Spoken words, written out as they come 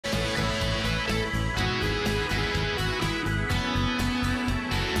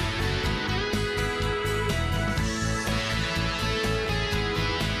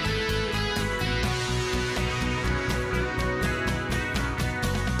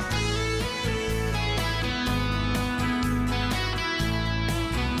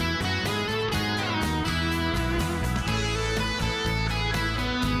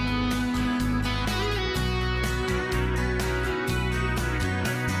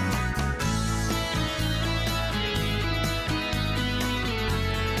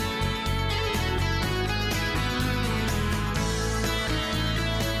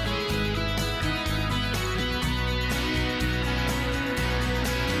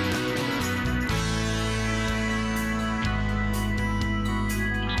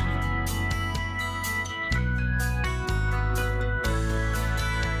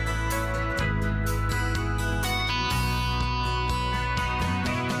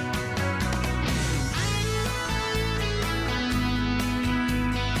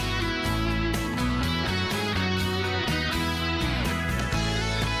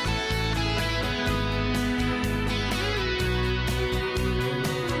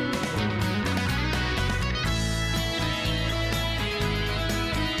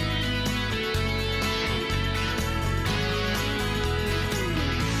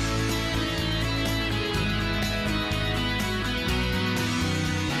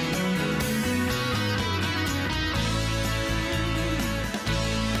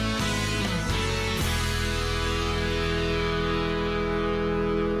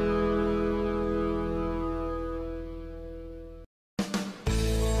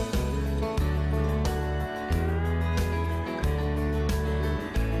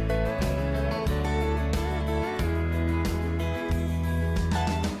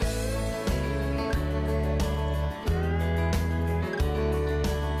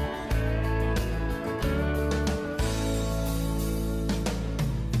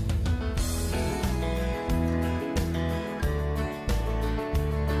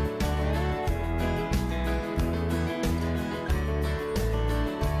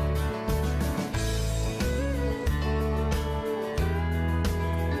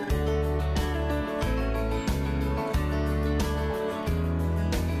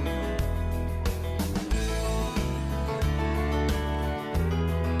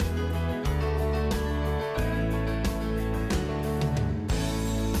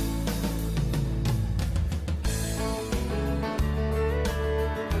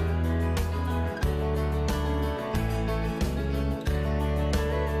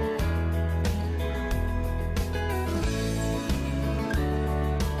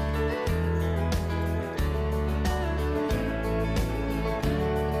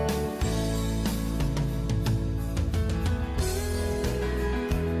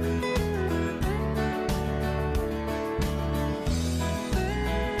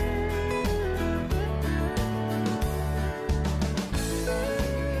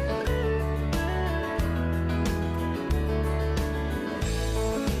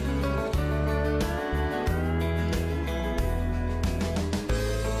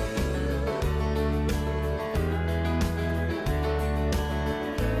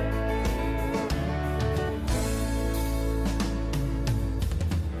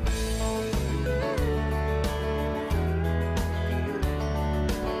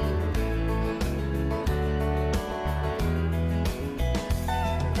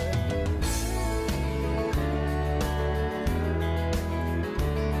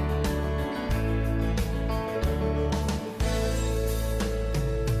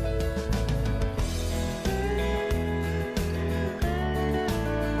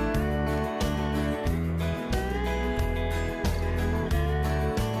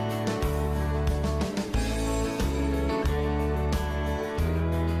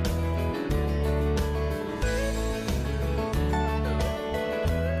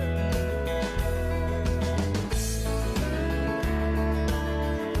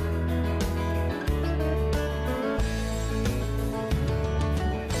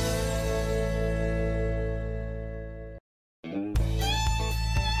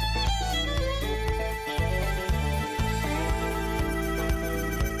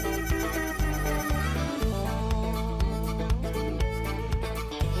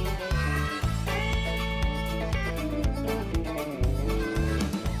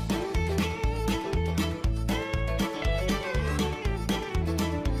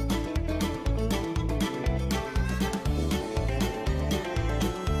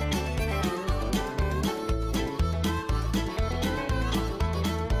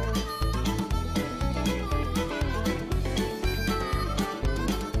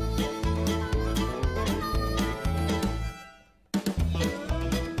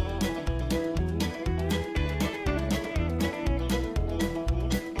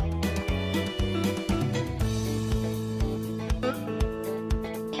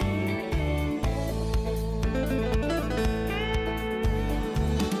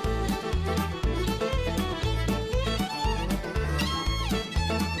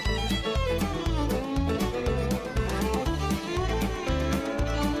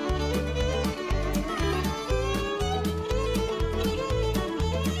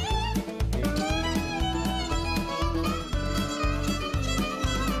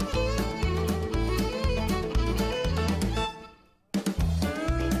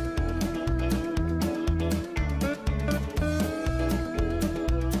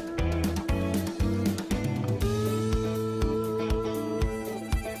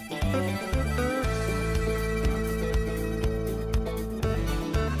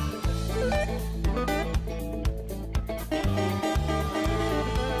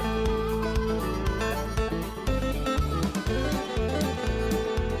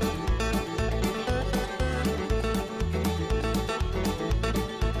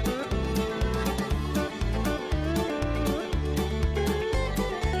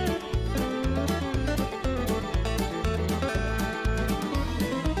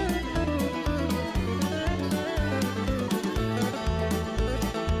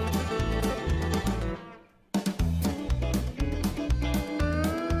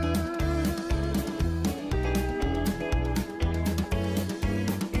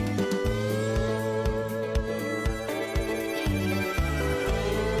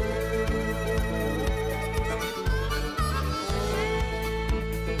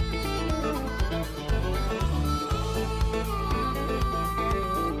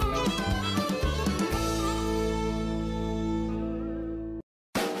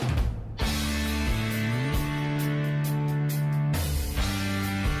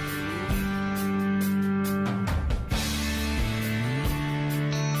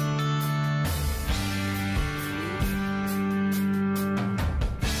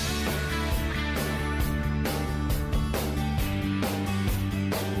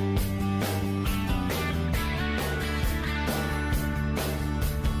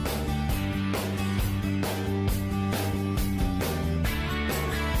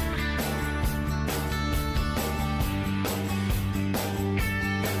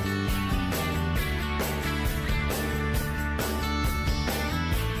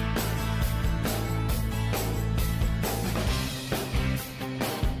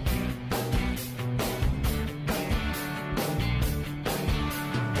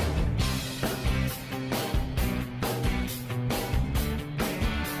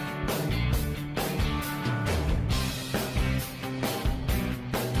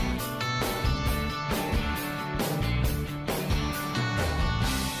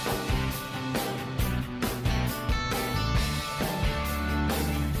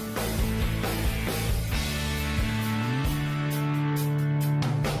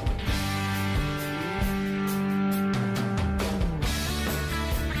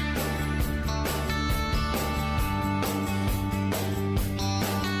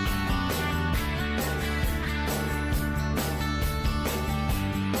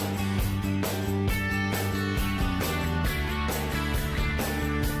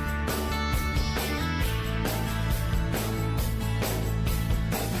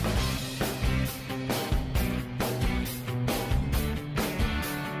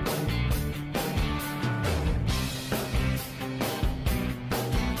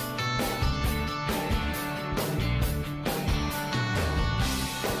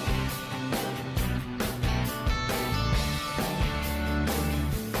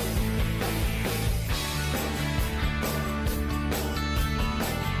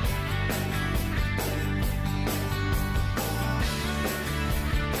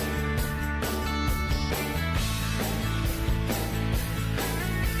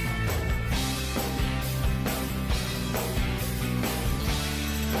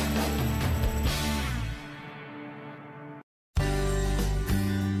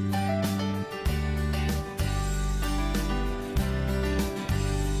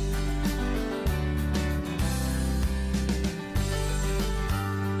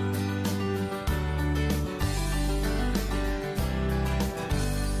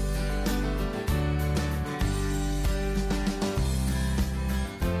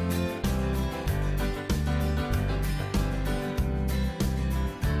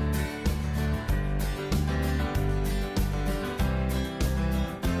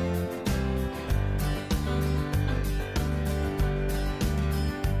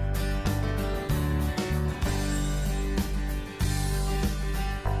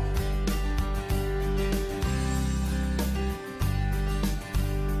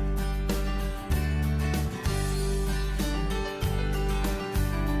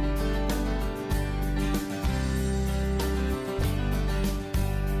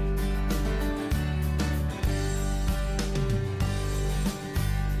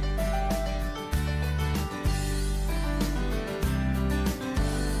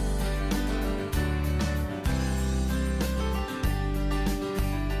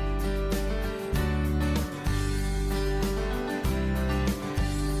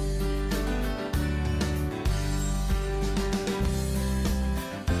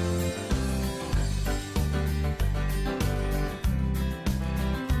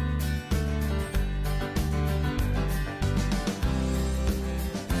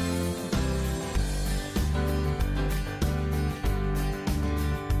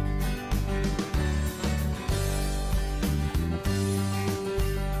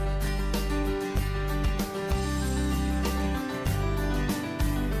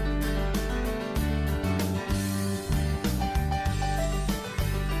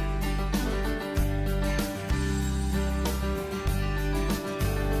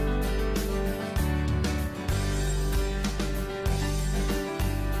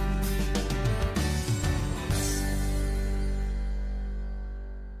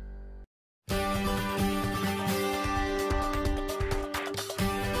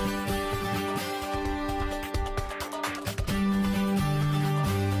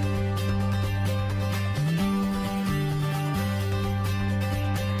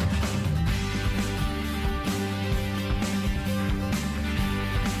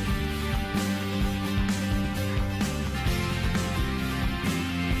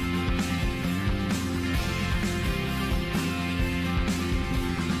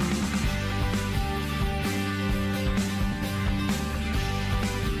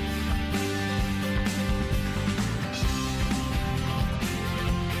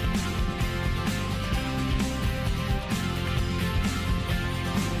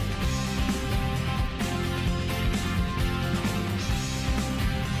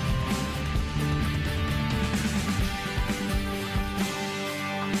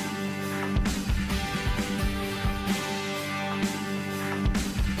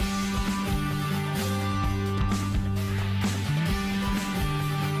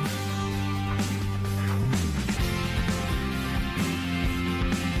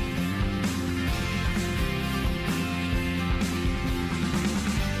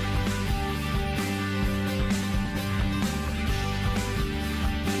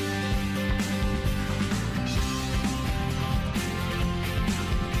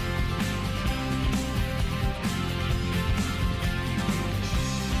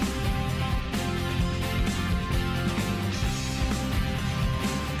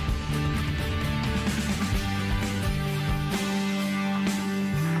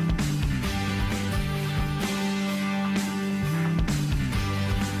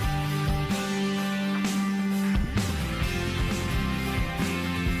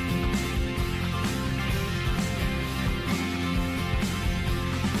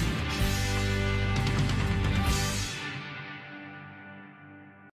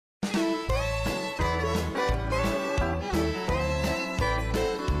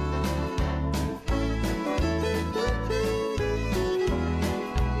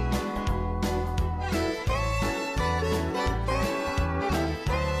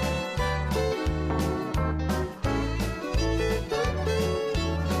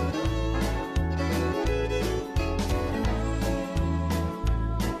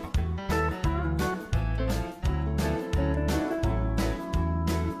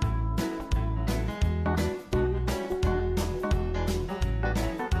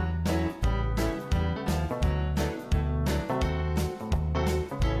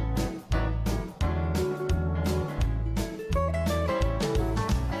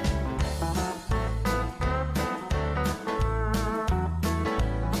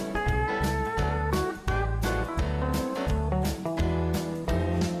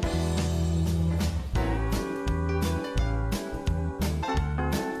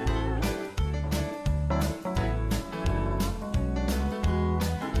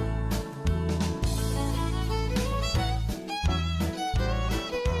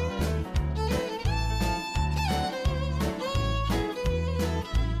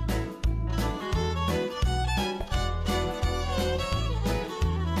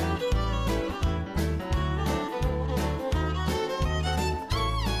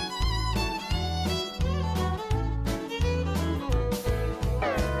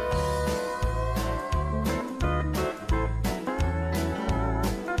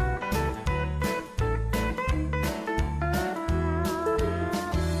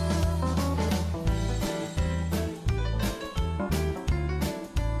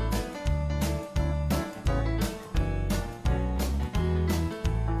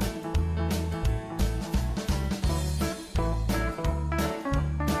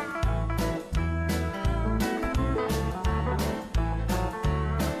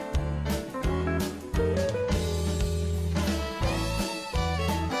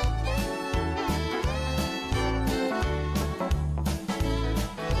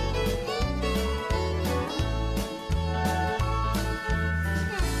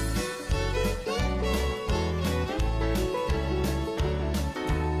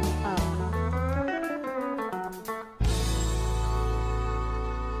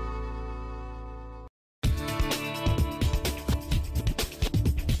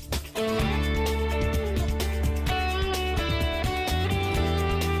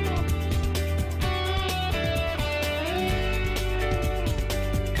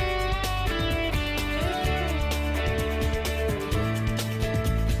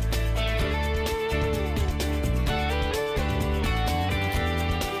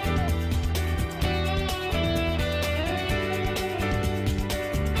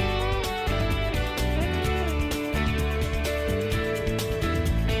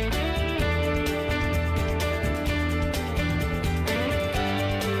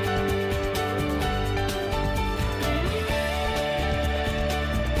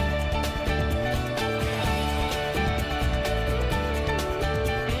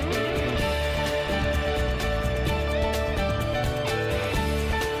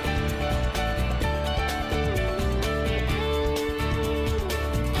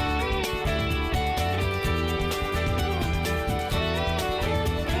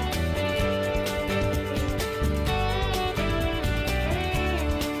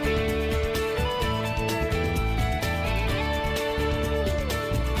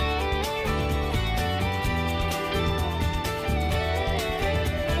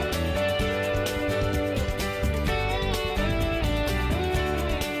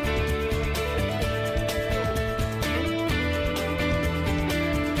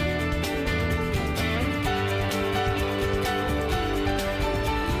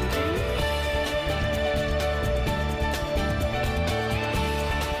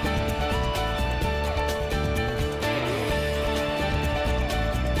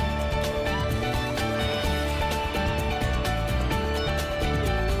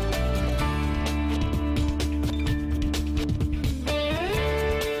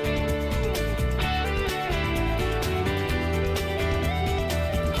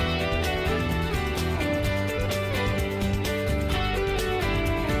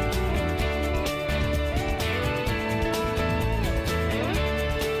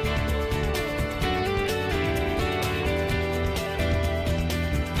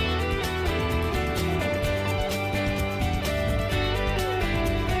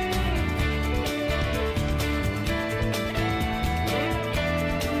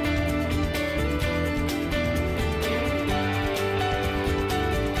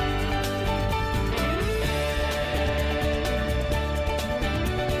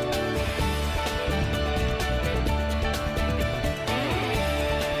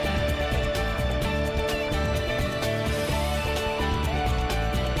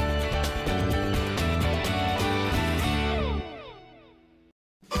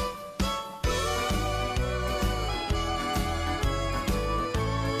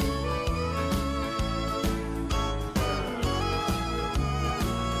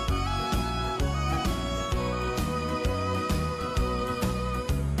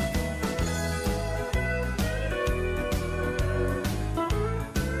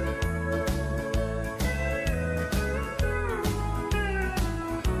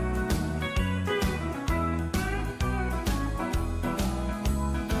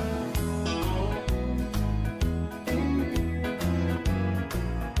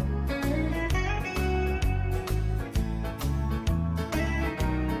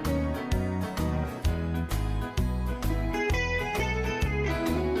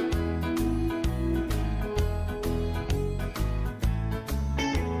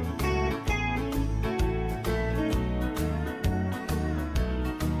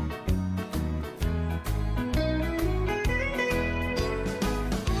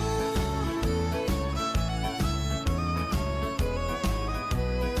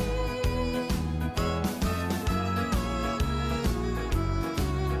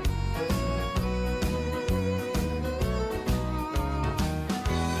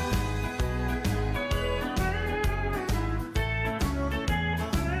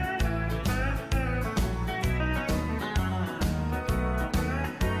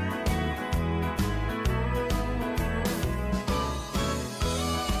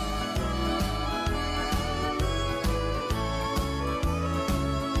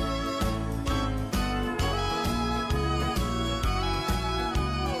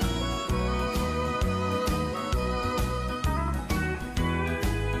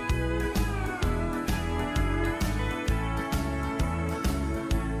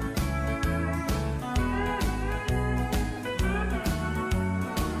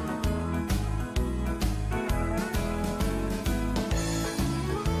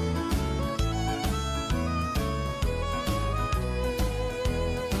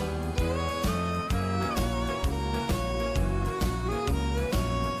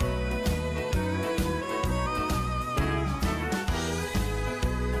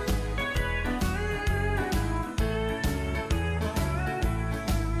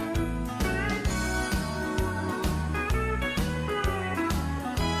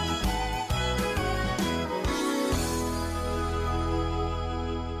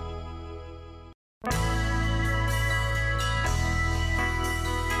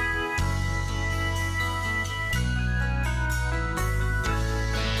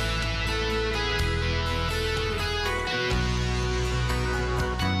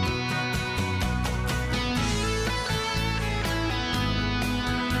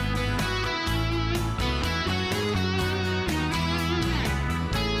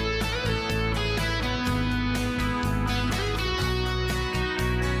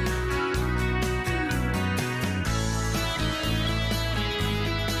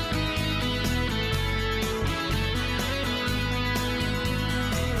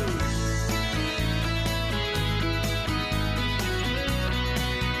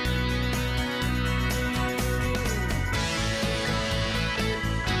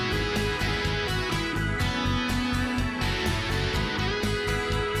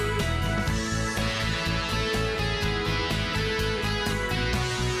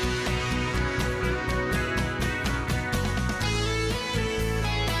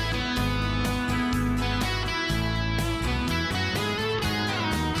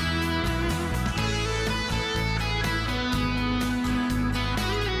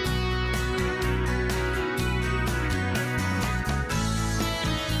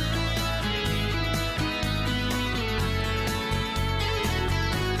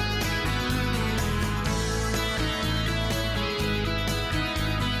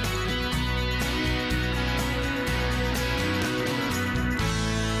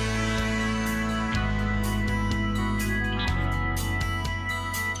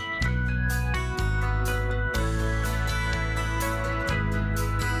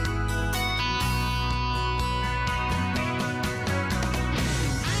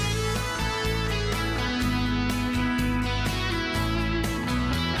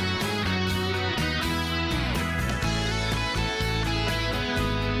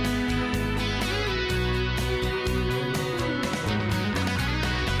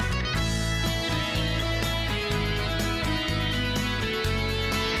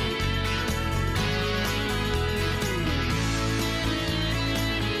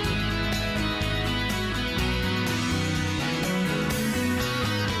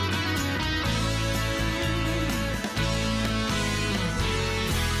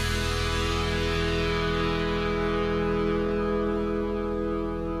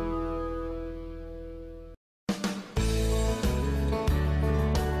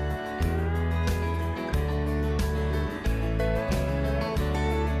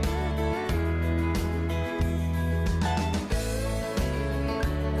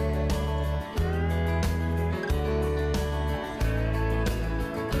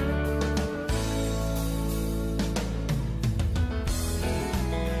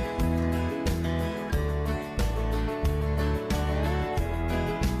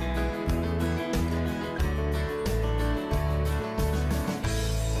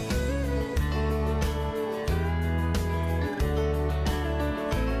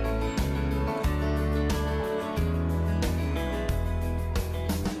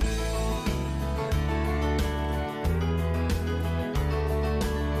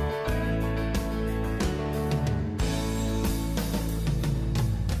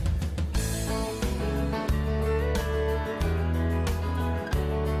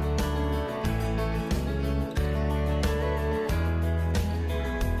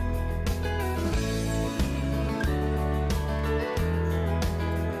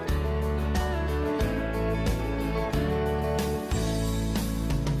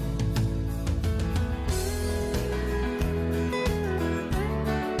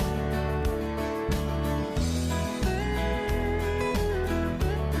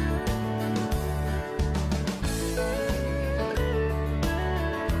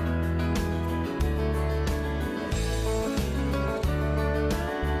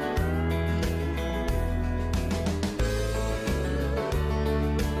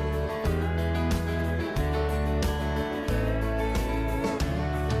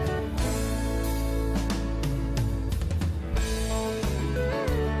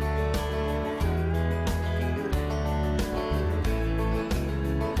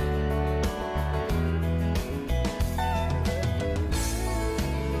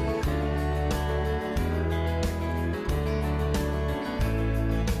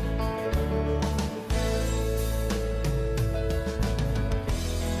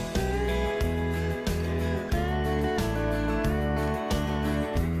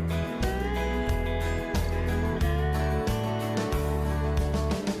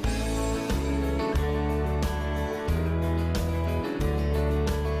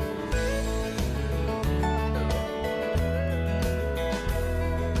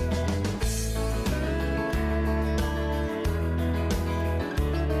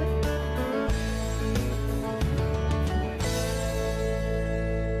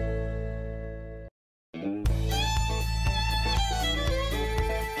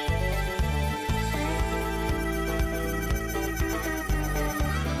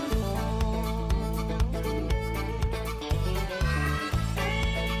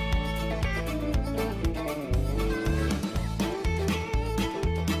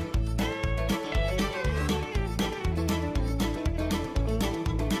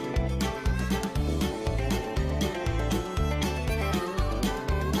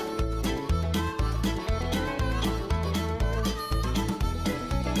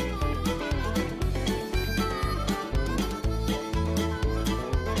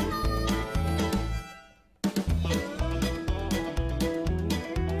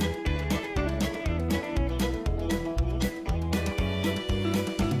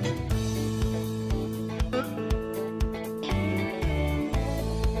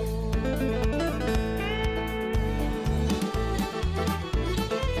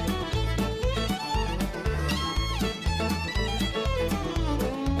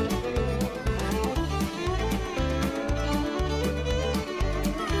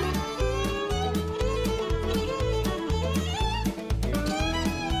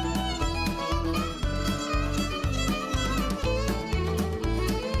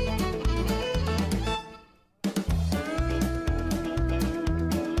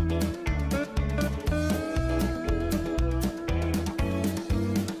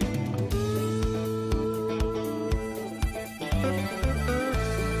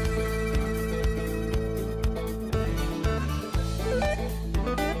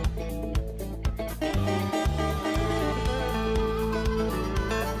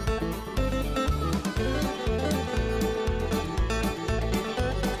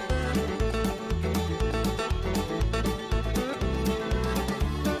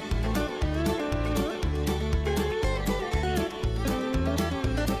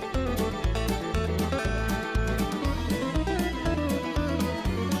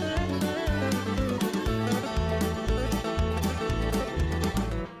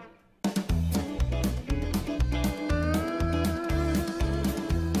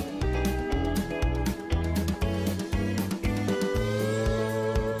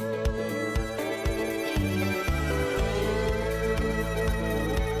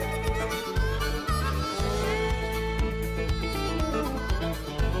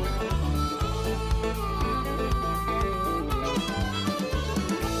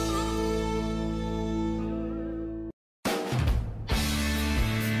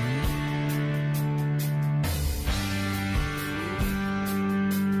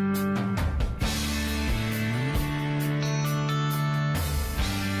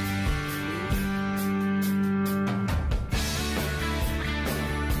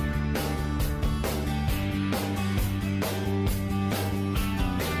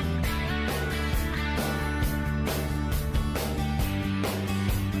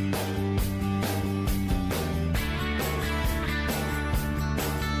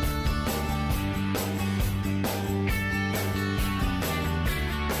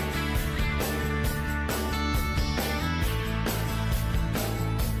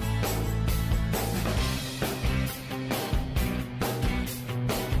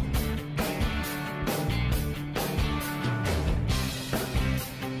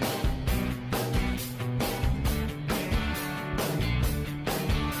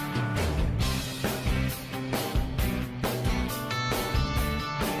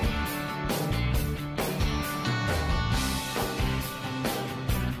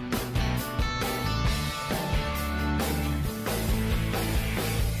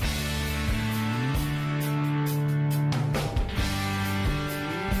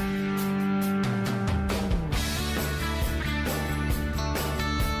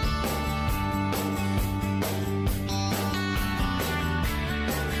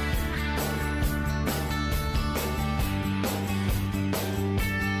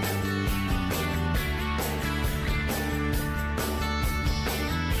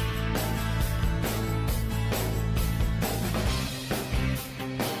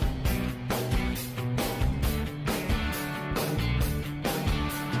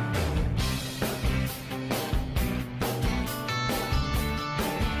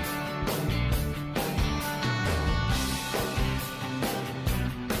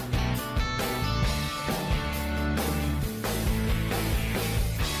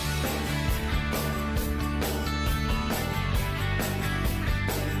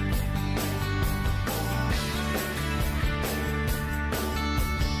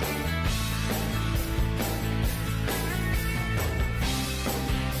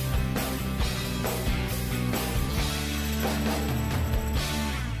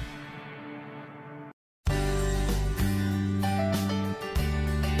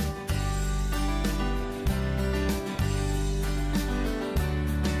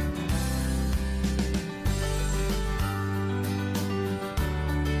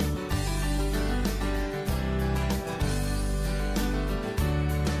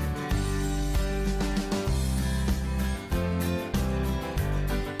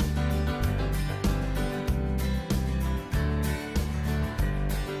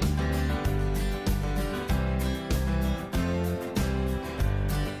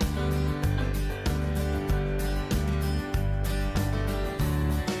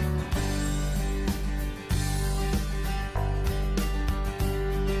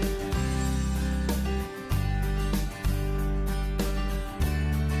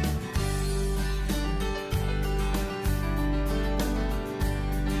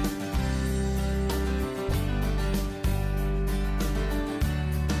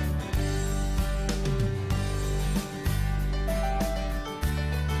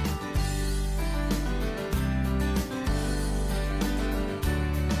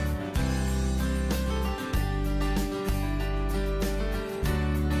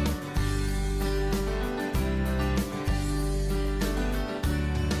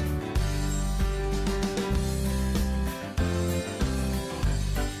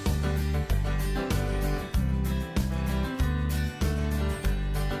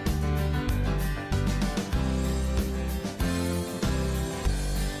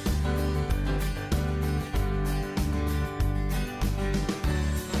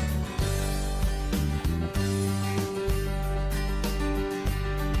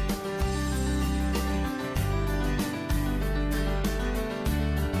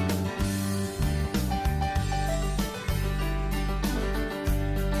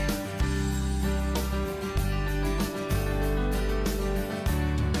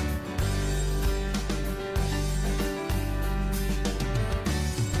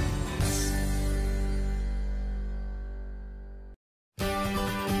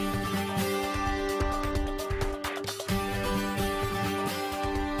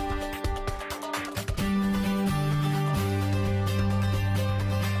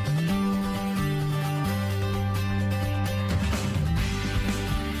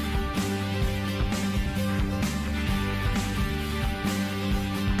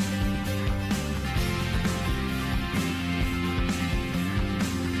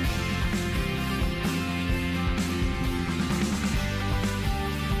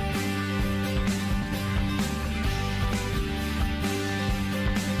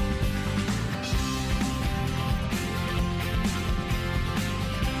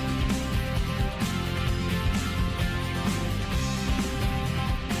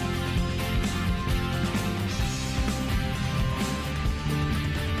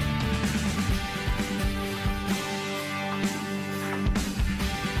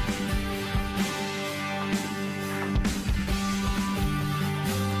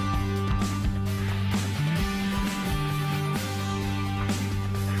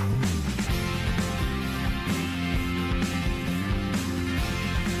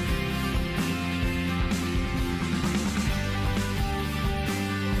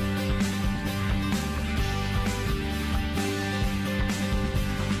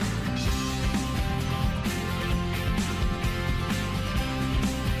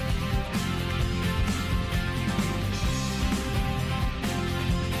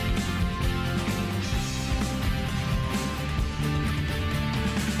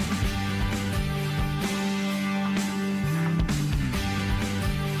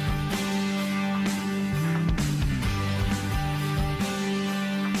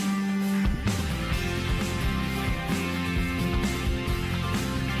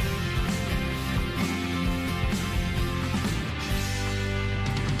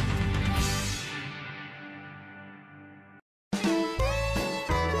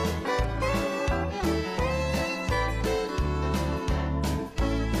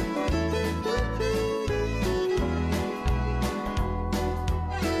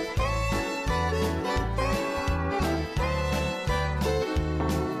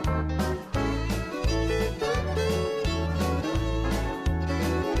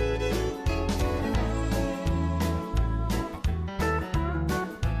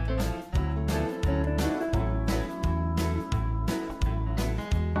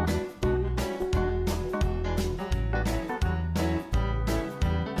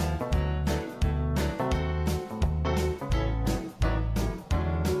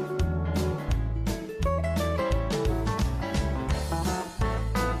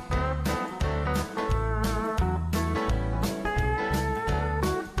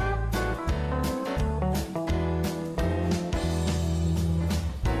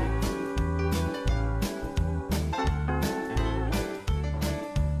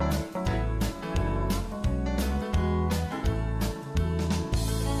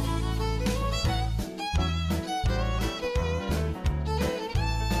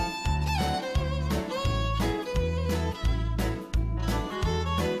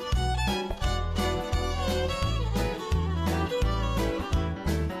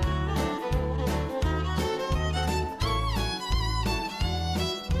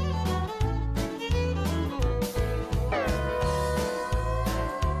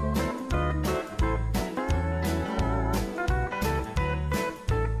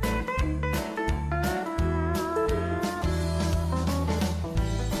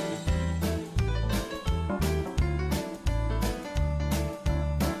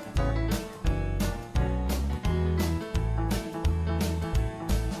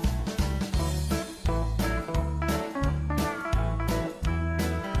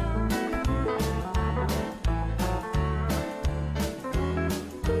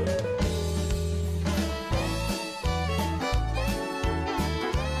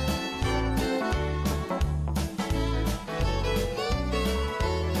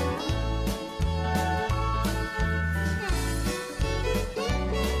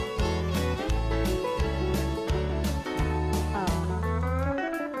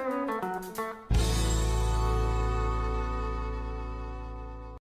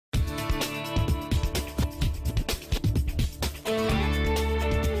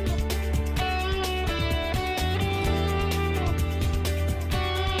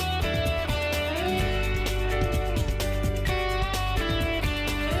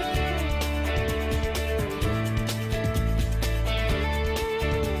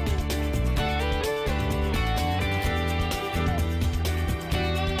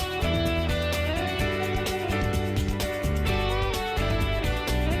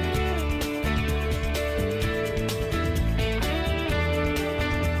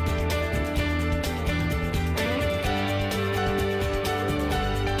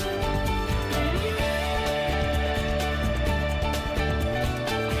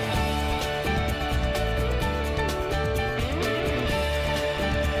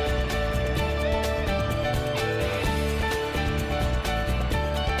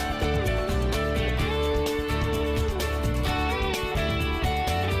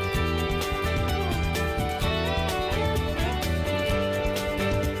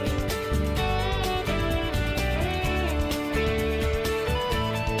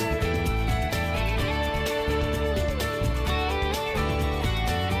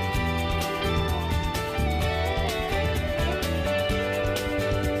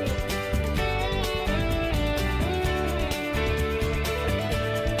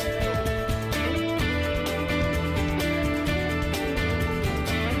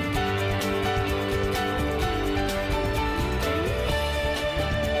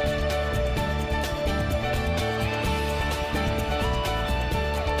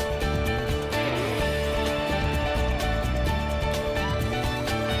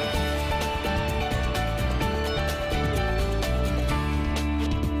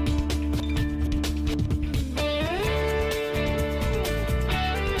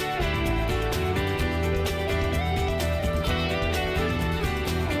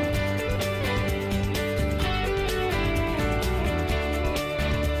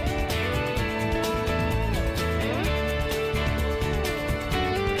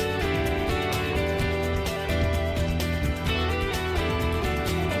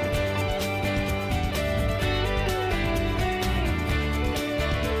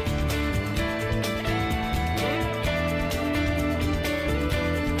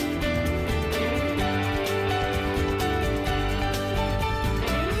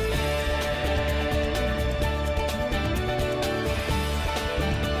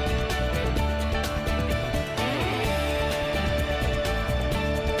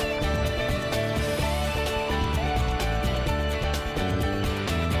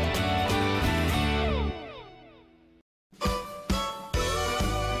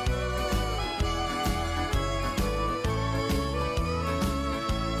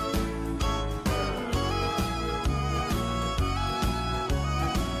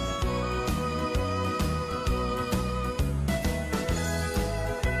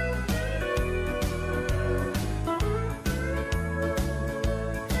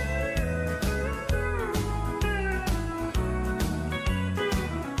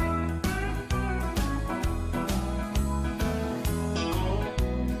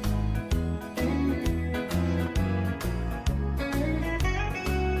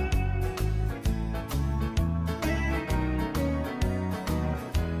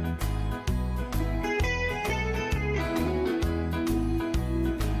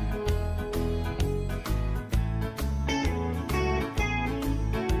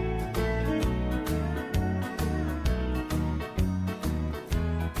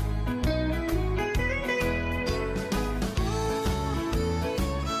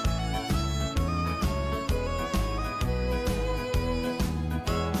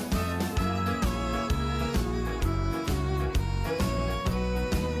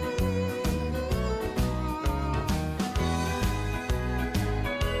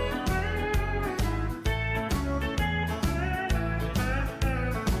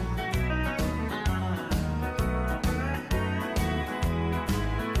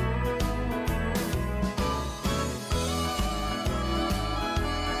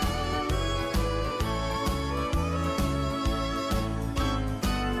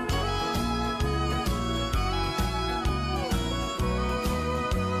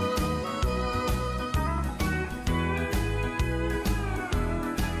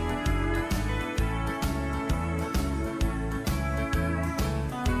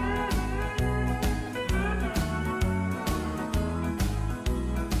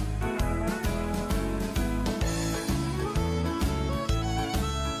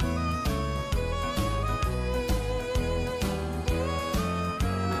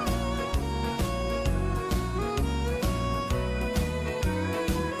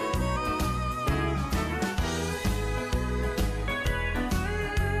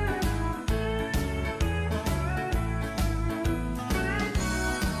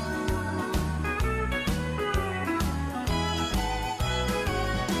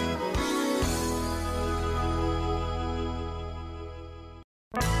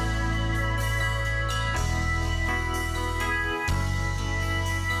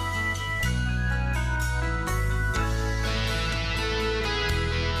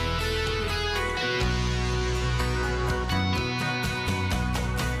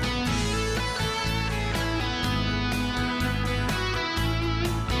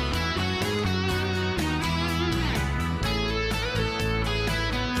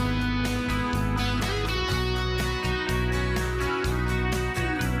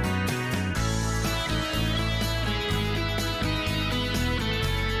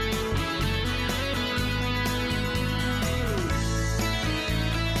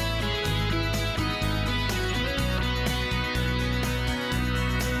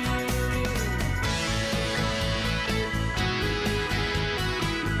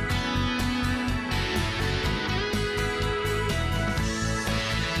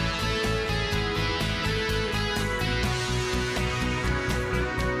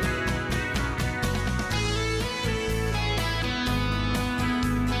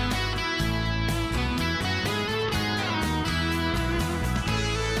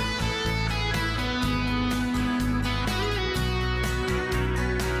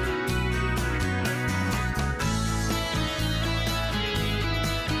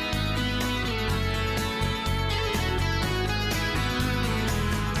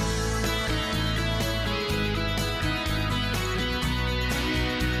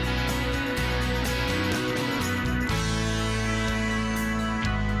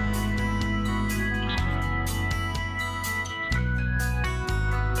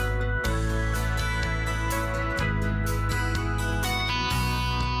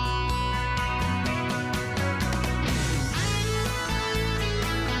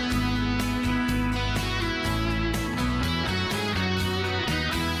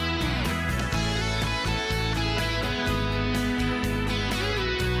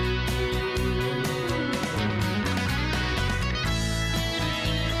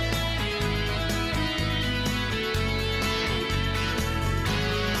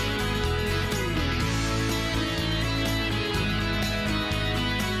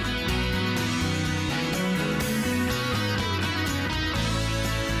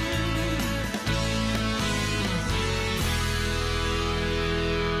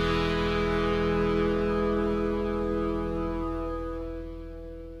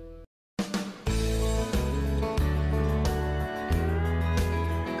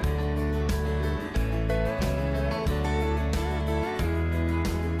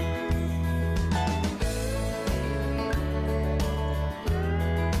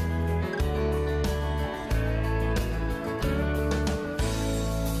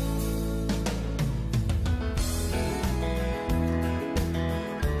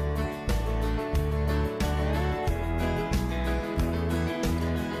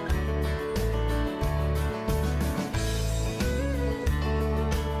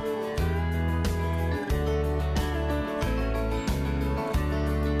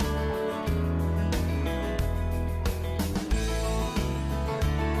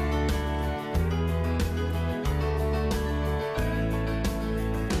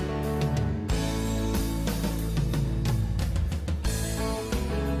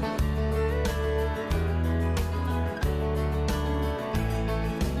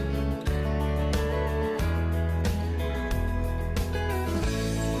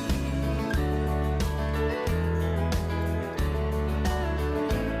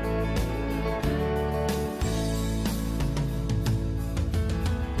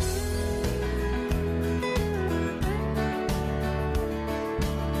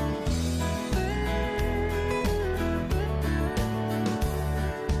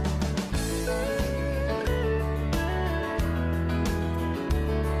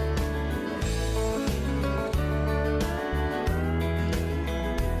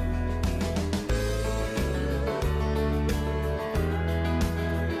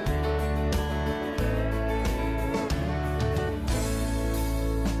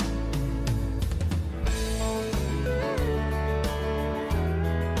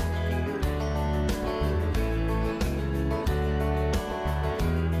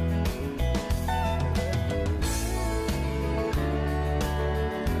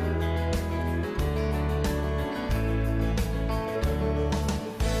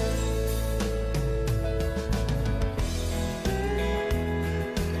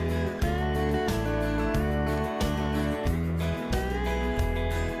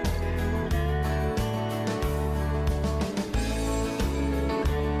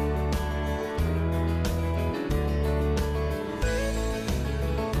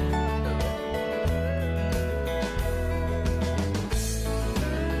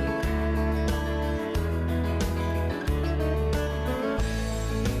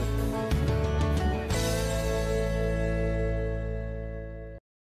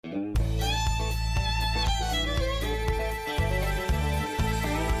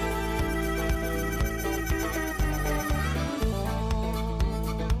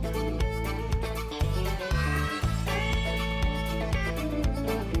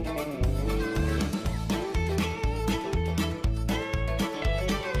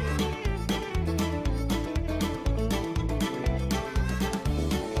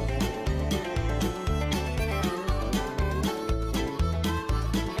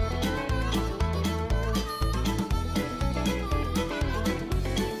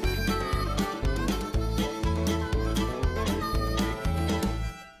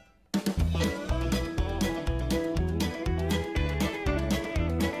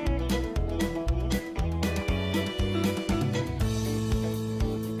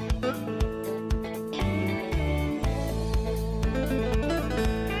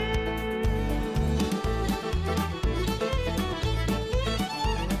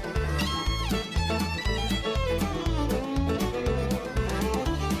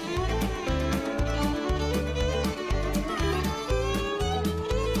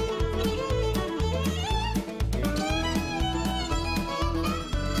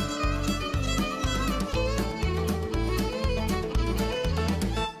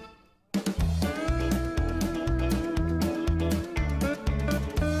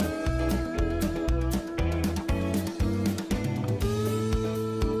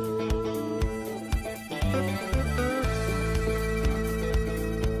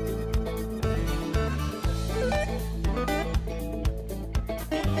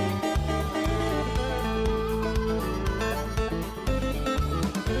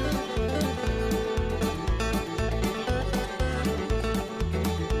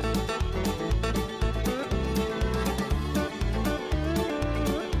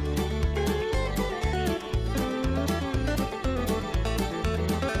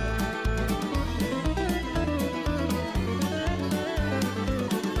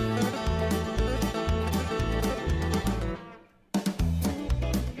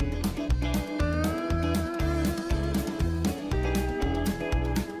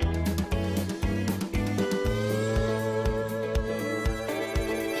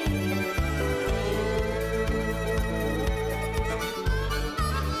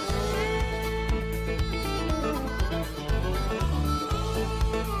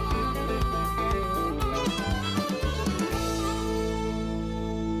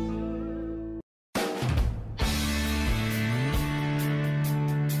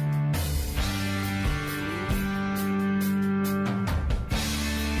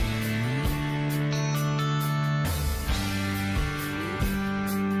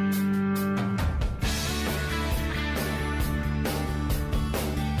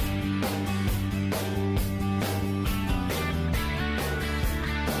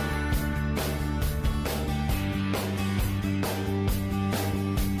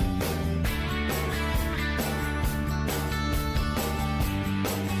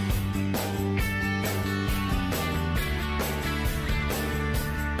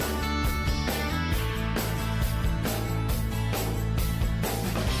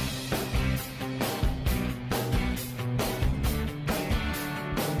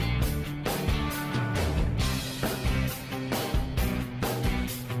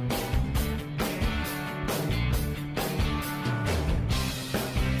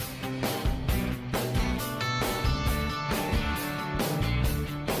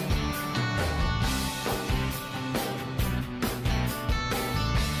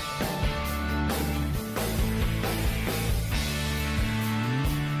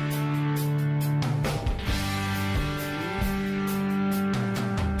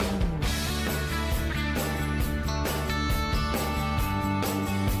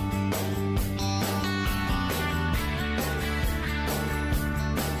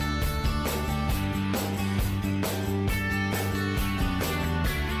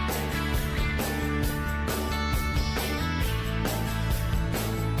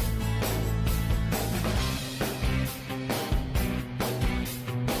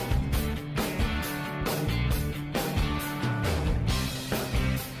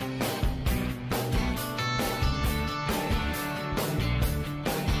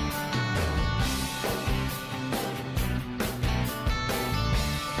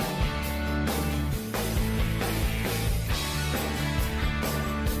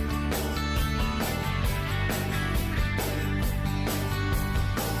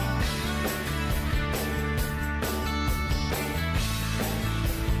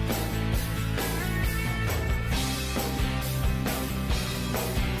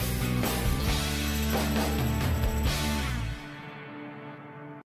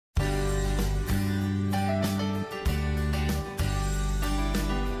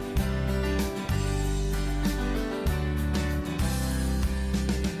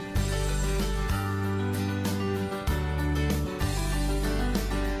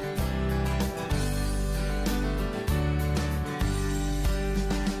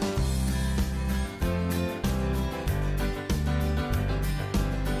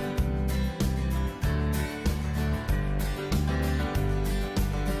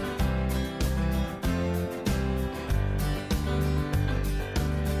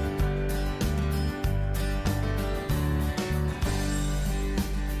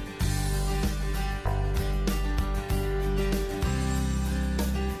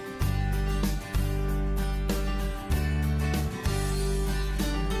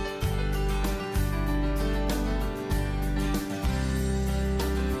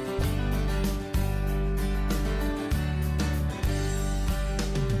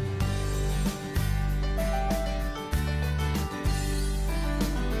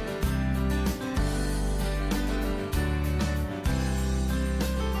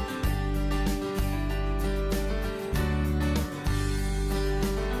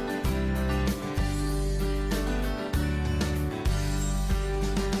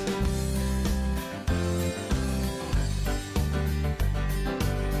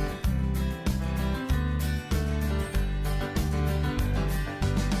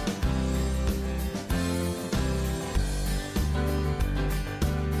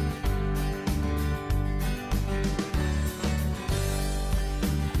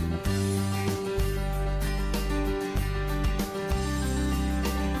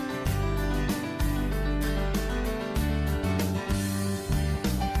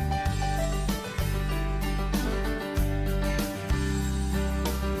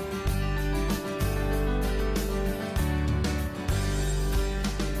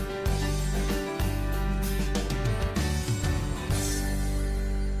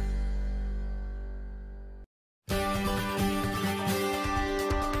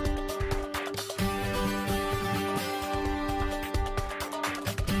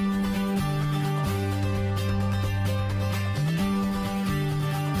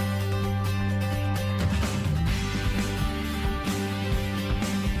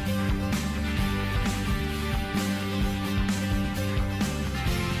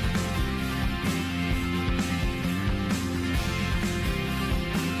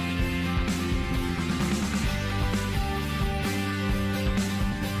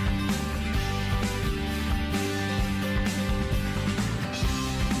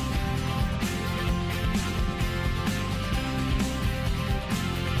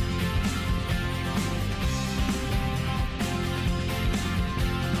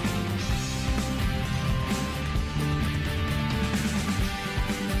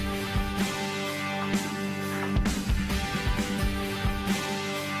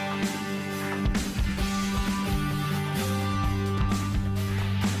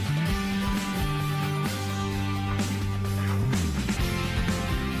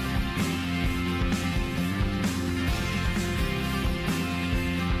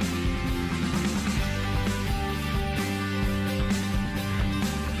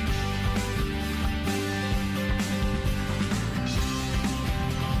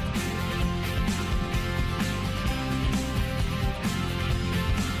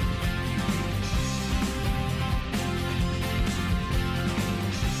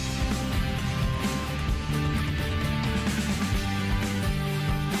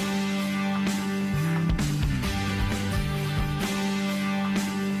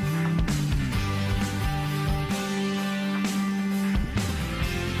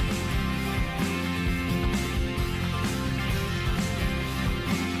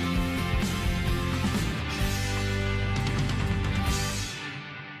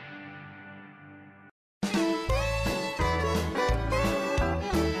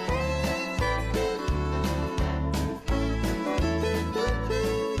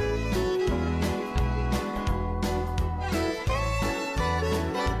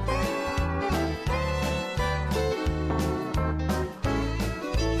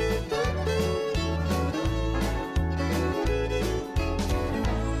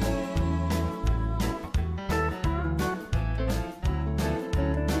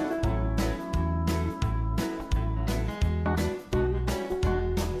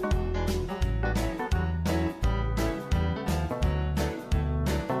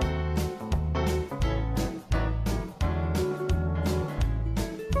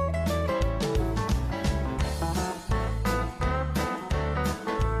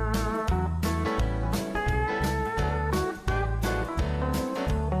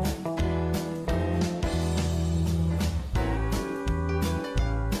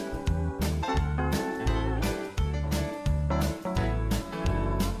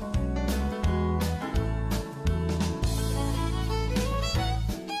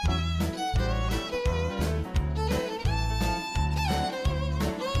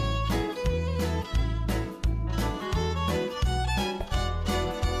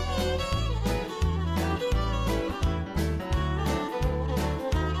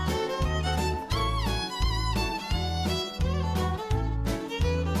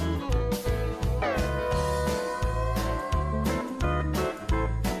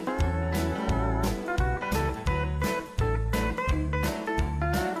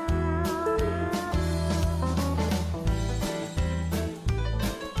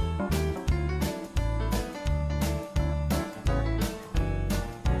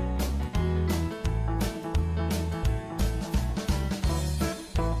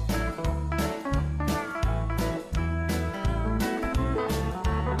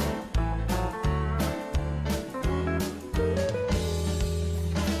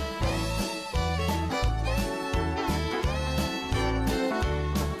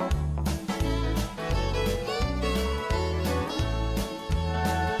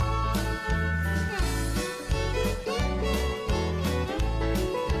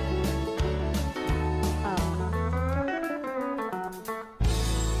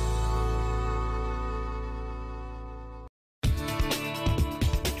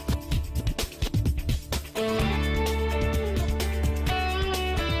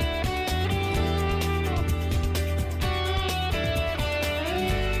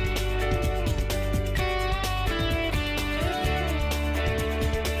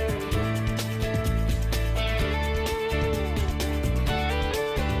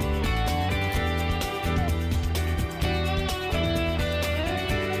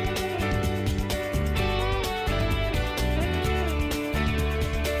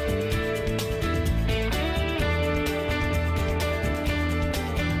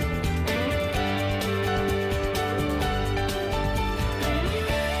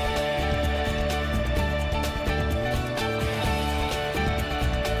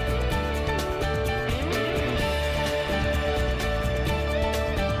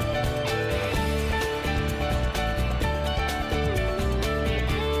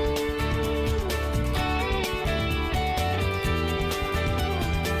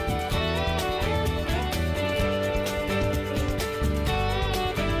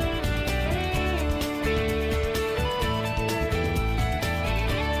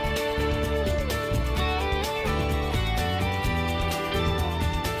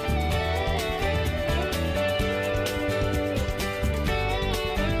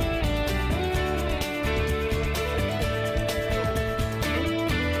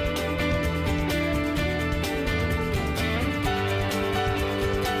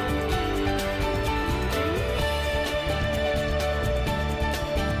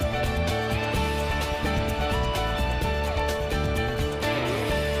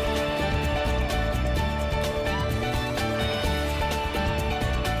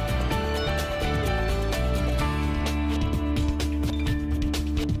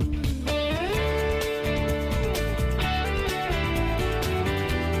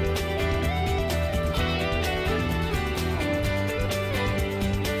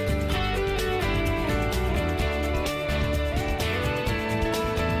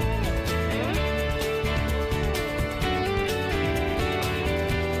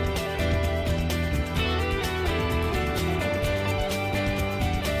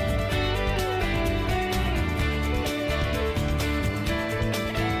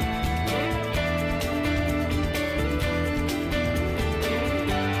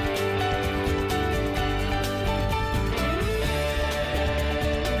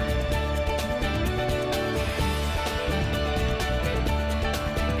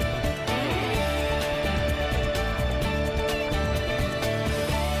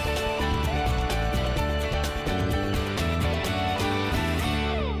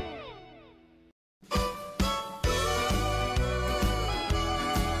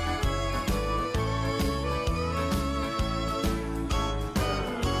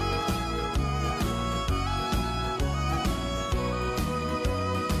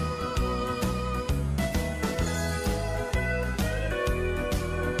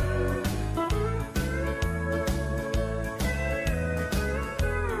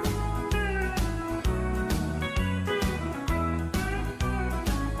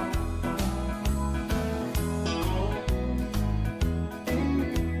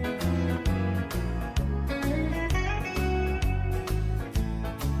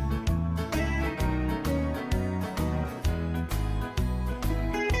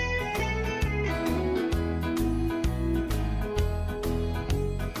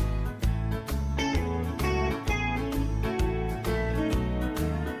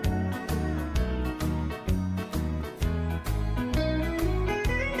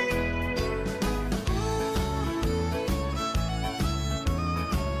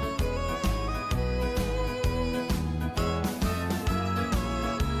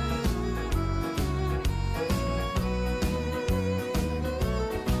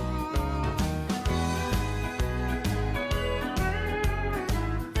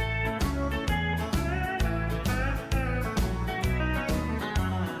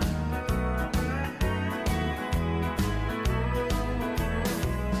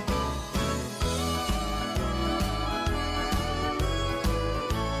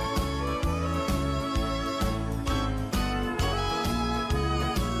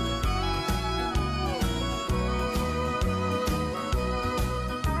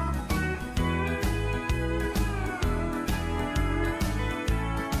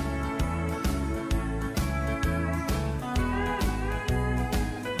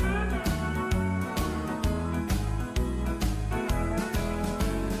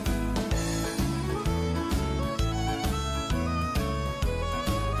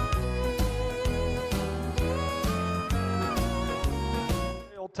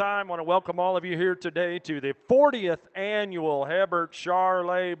time. I want to welcome all of you here today to the 40th annual Hebbert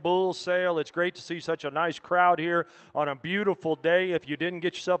Charolais Bull Sale. It's great to see such a nice crowd here on a beautiful day. If you didn't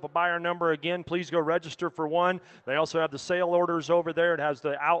get yourself a buyer number again, please go register for one. They also have the sale orders over there. It has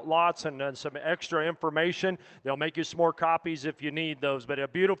the outlots and some extra information. They'll make you some more copies if you need those. But a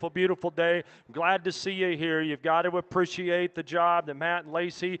beautiful, beautiful day. Glad to see you here. You've got to appreciate the job that Matt and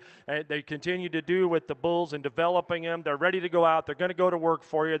Lacey they continue to do with the bulls and developing them. They're ready to go out. They're going to go to work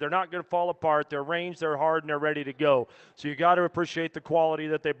for you. They're not going to fall apart. They're ranged, they're hard, and they're ready to go. So you got to appreciate the quality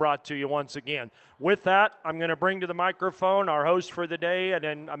that they brought to you once again. With that, I'm going to bring to the microphone our host for the day, and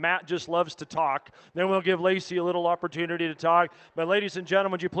then Matt just loves to talk. Then we'll give Lacey a little opportunity to talk. But ladies and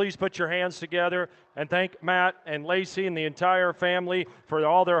gentlemen, would you please put your hands together and thank Matt and Lacey and the entire family for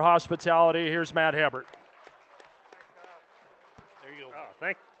all their hospitality. Here's Matt Hebbert. There you go.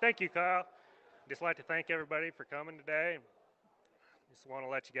 Oh, thank you, Kyle. Just like to thank everybody for coming today. Just want to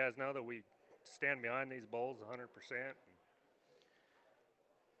let you guys know that we stand behind these bulls 100%.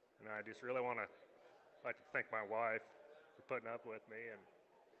 And I just really want to like to thank my wife for putting up with me. And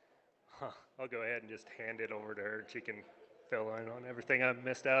I'll go ahead and just hand it over to her, and she can fill in on everything I've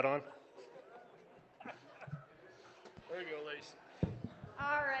missed out on. There you go, Lacey.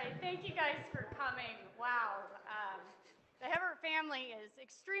 All right, thank you guys for coming. Wow. The Hebbert family is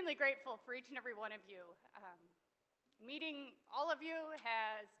extremely grateful for each and every one of you. Meeting all of you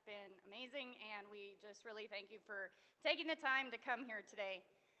has been amazing, and we just really thank you for taking the time to come here today.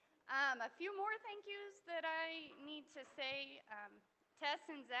 A few more thank yous that I need to say. Tess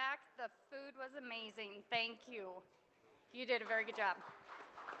and Zach, the food was amazing. Thank you. You did a very good job.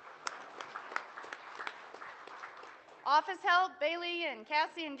 Office help, Bailey and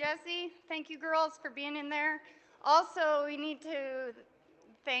Cassie and Jesse, thank you girls for being in there. Also, we need to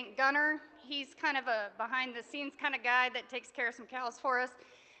thank Gunner. He's kind of a behind-the-scenes kind of guy that takes care of some cows for us.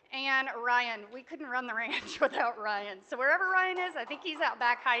 And Ryan. We couldn't run the ranch without Ryan. So wherever Ryan is, I think he's out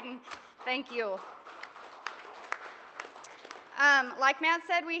back hiding. Thank you. Like Matt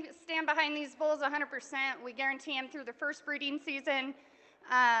said, we stand behind these bulls 100%. We guarantee them through the first breeding season.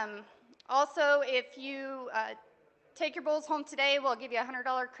 Also, if you take your bulls home today, we'll give you a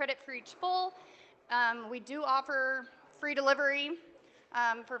 $100 credit for each bull. We do offer free delivery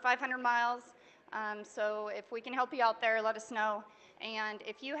for 500 miles. So if we can help you out there, let us know. And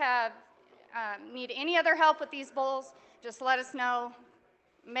if you have need any other help with these bulls, just let us know.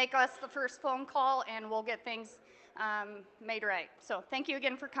 Make us the first phone call, and we'll get things made right. So thank you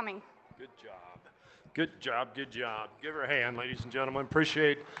again for coming. Good job. Good job, good job. Give her a hand, ladies and gentlemen.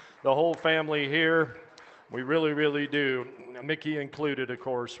 Appreciate the whole family here. We really, really do. Mickey included, of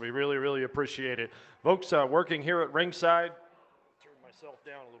course. We really, really appreciate it. Folks, working here at ringside. Turn myself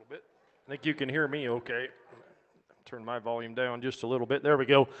down a little bit. I think you can hear me okay. Turn my volume down just a little bit. There we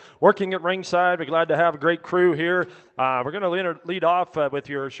go. Working at ringside. We're glad to have a great crew here. We're going to lead off with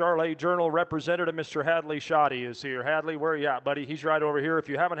your Charolais Journal representative, Mr. Hadley Shoddy is here. Hadley, where are you at, buddy? He's right over here. If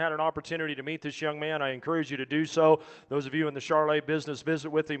you haven't had an opportunity to meet this young man, I encourage you to do so. Those of you in the Charolais business, visit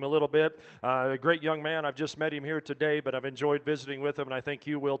with him a little bit. A great young man. I've just met him here today, but I've enjoyed visiting with him, and I think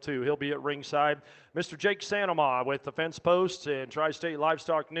you will too. He'll be at ringside. Mr. Jake Sanoma with the Fence Post and Tri-State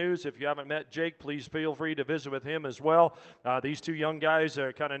Livestock News. If you haven't met Jake, please feel free to visit with him as well. These two young guys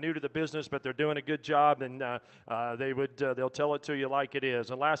are kind of new to the business, but they're doing a good job, and they'll tell it to you like it is.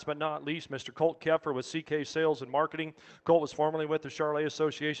 And last but not least, Mr. Colt Keffer with CK Sales and Marketing. Colt was formerly with the Charolais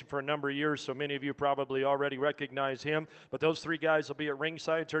Association for a number of years, so many of you probably already recognize him. But those three guys will be at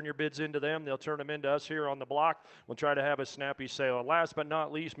ringside. Turn your bids into them. They'll turn them into us here on the block. We'll try to have a snappy sale. And last but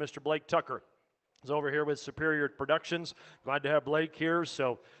not least, Mr. Blake Tucker is over here with Superior Productions. Glad to have Blake here.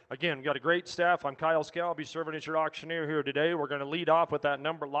 So, again, we've got a great staff. I'm Kyle Scow. I'll be serving as your auctioneer here today. We're going to lead off with that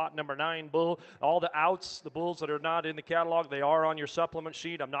lot number 9 bull. All the outs, the bulls that are not in the catalog, they are on your supplement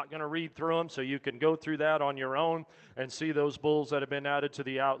sheet. I'm not going to read through them, so you can go through that on your own and see those bulls that have been added to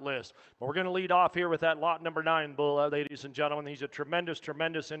the out list. But we're going to lead off here with that lot number 9 bull, ladies and gentlemen. He's a tremendous,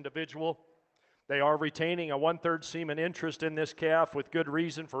 tremendous individual. They are retaining a 1/3 semen interest in this calf with good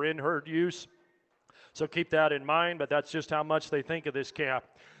reason for in-herd use. So keep that in mind, but that's just how much they think of this calf.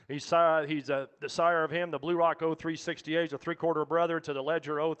 He's the sire of him, the Blue Rock 0368, a 3/4 brother to the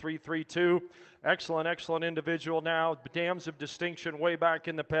Ledger 0332. Excellent, excellent individual now. Dams of distinction way back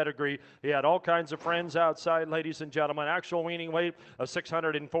in the pedigree. He had all kinds of friends outside, ladies and gentlemen. Actual weaning weight of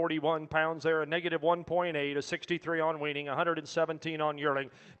 641 pounds there, a negative 1.8, a 63 on weaning, 117 on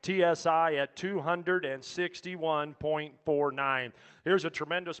yearling. TSI at 261.49. Here's a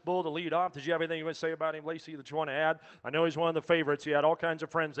tremendous bull to lead off. Did you have anything you want to say about him, Lacey, that you want to add? I know he's one of the favorites. He had all kinds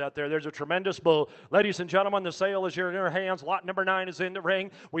of friends out there. There's a tremendous bull. Ladies and gentlemen, the sale is in your hands. Lot number 9 is in the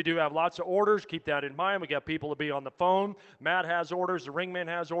ring. We do have lots of orders. Keep that in mind. We got people to be on the phone. Matt has orders. The ringman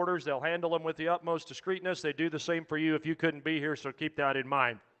has orders. They'll handle them with the utmost discreetness. They do the same for you if you couldn't be here, so keep that in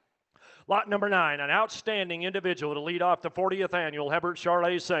mind. Lot number 9, an outstanding individual to lead off the 40th annual Hebbert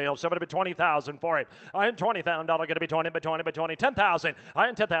Charolais sale. Somebody be $20,000 for it. I am $20,000. Going to be 20, but 20, but 20. $10,000. I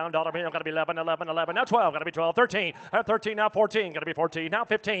am $10,000. Going to be 11, 11, 11. Now 12. Going to be 12, 13. I have 13. Now 14. Going to be 14. Now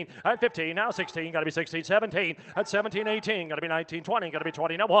 15. I have 15. Now 16. Going to be 16, 17. At 17, 18. Going to be 19, 20. Going to be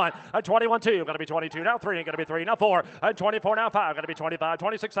 20. Now 1. At 21, 2. Going to be 22. Now 3. Going to be 3. Now 4. At 24. Now 5. Going to be 25.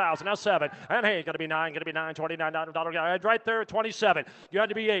 26,000. Now 7. And hey, going to be 9. Going to be 9. $29. Right there at 27. You had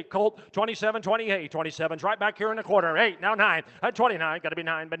to be 8. Colt. 27, 28. 27's right back here in the corner. 8, now 9. At 29, got to be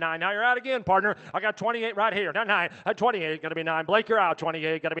 9, but 9. Now you're out again, partner. I got 28 right here. Now 9. At 28, got to be 9. Blake, you're out.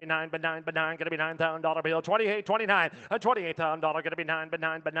 28, got to be 9, but 9, but 9. Got to be $9,000 bill. 28, 29. At $28,000, got to be 9, but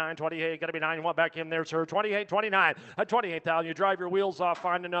 9, but 9. 28, got to be 9. You want back in there, sir. 28, 29. At 28,000, you drive your wheels off,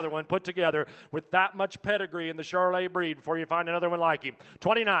 find another one put together with that much pedigree in the Charolais breed before you find another one like him.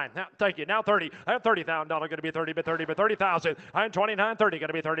 29. Now, thank you. Now 30. I have $30,000. Going to be 30, but 30, but 30,000. I am 29, 30. Got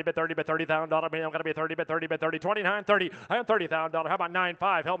to be 30, but 30, but $30,000 bill. Got to be 30, but 30, but 30, 29, 30. I have $30,000. How about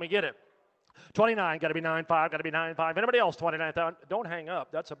 9.5? Help me get it. 29, got to be 9.5, got to be 9.5. Anybody else, 29,000? Don't hang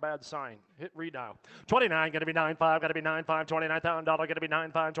up. That's a bad sign. Hit redial. 29, got to be 9.5, got to be 9.5. $29,000, got to be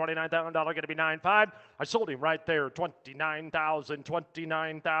 9.5. $29,000, got to be 9.5. I sold him right there. 29,000,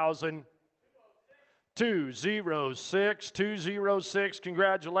 29,000. 206, 206.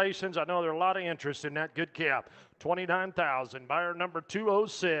 Congratulations. I know there's a lot of interest in that good calf. 29,000. Buyer number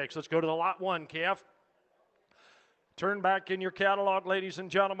 206. Let's go to the lot 1 calf. Turn back in your catalog, ladies and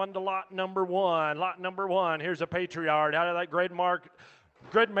gentlemen, to lot number 1. Lot number 1. Here's a Patriarch out of that grade mark.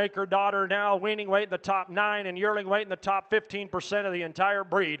 Gridmaker daughter now, weaning weight in the top 9 and yearling weight in the top 15% of the entire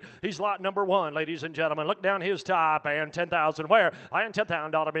breed. He's lot number 1, ladies and gentlemen. Look down his top and 10,000. Where? I am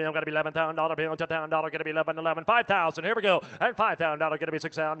 $10,000 bill. I'm going to be $11,000 bill. $10,000 going to be 11, 11. 5,000. Here we go. And $5,000 going to be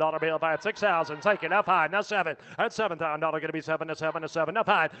 $6,000 bill. 5, 6,000. Take it. Now 5. Now 7. At $7,000 going to be 7 to 7 to 7. Now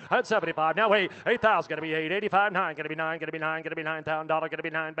 5. At 75. Now 8. 8,000 going to be 8. 85. 9 going to be 9. Going to be 9. Going to be $9,000 going to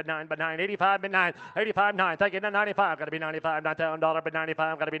be 9. But 9. But 9. 85. But 9. 85. 9. Take it. Now 95 going to be 95. $9,000 but 95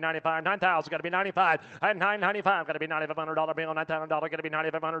 going to be 95. 9,000 got to be 95. And 995 got to be $9,500 bill. $9,000 got to be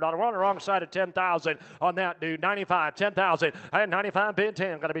 $9,500. We're on the wrong side of 10,000 on that dude. 95, 10,000. And 95 bid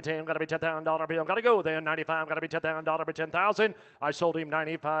 10. Got to be 10. Got to be $10,000 bill. Got to go then. 95 got to be $10,000 but 10,000. I sold him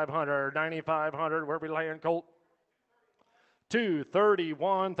 9,500. 9,500. Where we land, Colt?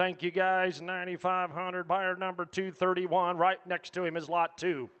 231. Thank you guys. 9,500. Buyer number 231. Right next to him is lot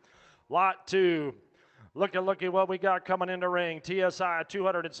 2. Lot 2. Look at what we got coming in the ring. TSI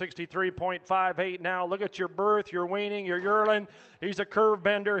 263.58 now. Look at your birth, your weaning, your yearling. He's a curve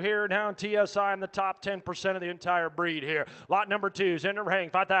bender here now in TSI in the top 10% of the entire breed here. Lot number 2 is in the ring.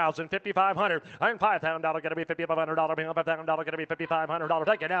 5,000, 5,500. I'm $5,000 going to be $5,500. $5,000 going to be $5,500.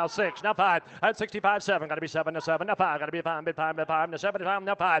 Take it now 6. Now 5. At 65, 7. Going to be 7 to 7. Now 5. Going to be 5. Bid 5 to 5 to 75.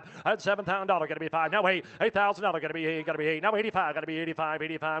 Now 5. At $7,000 going to be 5. Now 8. $8,000 going to be 8. Going to be 8. Now 85. Going to be 85.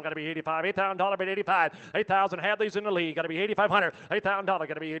 85. Going to be 85. $8,000 bid 85. 8,000 Hadley's in the league. Got to be 8,500. $8,000 going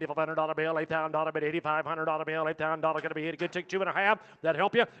to be $8,500 bill. $8,000 bid $8,500 bill. $8,000 going to be 8. Good tick 2.5. That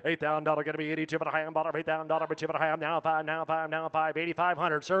help you? $8,000 going to be 82.5. $8,000 bid 2.5. Now 5. Now 5. Now 5.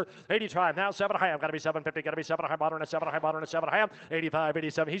 8,500, sir. 85. Now 7.5. Got to be 750. Got to be 7.5. Bought on a 7.5. Bought on a 7.5. 85.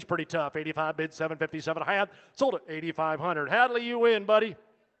 87. He's pretty tough. 85 bid 750. 7.5. Sold it 8,500. Hadley, you win, buddy.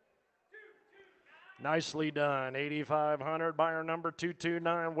 Nicely done. 8,500. Buyer number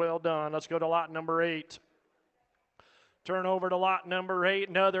 229. Well done. Let's go to lot number 8. Turn over to lot number 8.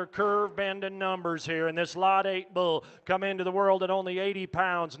 Another curve bending numbers here. And this lot 8 bull come into the world at only 80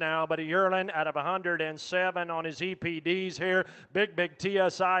 pounds now, but a yearling out of 107 on his EPDs here. Big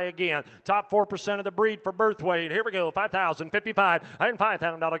TSI again. Top 4% of the breed for birth weight. Here we go. 5,000, 55. And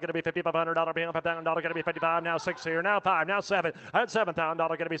 $5,000 going to be $5,500 bill. $5,000 going to be 55. Now 6 here. Now 5. Now 7. And $7,000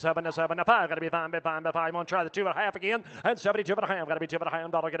 going to be 7 to 7. Now 5 going to be 5. 5 5. I'm going to try the 2.5 again. And 72.5. Going to be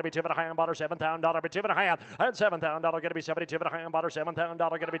 $2.5. Going to be $2.5. Bought her $7,000 but 2.5. And $7,000 going to be 72.5. Bought her $7,000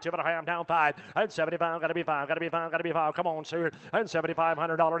 going to be 2.5. Now 5. And 75 going to be 5. Going to be 5. Going to be 5. Come on, sir. And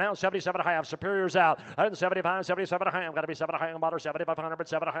 $7,500 now. 77.5. Superior's out. And 75. 77.5. Going to be 7.5. Bought her 7,500 but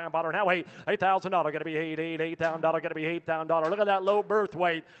 7.5. Bought her now 8. $8,000 going to be 8. $8,000 going to be $8,000. Look at that low birth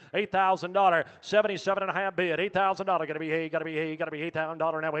weight. $8,000. 77.5 bid. $8,000 going to be 8. Got to be 8. Got to be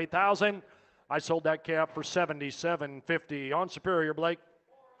 $8,000 now. 8,000. I sold that calf for $77.50 on Superior, Blake.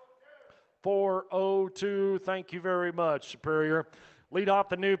 402. Thank you very much, Superior. Lead off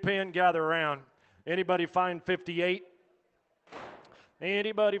the new pen, gather around. Anybody find 58?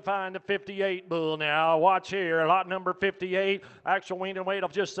 Anybody find the 58 bull now? Watch here. Lot number 58. Actual wean and weight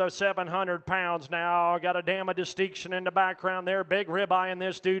of just 700 pounds now. Got a dam of distinction in the background there. Big ribeye in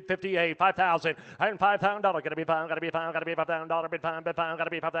this dude. 58. 5,000. And $5,000. Gotta be $5,000. Gotta be $5,000. Gotta be $5,000. Bid $5,000. Gotta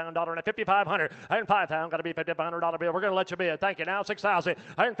be $5,000. And a $5,500. And $5,000. Gotta be $5,500 bill. We're gonna let you bid. Thank you. Now 6,000.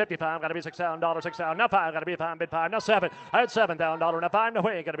 And $55. Gotta be $6,000. 6,000. Now 5. Gotta be 5. Bid 5. Now 7. And $7,000. Now 5. No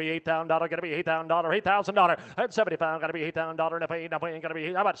way. Gotta be $8,000. Gotta be $8,000. $8,000. And 75. Gotta be $8,000. Now 8. Now ain't gonna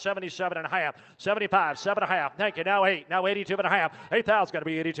be how about 77 and a half, 75, 7.5. Thank you. Now 8, now 82 and a half. 8,000 got to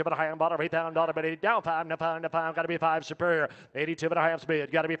be 82 and a half. Bottom $8,000 bid. Down 5, now 5, now 5. Got to be 5 superior. 82 and a half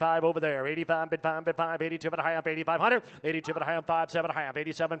bid. Got to be 5 over there. 85 bid 5 bid 5. 82 and a half. 8,500. 82 and a half. 5 7 and a half.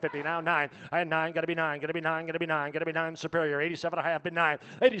 87.50. Now 9 and 9. Got to be 9. Got to be 9. Got to be 9. Got to be 9 superior. 87 and a half bid 9.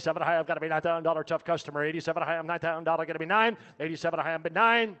 87 and a half. Got to be $9,000 tough customer. 87 and a half. $9,000 got to be 9. 87 and a half bid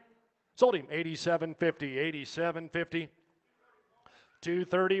 9. Sold him 87.50. 87.50.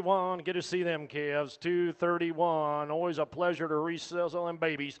 231. Get to see them calves. 231. Always a pleasure to resell them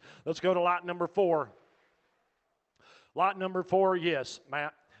babies. Let's go to lot number 4. Lot number 4, yes,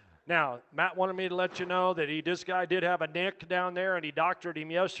 Matt. Now, Matt wanted me to let you know that this guy did have a nick down there, and he doctored him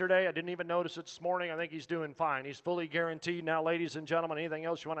yesterday. I didn't even notice it this morning. I think he's doing fine. He's fully guaranteed now, ladies and gentlemen. Anything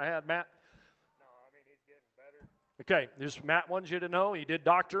else you want to add, Matt? Okay, this Matt wants you to know he did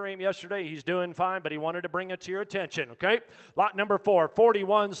doctor him yesterday. He's doing fine, but he wanted to bring it to your attention, okay? Lot number 4,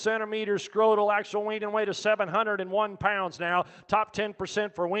 41 centimeters scrotal, actual wean and weight of 701 pounds now. Top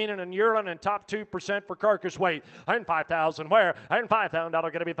 10% for weaning and yearling and top 2% for carcass weight. And 5,000 where? And $5,000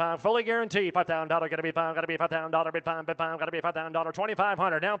 going to be $5, fully guaranteed. $5,000 going to be $5, got to be $5,000, bid $5, got to be $5,000,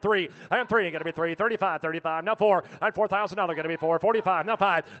 2,500. Now 3, and 3 going to be 3, 35, 35. Now 4, and $4,000 going to be 4, 45. Now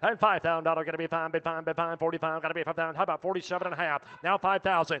 5, and $5,000 going to be 5, bid 5, 45. Got to be 5,000. How about 47 and a half? Now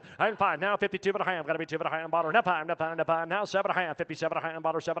 5,000 and 5. Now 52 and a half. Got to be 2 and a half. Bottle. Now 5. Now 5. Now 5. Now 7 and a half. 57 and a half.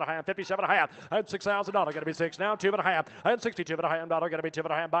 Bottle. 7 and a half. 57 and a half. And $6,000. Got to be 6. Now 2 and a half. And 62 and a half. Bottle. Got to be 2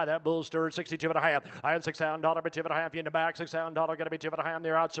 and a half. Buy that bull stirred. 62 and a half. And $6,000. But 2 and a half. In the back. $6,000. Got to be 2 and a half.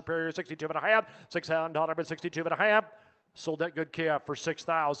 They're out superior. 62 and a half. $6,000. But 62 and a half. Sold that good calf for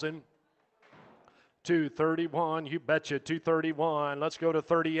 6,000. 231. You betcha. 231. Let's go to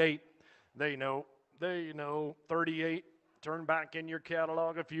 38. They know. 38. Turn back in your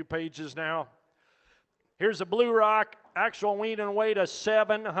catalog a few pages now. Here's a Blue Rock, actual wean and weight of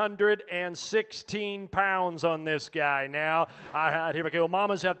 716 pounds on this guy. Now, here we go.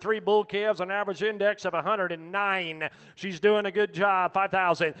 Mama's had 3 bull calves, an average index of 109. She's doing a good job.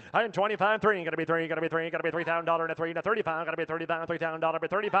 5,000. 125, 3. Got to be 3. Got to be 3. Got to be $3,000 and a 3. Now 35. Got to be 35. $3,000. But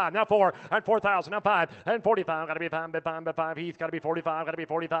 35. Now 4. And 4,000. Now 5. And 45. Got to be 5. But 5. But 5. Heath. Got to be 45. Got to be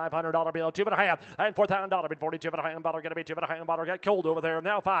 $4,500 bill. 2 and a half. And $4,000. But 42 and a half. Bottle. Got to be 2 and a half. Bottle. Got cold over there.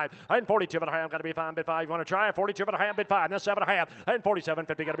 Now 5. And 42 and a half. Got to be 5. But 5. You want to try it? 42 and a half. Bid 5. Now 7 and a half. And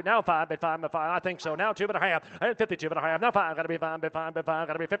 47.50. Got to be now 5. Bid 5. Bid 5. I think so. Now 2 and a half. And 52 and a half. Now 5. Got to be 5. Bid 5. Bid 5.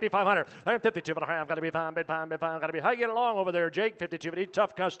 Got to be 5,500. And 52 and a half. Got to be 5. Bid 5. Bid 5. Got to be. How you get along over there, Jake? 52. But he's a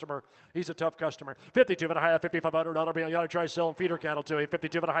tough customer. He's a tough customer. 52 and a half. $5,500 bill. You got to try selling feeder cattle to him.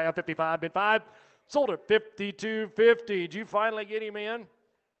 52 and a half. 55. Bid 5. Sold it. 52.50. Did you finally get him in?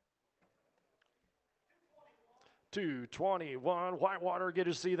 221. Whitewater, get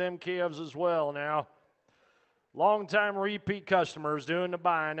to see them calves as well now. Long-time repeat customers doing the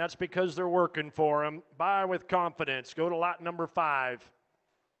buying. That's because they're working for them. Buy with confidence. Go to lot number 5.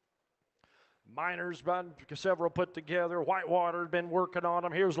 Miners, several put together. Whitewater been working on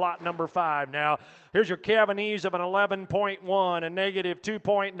them. Here's lot number 5 now. Here's your Cavanese of an 11.1, a negative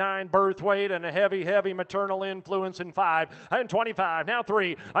 2.9 birth weight, and a heavy maternal influence in 5. And 25. Now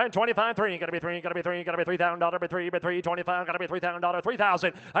 3. And 25, 3. Got to be 3. Got to be 3. Got to be $3,000. But 3. But 3. 25. Got to be $3,000.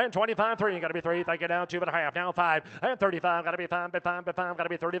 3,000. And 25, 3. Got to be 3. Thank you. Now 2 and a half. Now 5. And 35. Got to be 5. But 5. But 5. Got to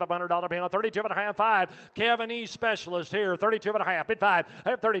be $3,500 bill. 32 and a half. 5. Cavanese specialist here. 32 and a half. Bid 5.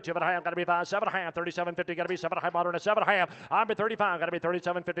 And 32 and a half. Got to be 5. 7 and a half. 37.50. Got to be 7 and a half. Bottle and a 7 and a half. I'm at 35. Got to be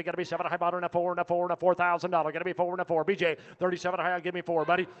 37.50. Got to be 7 and a half. Bottle and a 4 and a 4 and a $4,000. Got to be 4 and a 4. BJ 37 and a half. Give me 4,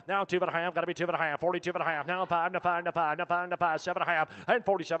 buddy. Now 2 and a half. Got to be 2 and a half. 42 and a half. Now 5 and 5 and 5 and 5 and 5. 7 and a half. And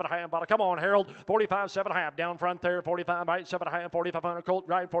 47 and a half. Bottle. Come on, Harold. 45, 7 and a half. Down front there. 45 right. 7 and a half. 4,500 Colt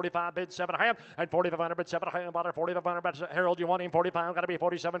right. 45 bid 7 and a half. And 4,500 bid 7 and a half. Bottle 4,500 bid Harold. You want him 45. Got to be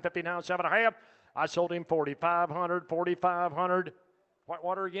 47.50 now. 7 and a half. I sold him 4,500. 4,500.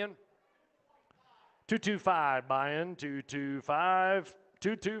 Whitewater again. 225 buying,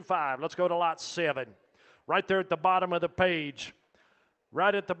 225. Let's go to lot 7. Right there at the bottom of the page.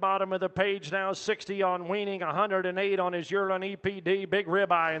 Right at the bottom of the page now, 60 on weaning, 108 on his yearling EPD. Big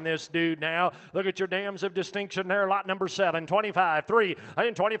ribeye in this dude now. Look at your dams of distinction there. Lot number 7, 25, 3,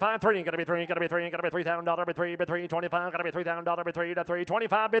 and 25, 3. Got to be 3, got to be 3, got to be $3,000 bid 3, bid 3, 25, got to be $3,000 bid 3, to 3,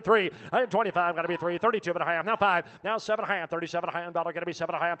 25 bid 3, and 25 got to be 3, 32 and a half. Now 5, now 7 and a half, 37 and a half dollar, got to be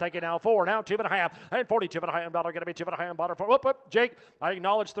 7 and a half. Thank you now 4, now 2 and a half, and 42 and a half dollar, got to be 2 and a half dollar. Whoop, whoop, Jake, I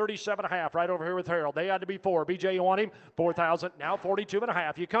acknowledge 37 and a half right over here with Harold. They had to be 4. BJ, you want him? 4,000, now 42 and a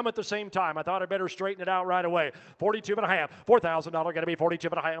half. You come at the same time. I thought I better straighten it out right away. 42 and a half. $4,000 going to be 42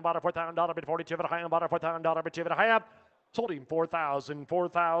 and a half. About a $4,000 bid 42 and a half. About a $4,000 bid 2 and a half. Sold him 4,000.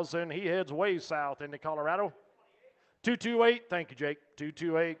 4,000. He heads way south into Colorado. 228. Thank you, Jake.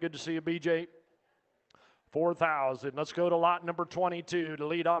 228. Good to see you, BJ. 4,000. Let's go to lot number 22 to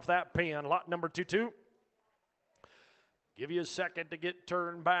lead off that pen. Lot number 22. Give you a second to get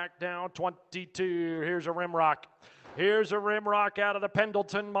turned back down. 22. Here's a rim rock. Here's a rim rock out of the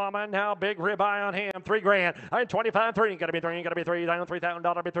Pendleton Mama. Now big ribeye on him. $3,000. And 25, 3. Got to be 3. Got to be 3. Down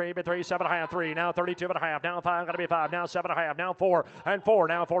 $3,000. Bid 3. Bid 3. 7 and a half. 3. Now 32 and a half. Now 5. Got to be 5. Now 7 and a half. Now 4. And 4.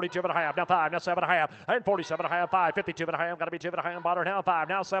 Now 42 and a half. Now 5. Now 7 and a half. And 47 and a half. 5. 52 and a half. Got to be 2 and a half. Bought her now 5.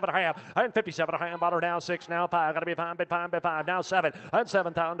 Now 7 and a half. And 57 and a half. Bought her now 6. Now 5. Got to be 5. Bid 5. Bid 5. Now 7. And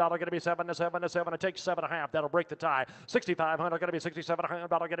 $7,000. Got to be 7 to 7 to 7. It takes 7 and a half. That'll break the tie. 6,500. Got to be 67 and a half.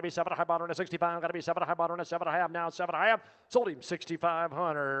 Got to be 7 and a half. Bought her in a 65. Got to be 7 and a half. Bought her in a 7 and a half. Now 7 and a half. Sold him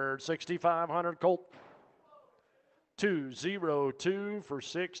 6,500. 6,500 Colt. 202 for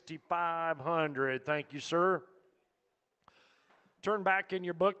 6,500. Thank you, sir. Turn back in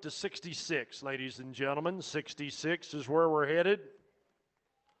your book to 66, ladies and gentlemen. 66 is where we're headed.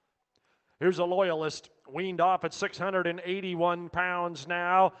 Here's a loyalist, weaned off at 681 pounds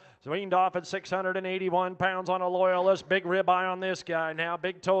now. Weaned off at 681 pounds on a loyalist. Big ribeye on this guy now.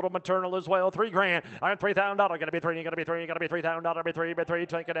 Big total maternal as well. $3,000. I'm $3,000. Got to be 3. Got to be 3. Got to be $3,000. Bid 3. Bid 3.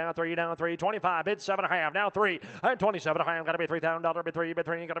 Take it down. 3 down. 3. 25. Bid 7 and a half. Now 3. And 27 and a half. Got to be $3,000. Bid 3. Bid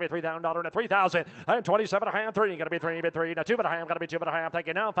 3. Got to be $3,000 and 3,000. And 27 and a half. 3. Got to be 3. Bid 3. Now 2 and a half. Got to be 2 and a half. Take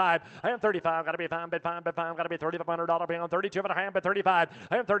it now 5. And 35. Got to be 5. Bid 5. Bid 5. Got to be $3,500 pound. 32 and a half. Bid 35.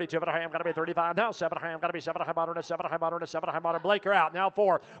 And 32 and a half. Got to be 35. Now 7 and a half. Got to be 7 and a half. Bought her and 7 and a half. Bought her and 7 and a half. Bought her. Blaker out. Now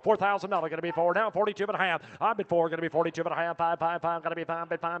 4. $4,000. Got to be 4. Now 42 and a half. I bid 4. Going to be 42 and a half. 5. Got to be 5.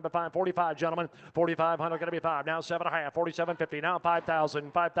 Bid 5. Bid 5. 45, gentlemen. 4,500. Going to be 5. Now 7 and a half. 47.50. Now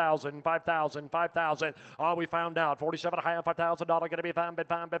 5,000. 5,000. 5,000. 5,000. Oh, we found out. 47 and a half. $5,000. Going to be 5. Bid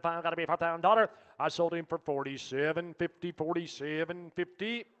 5. Bid 5. Got to be $5,000. I sold him for 47.50.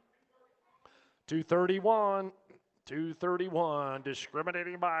 47.50. 231. 231.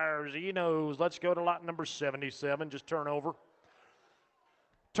 Discriminating buyers. He knows. Let's go to lot number 77. Just turn over.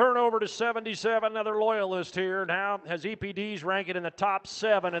 Turn over to 77, another loyalist here now. Has EPDs ranking in the top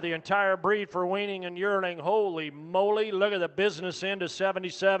 7 of the entire breed for weaning and yearling. Holy moly, look at the business end of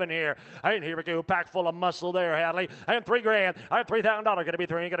 77 here. And here we go, pack full of muscle there, Hadley. And $3,000. I have $3,000. Got to be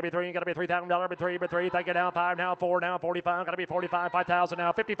 3, got to be 3, got to be $3,000. Bid 3, bid 3. Thank you now 5, now 4, now 45. Got to be 45, 5,000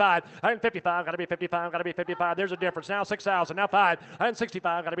 now 55. And 55, got to be 55, got to be 55. There's a difference. Now 6,000, now 5. And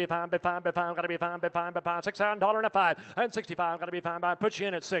 65, got to be 5, bid 5, bid 5, got to be 5, bid 5, bid 5. $6,000 and a 5. And 65, got to be 5. Put you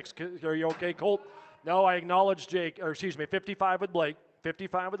in at 6. Are you okay, Colt? No, I acknowledge Jake, or excuse me, 55 with Blake.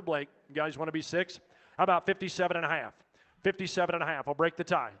 55 with Blake. You guys want to be 6? How about 57 and a half? 57 and a half. We'll break the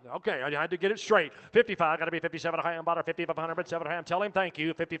tie. Okay, I had to get it straight. 55, got to be 57 and a half. Bought her 5,500, but 7 and a half. Tell him thank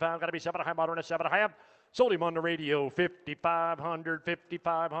you. 55, got to be 7 and a half. Bought her in a 7 and a half. Sold him on the radio. 5,500,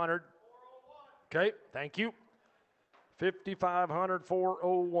 5,500. Okay, thank you. 5,500,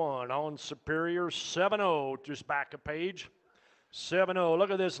 401 on Superior. 7-0, just back a page. 7-0.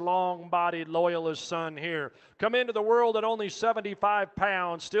 Look at this long-bodied loyalist son here. Come into the world at only 75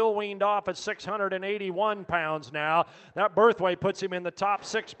 pounds, still weaned off at 681 pounds now. That birth weight puts him in the top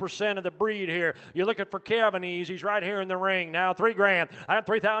 6% of the breed here. You're looking for Cavanese. He's right here in the ring. Now $3,000. I have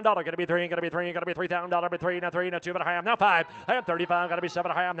 $3,000. Got to be 3. Got to be 3. Got to be $3,000. Bid 3. Now 3. Now 2 and a half. Now 5. I have 35. Got to be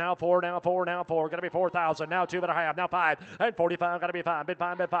 7 and a half. Now 4. Now 4. Now 4. Got to be 4,000. Now 2 and a half. Now 5. And 45. Got to be 5. Bid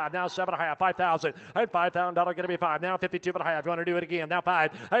 5. Bid 5. Now 7 and a half. 5,000. And $5,000. Got to be 5. Now 52 and a half. You want to do it again? Now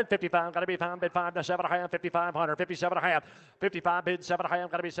 5. And 55. Got to be 5. Bid 5. Now 7 and a half. 5,500. 57 and a half. 55 bid 7 and a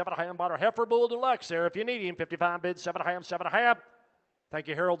half. Got to be 7 and a half. Bought a heifer bull deluxe there if you need him. 55 bid 7 and a half. 7 and a half. Thank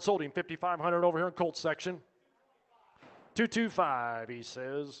you, Harold. Sold him 5,500 over here in Colts section. 225, he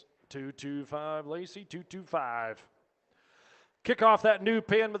says. 225, Lacey. 225. Kick off that new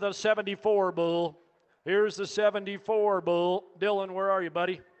pen with a 74 bull. Here's the 74 bull. Dylan, where are you,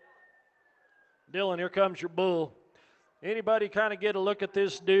 buddy? Dylan, here comes your bull. Anybody kind of get a look at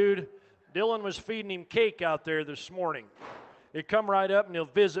this dude? Dylan was feeding him cake out there this morning. He'll come right up and he'll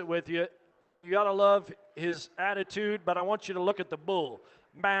visit with you. You got to love his attitude, but I want you to look at the bull.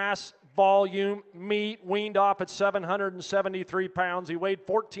 Mass, volume, meat, weaned off at 773 pounds. He weighed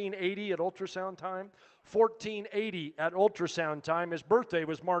 1480 at ultrasound time. 1480 at ultrasound time. His birthday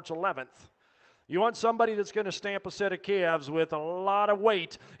was March 11th. You want somebody that's going to stamp a set of calves with a lot of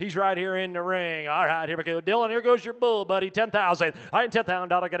weight. He's right here in the ring. All right, here we go. Dylan, here goes your bull, buddy. 10,000. I ain't $10,000.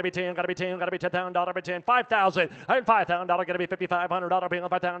 Got to be 10. Got to be 10. Got to be $10,000. Got to be 10. 5,000. I ain't $5,000. Got to be $5,500. Be on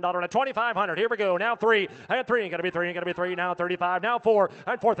 $5,000. 2,500. Here we go. Now 3. I had 3. Got to be 3. Got to be 3. Now 35. Now 4. I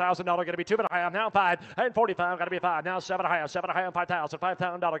had $4,000. Got to be 2.5. Now 5. I had 45. Got to be 5. Now 7.5. 7.5. 5,000.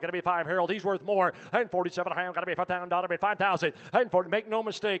 $5,000. Got to be 5. Harold, he's worth more. I had 47.5. Got to be $5,000. Be 5,000. I had 40. Make no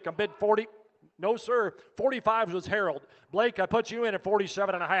mistake. I'm bid 40. No, sir. 45 was Harold. Blake, I put you in at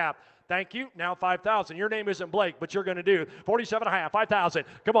 47.5. Thank you. Now 5,000. Your name isn't Blake, but you're going to do 47.5. 5,000.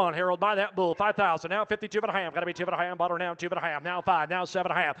 Come on, Harold, buy that bull. 5,000. Now 52.5. Got to be 2.5. Bought her now 2.5. Now 5. Now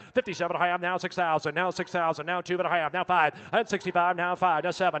 7.5. 57.5. Now 6,000. Now 6,000. Now 2.5. Now 5. I had 65. Now 5. Now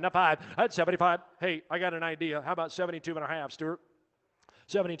 7. Now 5. I had 75. Hey, I got an idea. How about 72.5, Stuart?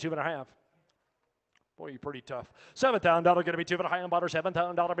 72.5. Boy, you're pretty tough. $7,000 going to be 2.5. Bought her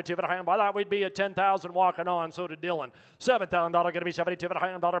 $7,000 be 2.5. I thought we'd be at 10,000 walking on. So did Dylan. $7,000 going to be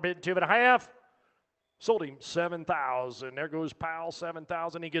 72.5. Bought her bid 2.5. Sold him 7,000. There goes Powell,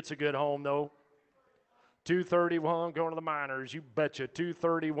 7,000. He gets a good home though. 231 going to the minors. You betcha.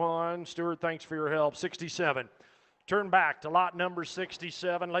 231. Stuart, thanks for your help. 67. Turn back to lot number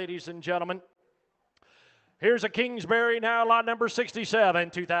 67, ladies and gentlemen. Here's a Kingsbury now, lot number 67,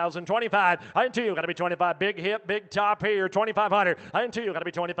 2025. I in 2, got to be 25. Big hip, big top here, 2,500. I in 2, got to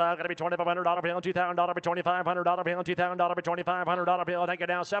be 25, got to be $2,500 bill, $2,000 be $2,500 bill, $2,000 be $2,500 bill. Thank you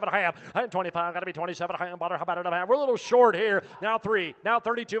now, 7.5. I in 25, got to be 27.5. Bought her, how about it? We're a little short here. Now 3, now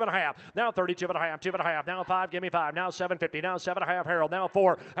 32.5. Now 32.5, 2.5. Now 5, give me 5. Now 750. Now 7.5. Harold. Now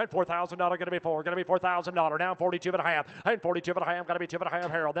 4. And $4,000 going to be 4. Going to be $4,000. Now 42.5. And 42.5. Got to be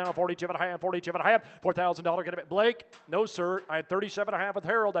 2.5. Harold. Now 42.5. 42.5. $4,000. Going to be Blake. No, sir. I had 37.5 with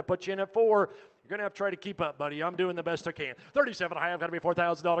Harold. I put you in at 4. You're going to have to try to keep up, buddy. I'm doing the best I can. 37.5. Got to be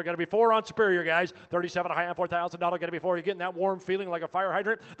 $4,000. Got to be 4 on Superior, guys. 37.5. $4,000. Got to be 4. You're getting that warm feeling like a fire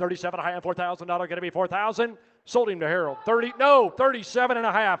hydrant. 37.5. $4,000. Got to be 4,000. Sold him to Harold.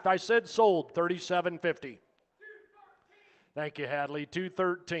 37.5. I said sold. 37.50. Thank you, Hadley.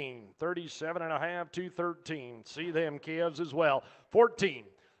 213. 37.5. 213. See them calves as well. 14.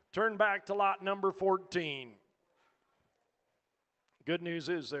 Turn back to lot number 14. Good news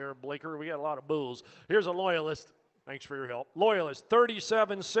is there, Blaker, we got a lot of bulls. Here's a Loyalist. Thanks for your help. Loyalist,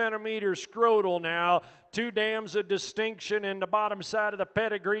 37 centimeter scrotal now. 2 dams of distinction in the bottom side of the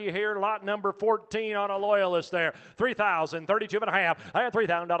pedigree here. Lot number 14 on a Loyalist there. 3,000, 32.5. I had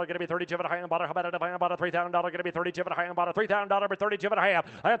 $3,000 going to be 32.5. Bought a $3,000 going to be 32.5. Bought a $3,000 for 32.5.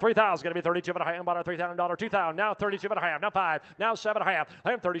 I had 3,000 going to be 32.5. Bought a $3,000, 2,000. Now 32.5. Now 5. Now 7.5.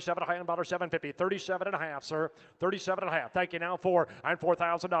 I have 37.5. Bought a 750. 37.5, sir. 37.5. Thank you. Now 4. I had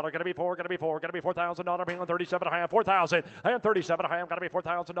 $4,000 going to be 4. Going to be 4. Going to be $4,000 being on 37.5. 4,000. I had 37.5. Got to be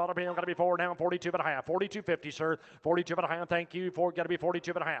 $4,000 being going to be 4. Now 42.5. 42.50, sir. 42.5. Thank you. Got to be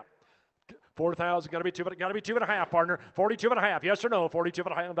 42.5. 4,000. Got to be 2. Got to be 2.5, partner. 42.5. Yes or no?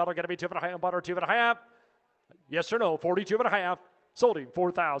 42.5. Got to be 2.5. Butter 2.5. Yes or no? 42.5. Sold him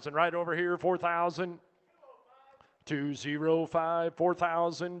 4,000. Right over here. 4,000. 205.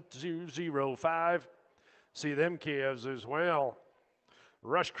 4,000. 205. See them calves as well.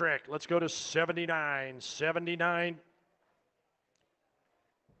 Rush Creek. Let's go to 79. 79.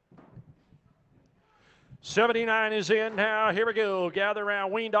 79 is in now. Here we go. Gather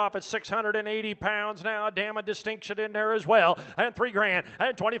around. Weaned off at 680 pounds now. Dam of distinction in there as well. I had $3,000. I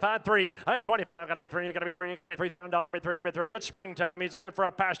had 25.3. I had 25. Got 3. Got to be $3,000. Springtime means for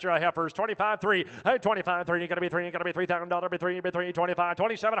a pasture of heifers. 25.3. I had 25.3. Got to be 3. Got to be $3,000. Be 3. 25.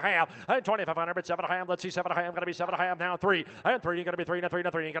 27.5. I had 2,500. But 7.5. Let's see 7.5. Got to be 7.5 now. 3. I had 3. Got to be 3. Now 3.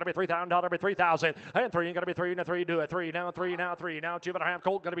 Now 3. Got to be $3,000. Be 3,000. I had 3. Got to be 3. Now 3. Do it. 3. Now 3. Now 3. Now 2.5.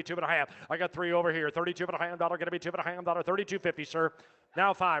 Colt got to be 2.5. I got 3 over here. 32.5. Going to be $2.5. $32.50, sir.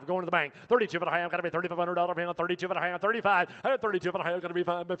 Now 5 going to the bank. 32.5. Got to be $3,500. Paying 32.5. 35. I had 32.5. Got to be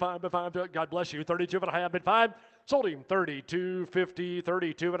 5. Bid 5. Bid 5. God bless you. 32.5. Bid 5. Sold him 32.50.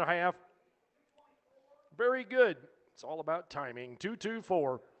 32.5. Very good. It's all about timing.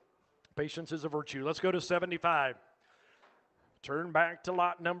 224. Patience is a virtue. Let's go to 75. Turn back to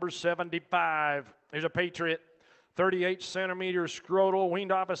lot number 75. There's a Patriot. 38 centimeters scrotal.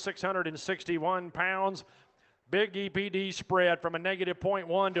 Weaned off of 661 pounds. Big EPD spread from a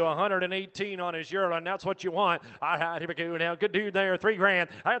 -0.1 to 118 on his yearling. That's what you want. All right, here we go now. Good dude there. $3,000.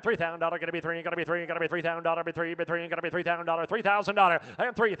 I have $3,000. Gonna be three. Gonna be three. Gonna be $3,000. Be three. Be three. Gonna be $3,000. $3,000. I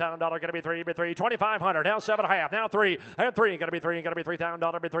have $3,000. Gonna be three. Be three. 2,500. Now 7.5. Now three. I have three. Gonna be three. Gonna be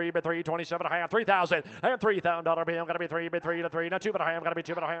 $3,000. Be three. Be three. 27.5. 3,000. I have $3,000. Be gonna be three. Be three to three. Now 2.5. Gonna be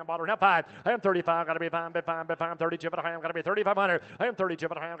 2.5. Bottle. Now five. I have 35. Gonna be five. Be five. Be five. 32.5. Gonna be 3,500. I have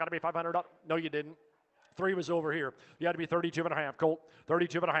 32.5. Gonna be $500. No, you didn't. Three was over here. You had to be 32.5, Colt.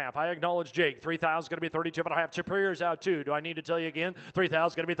 32.5. I acknowledge Jake. 3,000 is going to be 32.5. Superior's out too. Do I need to tell you again? 3,000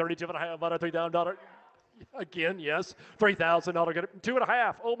 is going to be 32.5. About a $3,000. Again, yes. $3,000.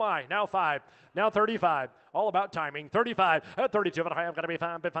 2.5. Oh my. Now 5. Now 35. All about timing. 35. At 32.5. Going to be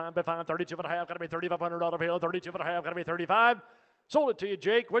 5. 5. 5. 32.5. Going to be $3,500 bill. 32.5. Going to be 35. Sold it to you,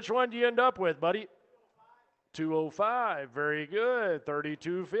 Jake. Which one do you end up with, buddy? 205. Very good.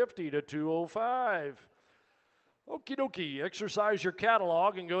 32.50 to 205. Okie dokie, exercise your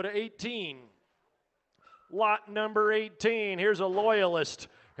catalog and go to 18. Lot number 18, here's a loyalist.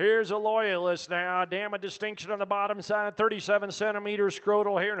 Here's a loyalist now. Damn, a distinction on the bottom side. 37 centimeters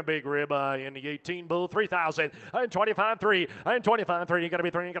scrotal here and a big ribeye in the 18 bull. 3,000. I'm 25.3. I'm 25.3. You gotta be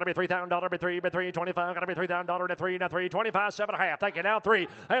three. You gotta be $3,000. Be three. Be three. 25. Gotta be $3,000. To three. Now three. 25. 7.5. Thank you. Now three.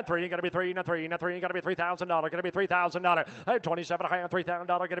 I'm three. You gotta be three. Now three. Now three. You gotta be $3,000. Gotta be $3,000. I'm 27.5. $3,000.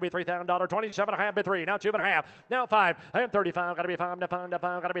 Gotta be $3,000. 27.5. Be three. Now 2.5. Now five. I'm 35. Gotta be five. Now five. Now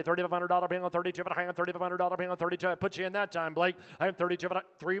five. Gotta be $3,500. Being on 32.5. $3,500. Being on 32. I put you in that time, Blake. I'm 32.5.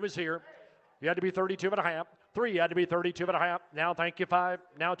 Three was here. You had to be 32.5. Three, you had to be 32.5. Now, thank you, five.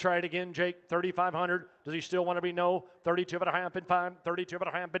 Now try it again, Jake. 3,500. Does he still want to be no? 32.5 and five.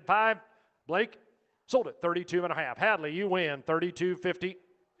 32.5 and five. Blake, sold it. 32.5. Hadley, you win. 32.50.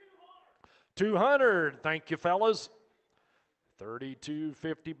 200. Thank you, fellas.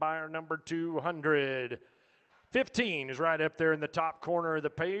 32.50 buyer number 200. 15 is right up there in the top corner of the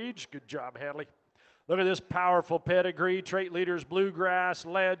page. Good job, Hadley. Look at this powerful pedigree. Trait leaders, bluegrass,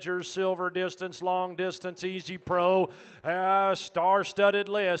 ledger, silver distance, long distance, easy pro, star-studded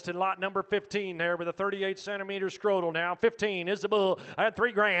list. In lot number 15 there with a 38 centimeter scrotal now. 15 is the bull. I had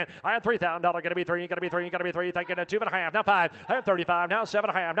 $3,000. I had $3,000. Gotta be three. Gotta be three. Gotta be three. Thinking of 2.5. Now 5. I had 35. Now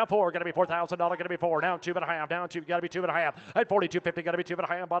 7.5. Now 4. Gotta be $4,000. Gotta be 4. Now 2.5. Now 2. Gotta be 2.5. I had 42.50. Gotta be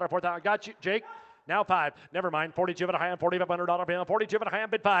 2.5. Bought her 4,000. Got you, Jake. Now 5. Never mind. 42.5. $4,500 bill.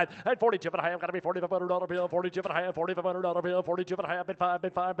 42.5. Bid 5. At 42.5. Got to be $4,500 bill. 42.5. $4,500 bill. 42.5. Bid 5.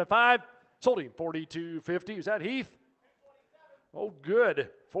 Bid 5. Bid 5. Sold him. 42.50. Is that Heath? Oh, good.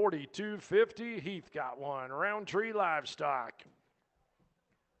 42.50. Heath got one. Roundtree Livestock.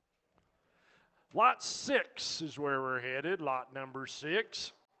 Lot 6 is where we're headed. Lot number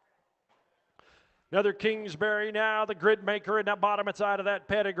 6. Another Kingsbury now, the grid maker in the bottom side of that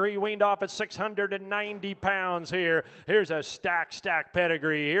pedigree, weaned off at 690 pounds here. Here's a stack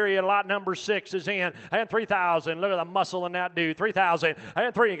pedigree. Here he lot number 6 is in. And 3,000. Look at the muscle in that dude. 3,000.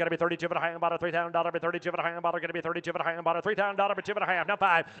 And 3. Got to be 32.5. About a $3,000. Be 32.5. About going to be 32.5. About a $3,000. Be 2.5. Now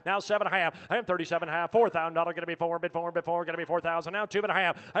 5. Now 7.5. And 37.5. $4,000. Going to be 4. Bid 4. Bid 4. Going to be 4,000. Now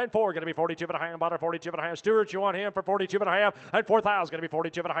 2.5. And 4. Going to be 42.5. About a 42.5. Stewart, you want him for 42.5. And 4,000. Going to be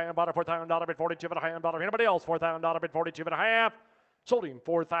 42.5. About a $4,000. Bid 42.5. Anybody else? $4,000 bid 42.5. Sold him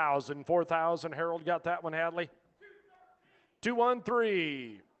 4,000. 4,000. Harold got that one, Hadley.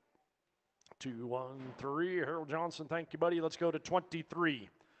 213. 213. Harold Johnson, thank you, buddy. Let's go to 23.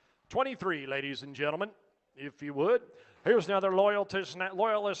 23, ladies and gentlemen, if you would. Here's another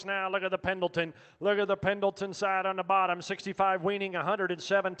loyalist now. Look at the Pendleton. Look at the Pendleton side on the bottom. 65 weaning,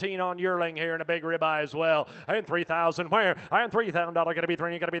 117 on yearling here, and a big ribeye as well. And 3,000. Where? I am $3,000. Got to be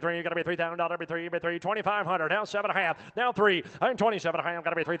three. Got to be three. Got to be $3,000. Be three. Be three. 2,500. Now 7.5. Now 3. I am 27.5. Got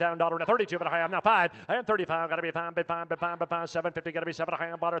to be $3,000. Now 32.5. Now 5. I am 35. Got to be 5. Bid 5. Bid 5. Bid 5. 750. Got to be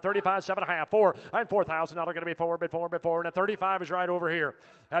 7.5. Bought her 35. 7.5. 4. I am $4,000. Got to be 4. Bid 4. Bid 4. Now 35 is right over here.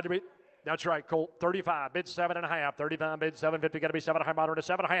 Had to be. That's right, Colt. 35, bid 7.5. 35, bid 750. Got to be 7.5. Bought her to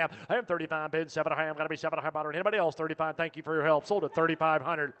 7.5. I have 35, bid 7.5. Got to be 7.5. Bought her. Anybody else? 35. Thank you for your help. Sold at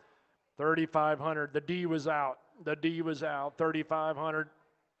 3,500. 3,500. The D was out. The D was out. 3,500.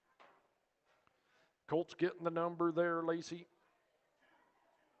 Colt's getting the number there, Lacey.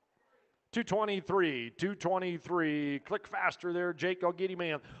 223. 223. Click faster there, Jake. I'll get him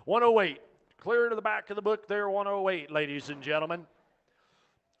in. 108. Clear to the back of the book there. 108, ladies and gentlemen.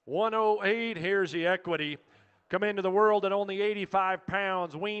 108, here's the equity. come into the world at only 85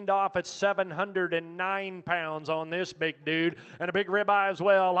 pounds, weaned off at 709 pounds on this big dude, and a big ribeye as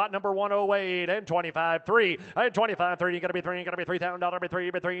well. Lot number 108 and 25.3. And 25.3, you got to be three, you got to be $3,000, be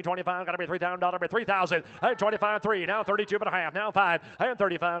three, 25, got to be $3,000, be 3,000. And 25.3, now 32 and a half, now 5, and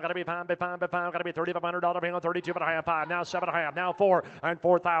 35, got to be 5, be 5, be 5, got to be $3,500, being on 32 and a half, 5, now 7 and a half, now 4, and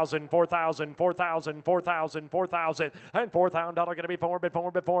 4,000, 4,000, 4,000, 4,000, 4,000, and $4,000, got to be 4, bid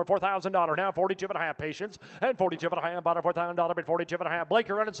 4, bid 4, $4,000, now 42 and a half, patience, and 42 and a half, about a $4,000, bid 42 and a half, Blake,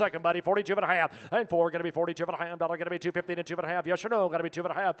 you're running second, buddy, 42 and a half, and 4, going to be 42 and a half, dollar, going to be 250 and 2 and a half, yes or no, got to be 2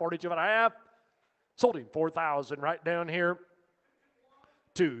 and a half, 42 and a half, sold him 4,000 right down here,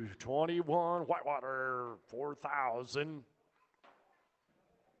 221, Whitewater, 4,000.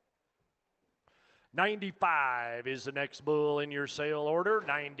 95 is the next bull in your sale order,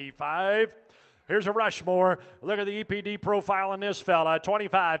 95. Here's a Rushmore. Look at the EPD profile on this fella.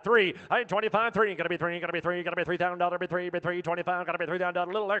 25.3. 25.3. Got to be 3. Got to be 3. Got to be $3,000. Be 3. Be 3. 25. Got to be $3,000.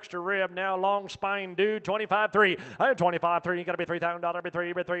 A little extra rib now. Long spine dude. 25.3. 25.3. Got to be $3,000. Be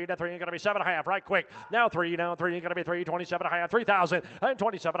 3. Be 3. 3. Got to be 7.5. Right quick. Now 3. Now 3. Got to be 3. 27.5. 3,000.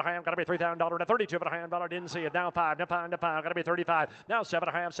 27.5. Got to be $3,000. Now $32.5. Didn't see it. Now 5. Now 5. Now 5. Got to be 35. Now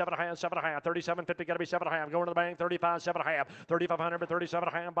 7.5. 7.5. 7.5. 37.50. Got to be 7.5. Going to the bank. 35. 7.5. 3,500. But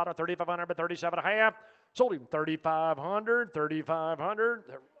 37.5. About a 3,500. But 37.5. Sold him 3,500, 3,500,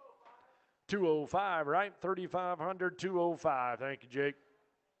 205, right? 3,500, 205. Thank you, Jake.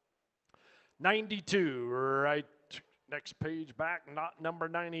 92, right? Next page back, not number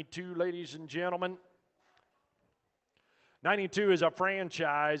 92, ladies and gentlemen. 92 is a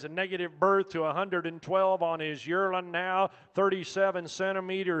franchise, a negative birth to 112 on his yearling now, 37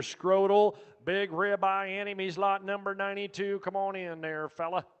 centimeter scrotal, big ribeye enemies, lot number 92. Come on in there,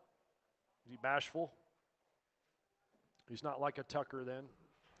 fella. Is he bashful? He's not like a Tucker then.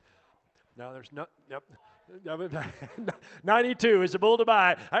 No, there's no. Yep. 92 is a bull to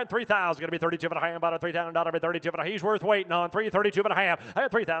buy. At 3,000, going to be 32 and a half. About a $3,000, but 32 and a half. He's worth waiting on. 32 and a half.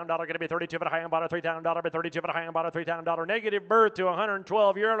 At $3,000, going to be 32 and a half. About a $3,000, but 32 and a half. About a $3,000. Negative birth to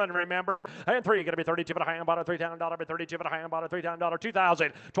 112 yearling. Remember. And 3 going to be 32 and a half. About a $3,000, but 32 and a half. About a $3,000.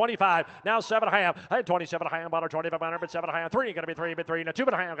 2,000. 25. Now 7 and a half. At 27 and a half. About a 2,500, but 7 and a half. 3 going to be 3, but 3. Now 2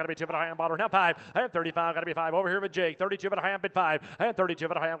 and a half. Going to be 2 and a half. About now 5. At 35. Going to be 5. Over here with Jake. 32 and a half, but 5. At 32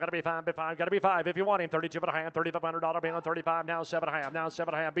 and a half. Going to be 5, but 5. Got to be 5 if you want him. 32 and a half. $3,500 bill on 35. Now 7.5. Now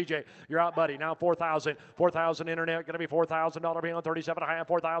 7.5. BJ, you're out, buddy. Now 4,000. 4,000 internet. Going to be $4,000 bill on 37.5.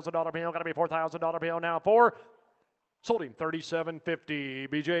 $4,000 bill. Going to be $4,000 bill. Now 4. Sold him 37.50.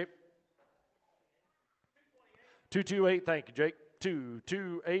 BJ. 228. Thank you, Jake.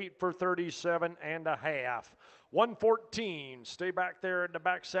 228 for 37 and a half. 114. Stay back there in the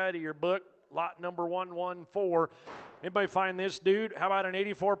back side of your book. Lot number 114. Anybody find this dude? How about an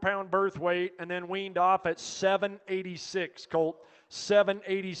 84-pound birth weight and then weaned off at 786, Colt?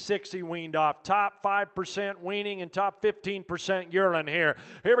 786 he weaned off. Top 5% weaning and top 15% yearling here.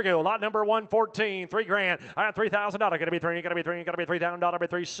 Here we go. Lot number 114, $3,000. $3,000. Going to be 3. Going to be 3. Going to be $3,000. Be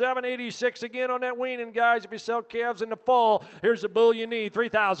 3. 786 again on that weaning, guys. If you sell calves in the fall, here's the bull you need.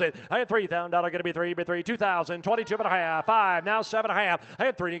 3,000. $3,000. Going to be 3. Be 3. 2,000. 22 and a half. 5. Now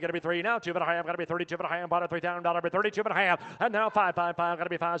 7.5. 3. Going to be 3. Now 2 and a half. Going to be 32 and a half. Bought a $3,000. Be 32 and a half. And now 5. 5. 5. Going to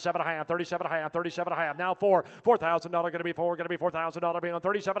be 5. 7.5. 37 and a half. 37 and a half. Now 4. $4,000. Going to be 4. Going to be $4,000 bill on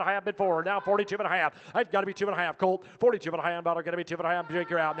 37 and a half. Bid 4. Now 42 and a half. I've got to be 2 and a half. Colt. 42 and a half. Going to be 2 and a half. Jake,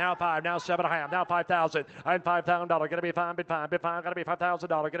 you're out. Now 5. Now 7 and a half. Now 5,000. And $5,000. Going to be 5. Bid 5. Bid 5. Going to be $5,000.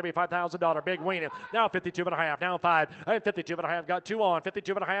 Going to be $5,000. Big weaning. Now 52 and a half. Now 5. And 52 and a half. Got 2 on.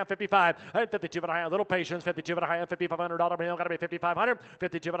 52 and a half. 55. And 52 and a half. Little patience. 52 and a half. $5,500 bill. Got to be 5,500.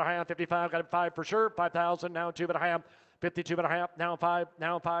 52 and a half. 55. Got 5 for sure. 5,000. Now 2 and a half. 52 and a half, now 5,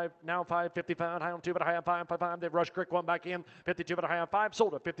 now 5, now 5, 55, now 2 and a half, 5, 5, 5. They rush Crick one back in. 52 and a half, 5,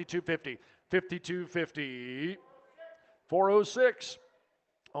 sold at 52.50. 52.50. 406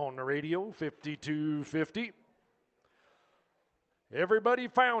 on the radio, 52.50. Everybody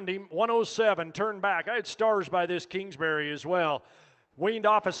found him. 107, turned back. I had stars by this Kingsbury as well. Weaned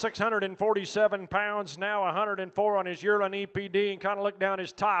off at 647 pounds, now 104 on his yearling EPD, and kind of look down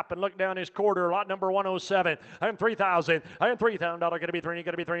his top and look down his quarter. Lot number 107. I'm 3,000. I'm $3,000. Going to be 3.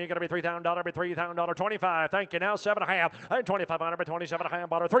 Going to be 3. Going to be $3,000. Be $3,000. 25. Thank you. Now 7.5. I'm 2,500. By 27.5.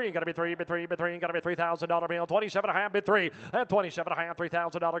 Bought a 3. Going to be 3. Bid 3. Bid 3. Going to be $3,000 bill. 27.5. Bid 3. At 27.5.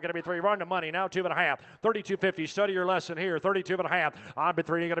 $3,000. Going to be 3. Run the money. Now 2.5. 32.50. Study your lesson here. 32.5. On bid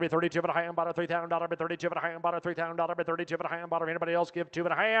 3. Going to be 32.5. Bought a $3,000. Bid 32.5. Bought a $3,000. Bid 32.5. Bought anybody else give 2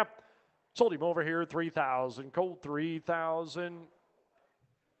 and a half. Sold him over here 3,000. Colt 3,000.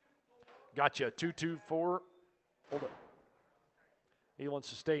 Gotcha. 224. Hold up. He wants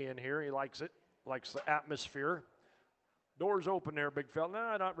to stay in here. He likes it. Likes the atmosphere. Doors open there, big fella.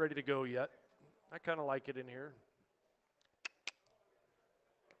 No, not ready to go yet. I kind of like it in here.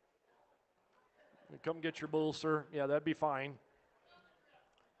 Come get your bull, sir. Yeah, that'd be fine.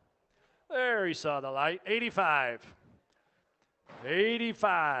 There, he saw the light. 85.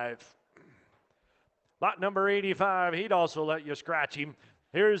 85. Lot number 85, he'd also let you scratch him.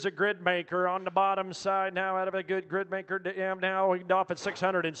 Here's a grid maker on the bottom side now, out of a good grid maker. Damn, now he's off at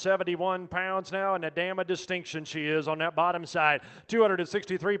 671 pounds now, and a damn a distinction she is on that bottom side.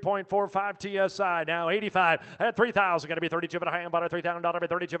 263.45 TSI now, 85 at 3,000. Going to be 32 and a half, about a $3,000, be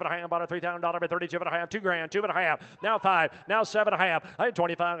 32 and a half, about a $3,000, be 32 and a half, $2,000, 2 and a half. Now 5, now 7 and a half.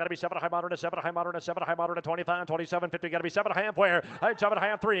 25, got to be 7 and a half, moderate, 7 and a half, moderate, 7 and a half, moderate, 25, 27, 50. Got to be 7 and a half. Where? 7 and a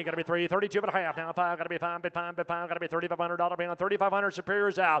half, 3. Got to be 3, 32 and a half. Now 5, got to be 5, bid 5, bid 5. Got to be $3,500, be on 3,500 superior.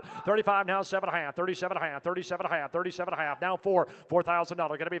 Out 35 now 7 and a half 37 and a half 37 and a half 37 and a half now $4,000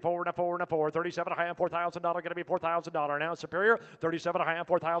 going to be 4 and a 4 and a 4 37 and a half $4,000 going to be $4,000 now superior 37 and a half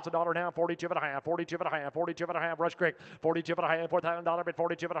 $4,000 now 42 and a half 42 and a half 42 and a half Rush Creek 42 and a half $4,000 bid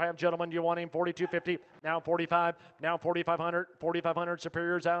 42 and a half gentlemen you want him 42.50 now 45 now 4,500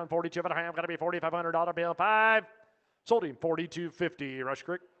 superiors out 42 and a half going to be $4,500 bill 5 sold him 42.50 Rush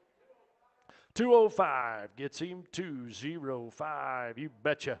Creek 205 gets him 205. You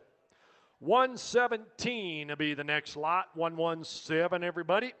betcha. 117 to be the next lot. 117,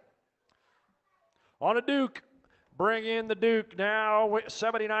 everybody. On a Duke. Bring in the Duke now,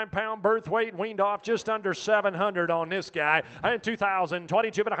 79-pound birth weight, weaned off just under 700 on this guy. And 2,000,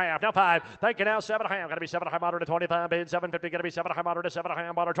 22 and a half. Now 5. Thank you now, 7 and a half. Got to be 7 and a half moderate to 25 bid, 750. Got to be 7 and a half moderate to 7 and a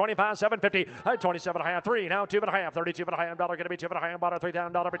half moderate, 25, 750. 27 and a half, 3. Now 2 and a half, 32 and a half dollar. Got to be 2 and a half moderate,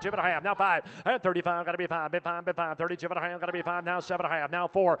 $3,000 bid 2 and a half. Now 5. And 35. Got to be 5 bid 5 bid 5. 32 and a half. Got to be 5. Now 7 and a half. Now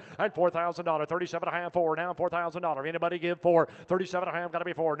 4. And $4,000. 37 and a half, 4. Now $4,000. Anybody give 4? 37 and a half. Got to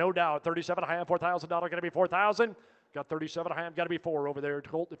be 4. No doubt. 37 and a half. $4,000. Got to be 4,000. Got 37 and a half, got to be 4 over there,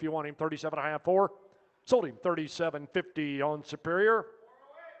 Colt, if you want him. 37 and a half, 4. Sold him 37.50 on Superior.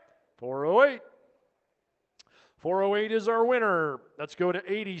 408. 408 is our winner. Let's go to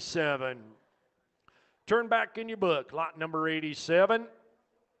 87. Turn back in your book, lot number 87.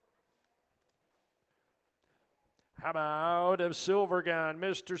 How about of Silver Gun?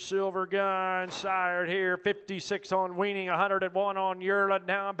 Mr. Silver Gun, sired here. 56 on weaning, 101 on yearling.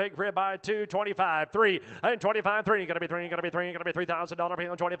 Now big ribeye 2, 25, 3, and 25, 3. Got to be 3, got to be 3, got to be $3,000 pay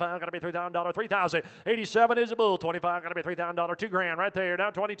on 25, got to be $3,000, 3,000. 87 is a bull, 25, got to be $3,000, $2,000 right there. Now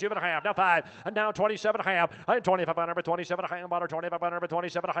 22 and a half, now 5, and now 27 and a half, and 2,500, but 27 and a half, about 2,500, but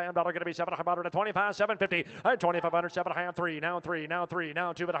 27 and a half, going to be 7 and a half, about 25, 750, and 2,500, 7 and a half, 3, now 3, now 3,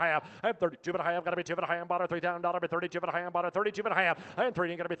 now 2 and a half, and 32 and a half, got to be 2 and a half, about $3,000, 32 and a half, about 32 and a half, and 3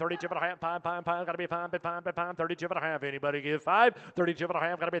 going to be 32 and a half, 5, got to be 5, 32 and a half. Anybody give 5? 32 and a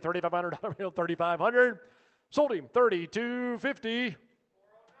half, got to be $3,500, 3,500. Sold him 32.50.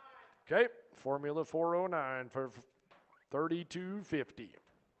 Okay, Formula 409 for 32.50.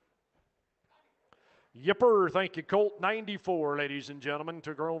 Yipper, thank you, Colt. 94, ladies and gentlemen.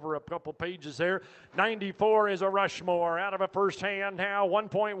 Took her over a couple pages there. 94 is a Rushmore. Out of a first hand now,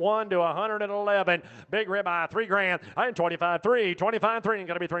 1.1 to 111. Big ribeye, $3,000. And 25, 3, 25, 3.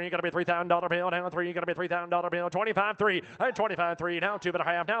 Got to be 3, got to be $3,000 bill. Now 3, got to be $3,000 bill. 25, 3, and 25, 3. Now 2 and a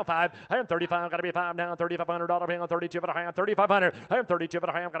half, now 5, and 35. Got to be 5 now. $3,500 bill. 32 and a half, 3,500, and 32 and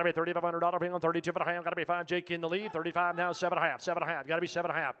a half. Got to be $3,500 bill. 32 and a half. Got to be 5. Jake in the lead. 35 now, 7 and a half, 7 and a half. Got to be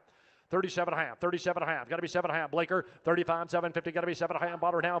 7 and a half. 37 and a half, 37 and a half, got to be 7 and a half. Blaker, 35, 750, got to be 7 and a half.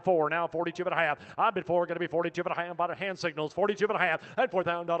 Bought her now 4, now 42 and a half. I bid 4, going to be 42 and a half. Bought her hand signals, 42 and a half. And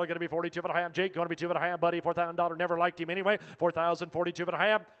 $4,000, going to be 42 and a half. Jake, going to be 2 and a half, buddy. $4,000, never liked him anyway. 4,000, 42 and a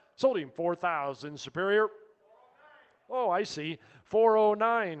half. Sold him 4,000. Superior. Oh, I see.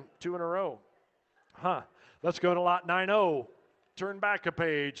 409, 2 in a row. Huh. Let's go to lot 90. Turn back a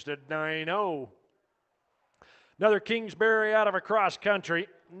page to 90. Another Kingsbury out of a cross country.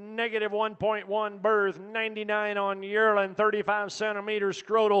 Negative 1.1 birth, 99 on yearling, 35 centimeters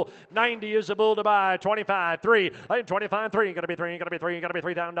scrotal, 90 is a bull to buy, 25, 3, and 25, 3, got to be 3, got to be 3, got to be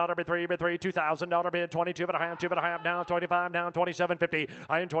 $3,000 bid 3, bid 3, $2,000 bid, 22 and a half, 2 and a half, down 25, down 27.50,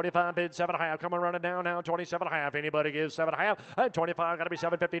 and 25 bid 7 and a half, coming running down now 27 and a half. Anybody gives 7 and a half, and 25 got to be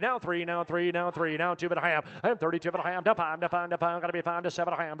 750, now 3, now 3, now 3, now 2 and a half, and 32 and a half, now 5, now 5, now 5, got to be 5 to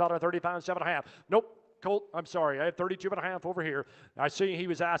 7 and a half, $35, 7 and a half. Nope. Colt, I'm sorry, I have 32 and a half over here. I see he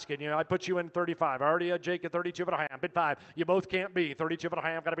was asking, I put you in 35. I already had Jake at 32 and a half. Bid 5. You both can't be. 32 and a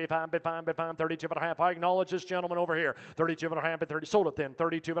half, got to be 5, bid 5, bid 5, 32 and a half. I acknowledge this gentleman over here. 32 and a half, bid 30. Sold it then,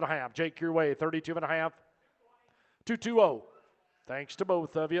 32 and a half. Jake, your way, 32 and a half. 220. Thanks to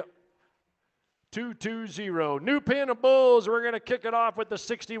both of you. 220. New pin of bulls. We're going to kick it off with the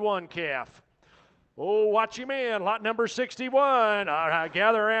 61 calf. Oh, watch him in. Lot number 61. All right,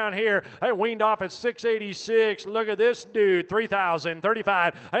 gather around here. Hey, weaned off at 686. Look at this dude. 3,000,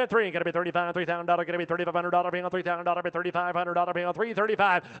 35. Hey, three. Gonna be 35. $3,000. Gonna be $3,500 bill. $3,000 bill. $3,500 bill.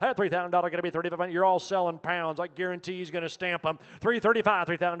 335. Hey, $3,000. Gonna be 3,500. You're all selling pounds. I guarantee he's gonna stamp them. 335.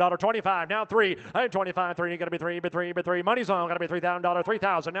 $3,000. 25. Now three. Hey, 25. Three. Gonna be three. Money's on. Gonna be $3,000.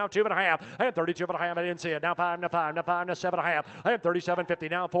 3,000. Now 2.5. Hey, 32.5. I didn't see it. Now five. Now 7.5. Hey, 37.50.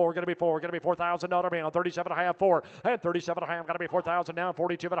 Now four. Gonna be four. Gonna be $4,000. 37.5, 4, and 37.5, got to be 4,000 now,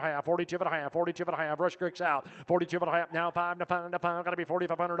 42.5, 42.5, Rush Creek's out, 42.5, now 5, got to be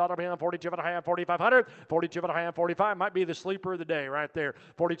 $4,500 bill, 42.5, 4,500, 42.5, 45, might be the sleeper of the day right there,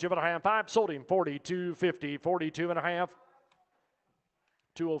 42.5, 5, sold him, 42.50, 42.5,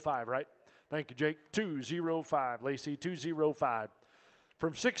 205, right? Thank you, Jake, 205, Lacey, 205.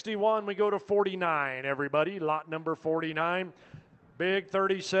 From 61, we go to 49, everybody, lot number 49. Big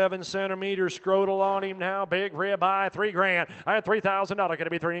 37 centimeter scrotal on him now. Big ribeye, $3,000. I had $3,000. Gonna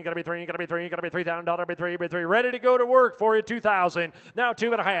be three. Gonna be $3,000. Be three. Ready to go to work for you. 2,000. Now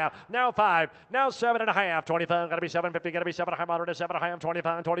 2.5. Now 5. Now 7.5. 25. Gonna be 750. Gonna be 7.5. 7.5.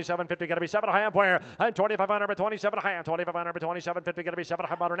 25. 27.50. Gonna be 7.5. Where? And 2,500. 27.5. 2,500. 27.50. Gonna be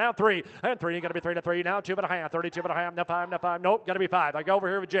 7.5. Now 3. And 3. Gonna be 3 to 3. Now 2.5. 32.5. Now 5. Now 5. Nope. Gotta be 5. I go over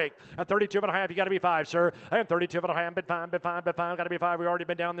here with Jake. At 32.5. You gotta be 5, sir. And 32.5. Bid 5. Bid 5. Bid 5. Gotta be 5. We've already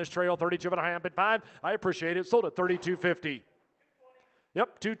been down this trail. 32.5 bid 5. I appreciate it. Sold at 32.50.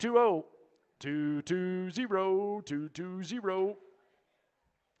 Yep, 220. 220. 220.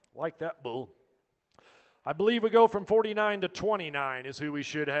 Like that bull. I believe we go from 49 to 29 is who we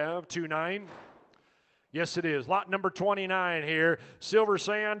should have. 29. Yes, it is. Lot number 29 here. Silver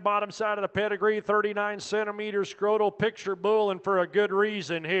sand, bottom side of the pedigree, 39 centimeters scrotal picture bull, and for a good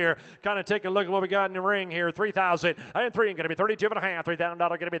reason here. Kind of take a look at what we got in the ring here. 3,000. And 3 going to be 32.5. $3,000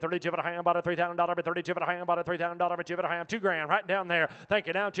 going to be 32.5. About a $3,000 be 32.5. About a $3,000 be 2.5. $2,000 right down there. Thank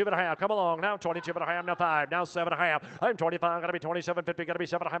you. Now 2.5. Come along. Now 22.5. Now 5. Now 7.5. I'm 25. Going to be 27.50. Going to be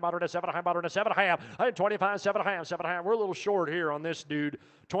 7.5. About a 7.5. About a 7.5. I'm 25. 7.5. 7.5. We're a little short here on this dude.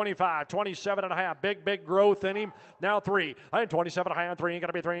 25. 27.5. Big growth in him. Now 3. I'm 27.5. 3. Got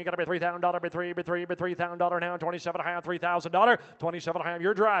to be 3. Got to be $3,000. Be $3,000 now. 27.5. $3,000. 27.5.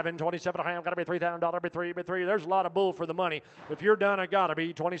 You're driving. 27.5. Got to be $3,000. Be 3. There's a lot of bull for the money. If you're done, I got to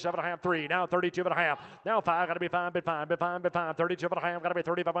be 27.5. 3. Now 32.5. Now 5. Got to be 5. Bid 5. Bid 5. Bid 5. 32.5. Got to be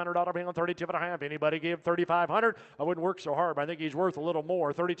 $3,500. Being on 32.5. Anybody give 3,500? I wouldn't work so hard, but I think he's worth a little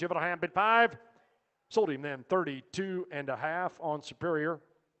more. 32.5. Bid 5. Sold him then 32.5 on Superior.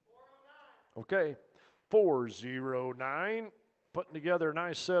 Okay. 409. Putting together a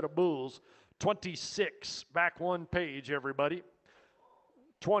nice set of bulls. 26. Back one page, everybody.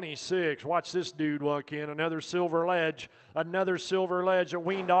 26. Watch this dude walk in. Another silver ledge. Another silver ledge that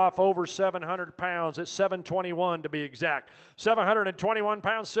weaned off over 700 pounds at 721 to be exact. 721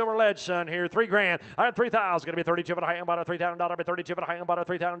 pounds silver ledge, son, here. $3,000. I had 3,000. Going to be 32.5. About a $3,000. Be 32.5. About a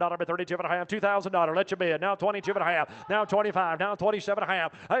 $3,000. Be 32.5. $2,000. Let you bid. Now 22.5. Now 25. Now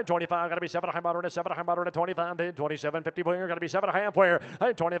 27.5. I had 25. Going to be 7.5. About a 7.5. About a 25. Bid 27.50. Where? Going to be 7.5. Where? I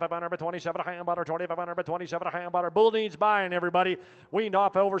had 2,500. By 27.5. About a 2,500. By 27.5. About our bull needs buying, everybody. Weaned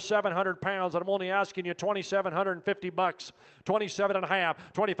off over 700 pounds, and I'm only asking you $2,750. 27.5.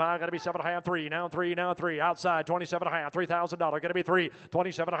 25. Got to be 7.5. 3. Now 3. Now 3. Outside. 27.5. $3,000. Got to be 3.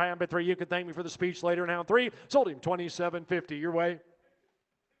 27.5. But 3. You can thank me for the speech later. Now 3. Sold him $27.50. Your way.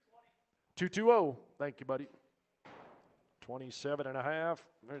 220. Thank you, buddy. 27.5.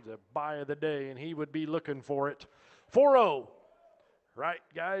 There's a buy of the day, and he would be looking for it. 40. Right,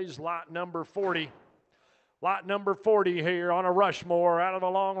 guys. Lot number 40. Lot number 40 here on a Rushmore, out of the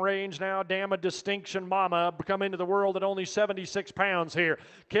long range now. Dam of Distinction Mama, come into the world at only 76 pounds here.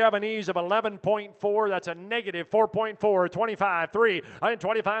 Cabanese of 11.4, that's a negative 4.4, 25, 3. I'm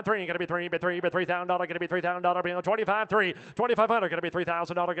 25, 3, going to be 3, but $3,000, going to be $3,000, 25, 3, 2,500, going to be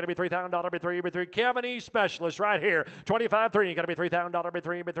 $3,000, going to be $3,000, but 3. Cabanese specialist right here, 25, 3, going to be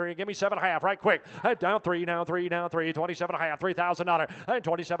 $3,000, but 3. Give me 7.5 right quick. Down 3, now 3, now 3, 27.5, $3,000,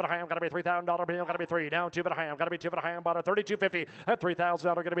 27.5, going to be $3,000, going to be 3, down 2.5. Got to be 2.5, about a $32.50 at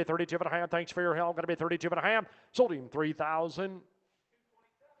 $3,000. Going to be 32.5. Thanks for your help. Going to be 32.5. Sold him 3,000.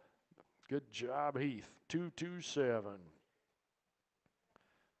 Good job, Heath. 227.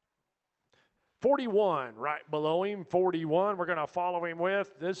 41 right below him. 41. We're going to follow him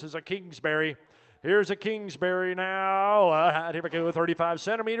with. This is a Kingsbury. Here's a Kingsbury now. Here we go. 35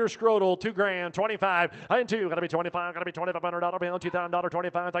 centimeters scrotal. $2,000. 25 and 2. Gotta be 25. Gotta be $2,500 bill. $2,000.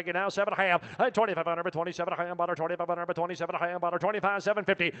 25. Thank you now. 7.5. And 2,500 but 27 hand butter. 2,500 but 27 hand butter. 25.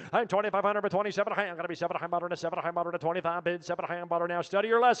 750 and 2,500 but 27 hand. Gotta be 7 hand butter to 7 hand butter to 25 bid. 7 hand butter now. Study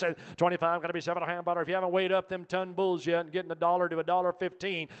your lesson. 25. Gotta be 7 hand butter. If you haven't weighed up them ton bulls yet and getting $1 to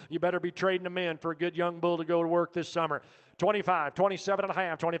 $1.15, you better be trading them in for a good young bull to go to work this summer. 25, 27 and a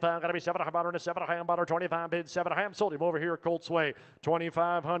half, 25, got to be 7 hand butter and a 7 hand butter, 25 bid, 7 hand, sold him over here at Colts Way,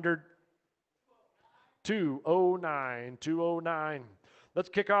 2,500, 209, 209. Let's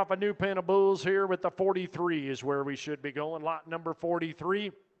kick off a new pen of bulls here with the 43 is where we should be going, lot number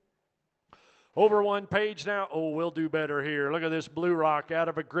 43. Over one page now. Oh, we'll do better here. Look at this Blue Rock out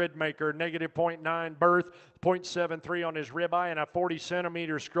of a grid maker. Negative 0.9 birth, 0.73 on his ribeye, and a 40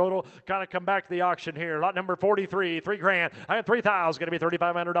 centimeter scrotal. Kind of come back to the auction here. Lot number 43, $3,000. I have 3,000. Going to be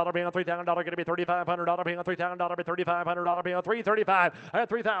 $3,500 bill. $3,000. Going to be $3,500 bill. $3,000 bill. $3,500 bill. $335. I have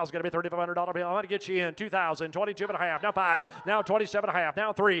 3,000. Going to be $3,500 bill. I'm going to get you in. 2,000. 22 and a half. Now 5. Now 27 and a half.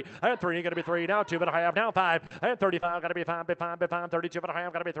 Now 3. I have 3. Going to be 3. Now 2 and a half. Now 5. I have 35. Got to be 5. Bid 5. Bid 5. 32 and a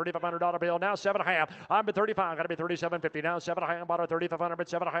half. Got to be $3,500 bill. Now 7 and a half. I'm at 35. Got to be 37.50. Now 7 and a half. Bought a 3,500. Bid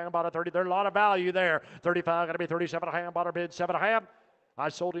 7 and a half. Bought a 30. There's a lot of value there. 35. Got to be 37 and a half. Bought a bid 7 and a half. I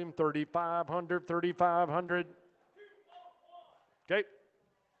sold him 3,500. 3,500. Okay.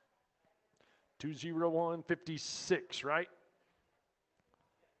 201.56, right?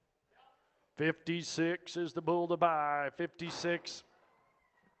 56 is the bull to buy. 56.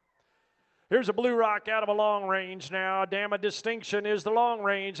 Here's a Blue Rock out of a long range now. Damn, a distinction is the long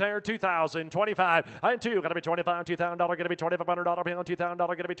range there. 2,000, 25, and 2. Got to be 25, $2,000. Got to be $2,500 bill. $2,000.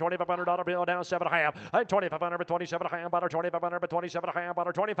 Got to be $2,500 bill. Down 7.5. And 2,500 but 27 hand butter. 2,500 but 27 hand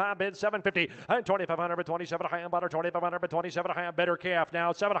butter. 25 bid 750. And 2,500 but 27 hand butter. 2,500 but 27 hand better calf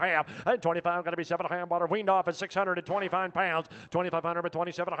now 7.5. And 25 got to be 7 hand butter. Weaned off at 625 pounds. 2,500 but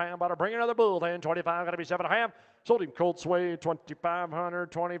 27 hand butter. Bring another bull then. 25 got to be 7.5. Sold him Colts Way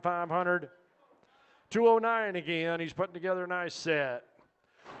 2,500. 2,500. 209 again. He's putting together a nice set.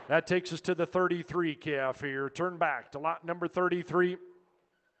 That takes us to the 33 calf here. Turn back to lot number 33.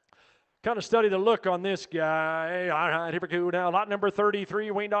 Kind of study the look on this guy. All right, here we go now. Lot number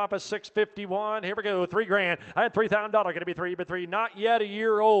 33, weaned off at 651. Here we go, $3,000. I had $3,000. Going to be 3 but 3. Not yet a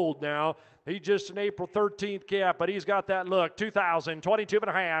year old now. He's just an April 13th calf, but he's got that look. 2,000, 22 and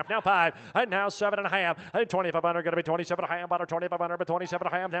a half, now 5, and now 7 and a half, and 2,500, going to be 27 and a half, about 2,500, but 27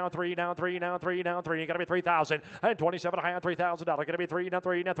 and a half, now 3, now 3, now 3, now 3, going to be 3,000, and 27 and a half, $3,000, going to be 3, now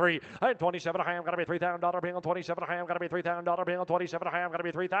 3, now 3, and 27 and a half, going to be $3,000 bill, 27 and a half, going to be $3,000 bill, 27 and a half, going to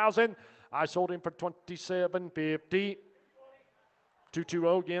be 3,000. I sold him for $27.50.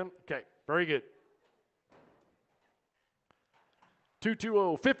 220 again. Okay, very good.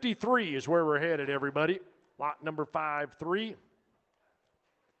 220, 53 is where we're headed, everybody. Lot number 53.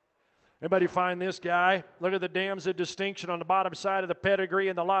 Anybody find this guy? Look at the dams of distinction on the bottom side of the pedigree,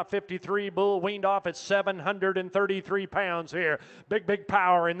 and the lot 53 bull weaned off at 733 pounds here. Big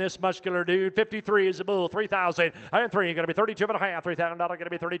power in this muscular dude. 53 is a bull. 3,000 and 3. Going to be 32 and a half. $3,000 going to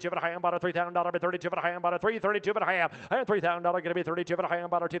be 32 and a half. Bought a $3,000 but 32 and a half. Bought a 3, 32 and a half. And $3,000 going to be 32 and a half.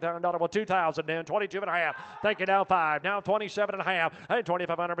 Bought a $2,000. Well, 2,000 then 22 and a half. Thank you now 5. Now 27 and a half. And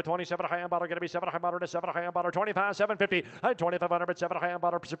 2,500 but 27 and a half. Bought a going to be 7 and a half. Bought a 7 and a half. Bought a 25, 750. And 2,500 but 7 and a half.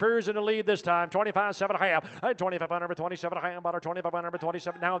 Bought a Superior's in the lead this time. 25, 7 and a half. And 2,500 but 27 and a half. Bought a 2,500 but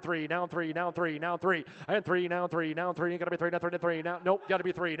 27. Now 3. Now 3. Now 3. Now 3. And 3. Now 3. Now 3. Got to be 3. Now 3. Now 3. Now nope. Got to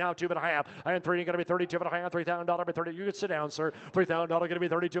be 3. Now 2 and a half. And 3. Got to be 32 and a half. $3,000 but 30. You can sit down, sir. $3,000 going to be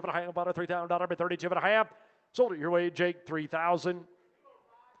 32 and a half. Bought a $3,000 but 32 and a half. Sold it your way, Jake. 3,000.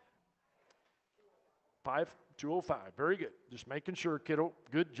 205. Very good. Just making sure, kiddo.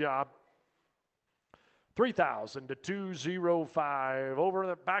 Good job. 3,000 to 205. Over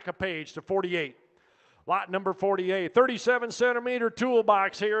the back of page to 48. Lot number 48, 37-centimeter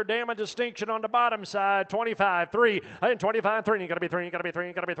toolbox here. Damn, a distinction on the bottom side. 25, 3, and 25, 3. You got to be 3, you got to be 3,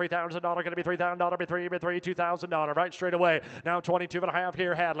 you got to be $3,000. Got to be $3,000, be 3, be 3, $2,000. Right straight away. Now 22 and a half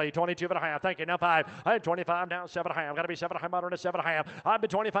here, Hadley. 22 and a half. Thank you. Now 5, and 25. Now 7 and a half. Got to be 7 and a half out on a 7 and a half. I've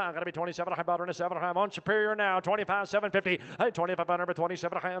been 25. Got to be 27 and a half out on a 7 and a half. On Superior now. 25, 750. And 2,500, but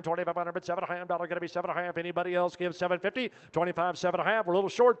 27 and a half. 2,500, but 7 and a half. Got to be 7 and a half. Anybody else give 750? 25, 7 and a half. We're a little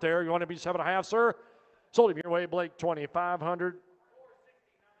short there. You want to be 7 and a half, sir? Sold him your way, Blake. 2,500.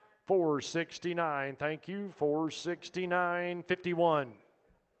 469. Thank you. 469.51.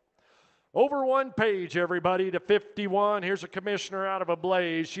 Over one page, everybody, to 51. Here's a commissioner out of a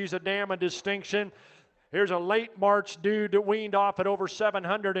blaze. She's a damn a distinction. Here's a late March dude that weaned off at over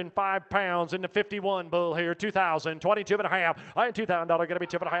 705 pounds in the 51 bull here, 2,000, 22 and a half. I am $2,000, going to be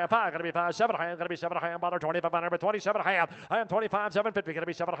 2 and a half, 5, going to be 5, 7 and a half, going to be 7 and a half, 2,500, but 27 and a half. I am 25, 750, going to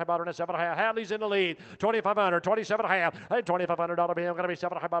be 7 and a half, and a 7 and a half. Hadley's in the lead, 2,500, 27 and a half. I am $2,500 bill, going to be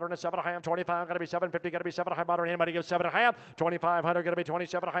 7 and a half, and a 7 and a half, 25, going to be 750, going to be 7 and a half, anybody gives 7 and a half, 2,500, going to be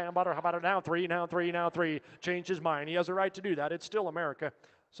 27 and a half, how about it now? 3, now 3, now 3. Changed his mind. He has a right to do that. It's still America.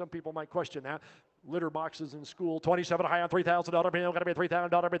 Some people might question that. Litter boxes in school, 27 and a half, $3,000 bill, got to be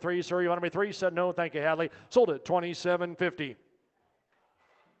 $3,000 bid 3. Sir, you want to be 3? Said no, thank you, Hadley. Sold it, $27.50.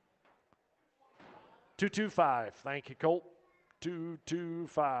 225. Thank you, Colt.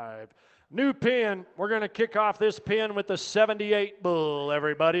 225. New pin. We're going to kick off this pin with the 78 bull,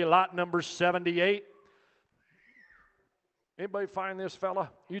 everybody. Lot number 78. Anybody find this fella?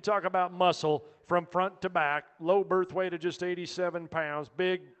 You talk about muscle from front to back, low birth weight of just 87 pounds,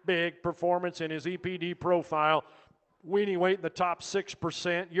 big performance in his EPD profile, weaning weight in the top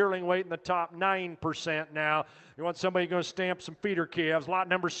 6%, yearling weight in the top 9% now. You want somebody going to stamp some feeder calves. Lot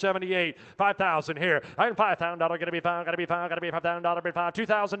number 78, 5,000 here. I am $5,000, going to be 5, going to be 5, going to be $5,000 bid 5,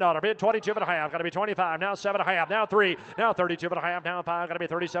 $2,000 bid 22 and a half, going to be 25, now 7 and a half, now 3, now 32 and a half, now 5, going to be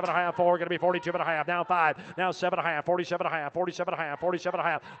 37 and a half, 4, going to be 42 and a half, now 5, now 7 and a half, 47 and a half, 47 and a half, 47 and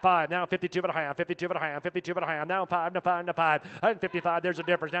a half, 5, now 52 and a half, 52 and a half, 52 and a half, now 5, now 5, now 5, and 55, there's a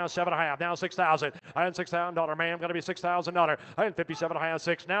difference, now 7 and a half, now 6,000, I am $6,000, ma'am, going to be $6,000, I am 57 and a half,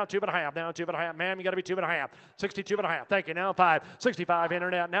 6, now 2 and a half, now 2 and a half, ma'am, you got to be 2 and a half, 62 and a half, thank you, now 5, 65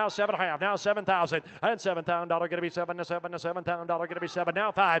 internet, now 7 and a half, now 7,000, and $7,000 going to be 7 to 7 to $7,000 going to be 7,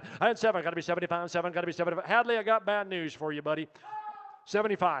 now 5, and 7 going to be 75, 7 going to be 75. Hadley, I got bad news for you, buddy.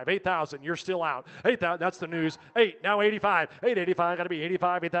 75, 8,000, you're still out. 8,000, that's the news. 8, now 85, 885, got to be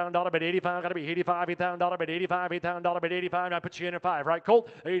 85, $8,000, but 85, got to be 85, $8,000, but 85, $8,000, but 85. I put you in at 5, right, Colt?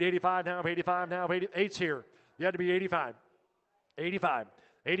 885 now, 85 now, 8's here. You had to be 85, 85,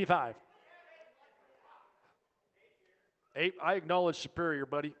 85. 8, I acknowledge superior,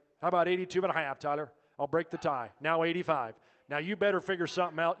 buddy. How about 82 and a half, Tyler? I'll break the tie. Now 85. Now you better figure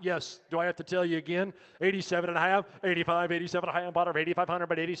something out. Yes, do I have to tell you again? 87 and a half, 85, 87 and a half, bought her 8,500,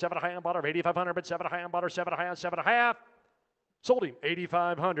 but 87 and a half, bought her 8,500, but 7 and a half, bought her 7 and a half, 7 and a half. Sold him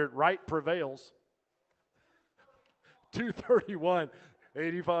 8,500. Right prevails. 231,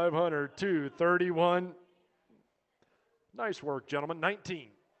 8,500, 231. Nice work, gentlemen. 19.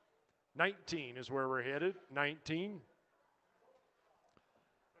 19 is where we're headed. 19.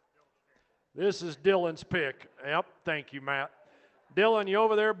 This is Dylan's pick. Yep, thank you, Matt. Dylan, you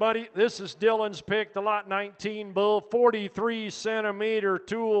over there, buddy? This is Dylan's pick, the lot 19 bull, 43 centimeter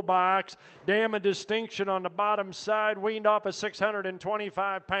toolbox, dam of distinction on the bottom side, weaned off of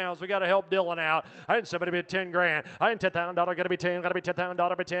 625 pounds. We got to help Dylan out. I had somebody bid 10 grand. I had $10,000, got to be 10, got to be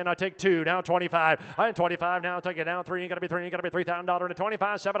 $10,000, but 10. I take 2, now 25. I had 25, now take it down 3, got to be 3, got to be $3,000, and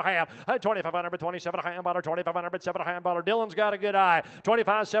 25, 7 and a half. I had 2,500, but 27 and a half, bought her 2,500, but 7 and a half, bought her. Dylan's got a good eye.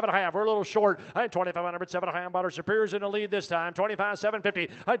 25, 7 and a half. We're a little short. I had 2,500, but 7 and a half, bought her. Superior's in the lead this time. 25, 750.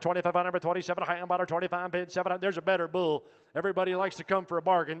 I had 2,500, but 27 and a half, bought her 25, bid 7. There's a better bull. Everybody likes to come for a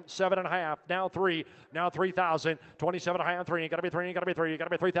bargain. 7 and a half, now 3, now 3,000, 27 and a half, 3, got to be 3, got to be 3, got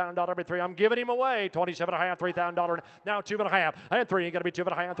to be $3,000, bid 3. I'm giving him away. 27 and a half, $3,000, now 2 and a half. I had 3, got to be 2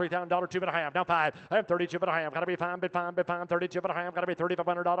 and a half, $3,000, 2 and a half, now 5. I have 32 and a half, got to be 5, bid 5, bid 5, 32 and a half, got to be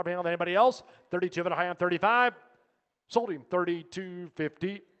 $3,500 bill. Anybody else? 32 and a half, 35. Sold him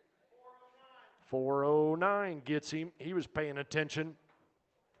 32.50. 409 gets him. He was paying attention.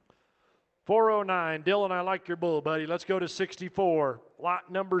 409. Dylan, I like your bull, buddy. Let's go to 64.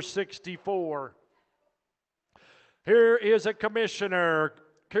 Lot number 64. Here is a commissioner.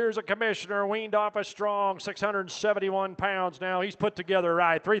 Here's a commissioner, weaned off a strong 671 pounds now. He's put together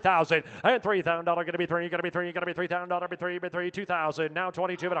right. 3,000. And $3,000 going to be 3. Got to be 3. Got to be $3,000 be 3. Be 3. 2,000. Now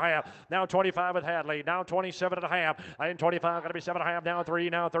 22 and a half. Now 25 with Hadley. Now 27 and a half. And 25 got to be 7 and a half. Now 3.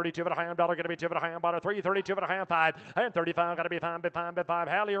 Now 32 and a half. Dollar going to be 2 and a half. Bought a 3. 32 and a half. 5. And 35 got to be 5. Bid 5. Bid 5.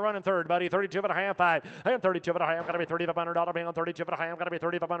 Hadley, you're running third, buddy. 32 and a half. 5. And 32 and a half. Got to be $3,500 being on 32 and a half. Got to be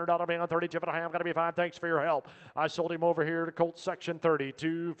 $3,500 being on 32 and a half. Got to be 5. Thanks for your help. I sold him over here to Colt section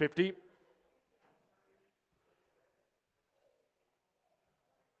 32.50.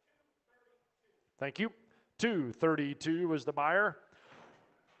 Thank you. 232 was the buyer.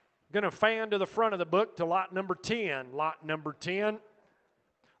 Going to fan to the front of the book to lot number 10. Lot number 10.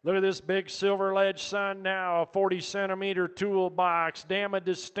 Look at this big silver ledge sign now, a 40-centimeter toolbox. Dam of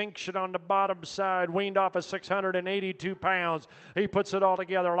distinction on the bottom side, weaned off of 682 pounds. He puts it all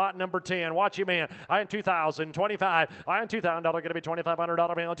together. Lot number 10. Watch him in. Iron 2000, 25. Iron $2,000 going to be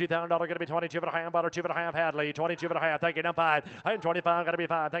 $2,500 bill. $2,000 going to be 22 and a half. Butter 2.5 Hadley. 22 and a half. Thank you now 5. Iron 25 going to be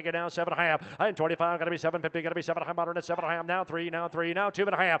 5. Thank you now 7.5. Iron 25 going to be 750. Going to be 7.5. Butter 7.5. Now 3. Now 3. Now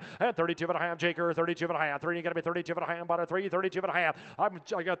 2.5. And 32 and a half. Jaker 32 and a half. 3 going to be 32 and a half. Butter 3. 32 and a half. I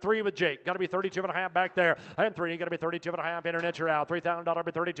got 3 with Jake. Got to be 32 and a half back there. And 3 got to be 32 and a half. Internet, you're out. $3,000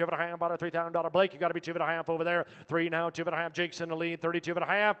 be 32 and a half. Butter $3,000. Blake, you got to be 2 and a half over there. 3 now. 2 and a half. Jake's in the lead. 32 and a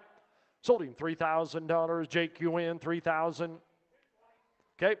half. Sold him $3,000. Jake, you win 3,000.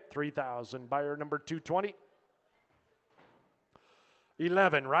 Okay, 3,000. Buyer number 220.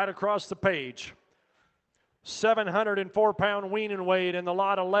 11, right across the page. 704-pound weaning weight in the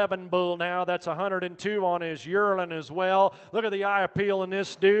lot 11 bull now. That's 102 on his yearling as well. Look at the eye appeal in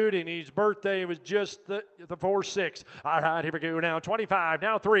this dude, and his birthday was just the 4-6. All right, here we go now. 25,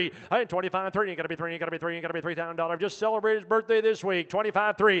 now 3. And 25, 3. You got to be 3. You got to be 3. You got to be $3,000. Just celebrated his birthday this week.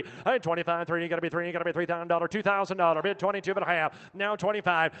 25, 3. And 25, 3. You got to be 3. You got to be $3,000. $2,000. Bid 22 and a half. Now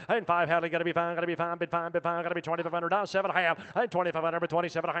 25. And 5 Hadley got to be 5. Got to be 5. Bid 5. Bid 5. Got to be 2,500. Now 7 and a half. And 2,500. But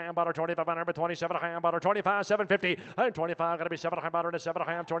 27 and a half. Butter 2,500. But 27 and a half. Butter 25. 750 and 25 got to be 7.5 butter to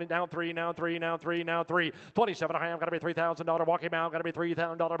 7.5 20 down 3 now 3 now 3 now 3 27 and a half got to be $3,000 walking out got to be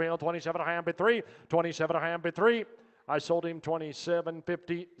 $3,000 bill 27 and a half bid 3 27 and a half bid 3 I sold him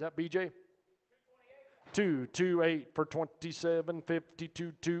 27.50 is that BJ 228 for 27.50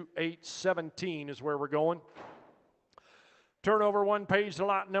 228 17 is where we're going. Turn over one page to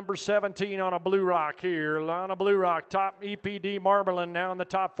lot number 17 on a blue rock here. On a blue rock, top EPD marbling now in the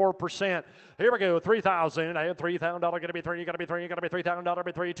top 4%. Here we go, 3,000. I have $3,000 going to be 3. You got to be 3. You got to be $3,000.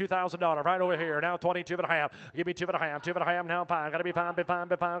 Be 3. $2,000 right over here. Now 22 and a half. Give me 2 and a half. 2 and a half. Now 5. Got to be 5. Be 5.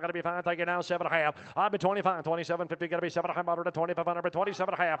 Be 5. Got to be 5. Thank you. Now 7 and a half. I've been 25. 27.50. Got to be 7.5. To 2,500. But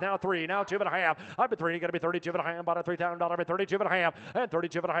 27 and a half. Now 3. Now 2 and a half. I've been 3. Got to be 32 and a half. Bought a $3,000. Be 32 and a half. And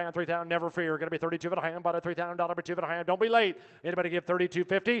 32 and a half. 3,000. Never fear. Got to be 32 and a half. Bought a $3,000. Be 2 and a half. Don't be late. Anybody give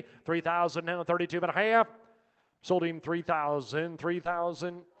 32.50? 3,000 now. 32 and a half. Sold him 3,000.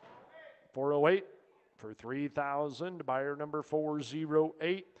 3,000. 408 for 3,000. Buyer number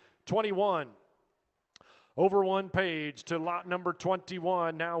 408. 21. Over one page to lot number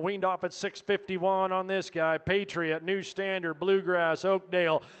 21. Now weaned off at 651 on this guy. Patriot, New Standard, Bluegrass,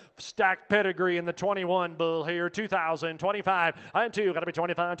 Oakdale. Stacked pedigree in the 21 bull here. 2,000, 25, and 2. Got to be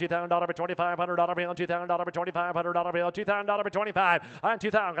 25, $2,000 by $2,500 bill, $2,000 by $2,500 bill, $2,000 by 25, and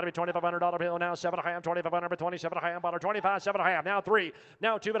 2,000. Got to be $2,500 bill now. 7.5, 2,500 by 27.5, bought 25, 7.5. Now 3,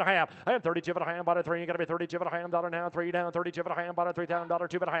 now 2.5, and 32.5, bought 3. Got to be $32.5 now. 3 down, 32.5, bought $3,000,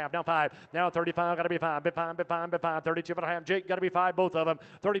 2.5. Now 5, now 35. Got to be 5, bid 5, bid 5, bid 5. 32.5. Jake got to be 5, both of them.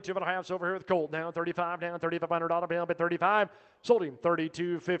 32.5's over here with Colt now. 35 down, $3,500 bill, bid 35. Sold him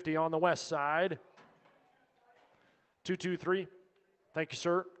 32.50 on the west side. 223. Thank you,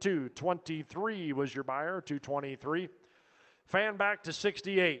 sir. 223 was your buyer. 223. Fan back to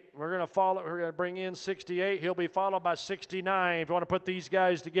 68. We're going to follow. We're going to bring in 68. He'll be followed by 69. If you want to put these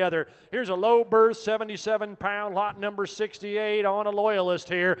guys together, here's a low berth, 77-pound lot number 68 on a loyalist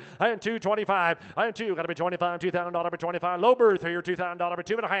here. And 225. And 2 got to be 25. $2,000 by 25. Low berth here. $2,000 by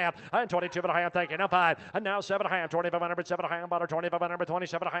 2.5. And 22.5. Thank you. Now 5. And now 7.5. 2,500 by 7.5. Bought 2,500 by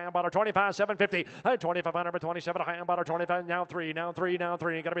 27.5. Bought 25. 750. And 2,500 by 27.5. Bought 25. Now 3. Now 3. Now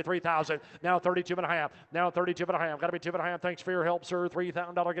 3. Got to be 3,000. Now 32.5. Now 32.5. Got to be 2.5. Thanks for your help, sir.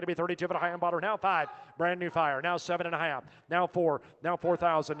 $3,000 going to be 32.5. Bought her. Now 5. Brand new fire. Now 7.5. Now 4. Now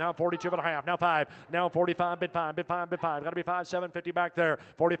 4,000. Now 42.5. Now 5. Now 45. Bid 5. Bid 5. Bid 5. Got to be 5. 750 back there.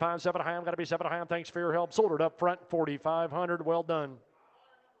 45. 7.5. Got to be 7.5. Thanks for your help. Sold it up front. 4,500. Well done.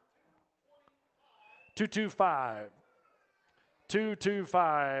 225.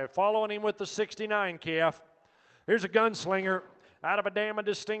 225. Following him with the 69 calf. Here's a gunslinger. Out of a dam of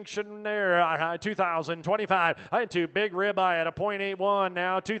distinction there. 2,000, 25. And 2, big ribeye at a .81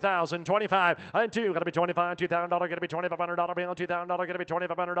 now. 2,000, 25. And 2, got to be 25. $2,000 going to be $2,500 bill. $2,000 going to be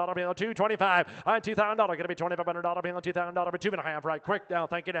 $2,500 bill. 225. And $2,000 going to be $2,500 bill. $2,000 by 2.5. Right quick now.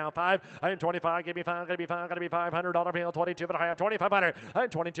 Thank you now. 5. And 25. Give me 5. Got to be 5. Got to be $500 bill. 22.5. 2,500.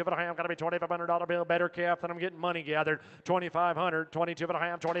 And 22.5. Got to be $2,500 bill. Better calf than I'm getting money gathered. 2,500.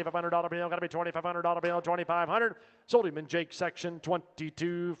 22.5. $2,500 bill. Got to be $2,500 bill. 2,500. Sold him in Jake's section.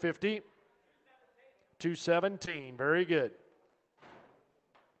 22.50. 217. Very good.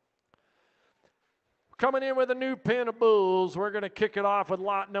 Coming in with a new pen of bulls. We're going to kick it off with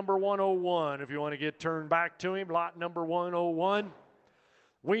lot number 101. If you want to get turned back to him, lot number 101.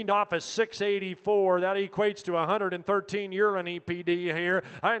 Weaned off at 684. That equates to 113 yearling EPD here.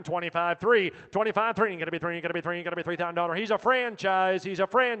 And 25-3. 25-3. Gonna be three. Gonna be three. Gonna be $3,000. He's a franchise. He's a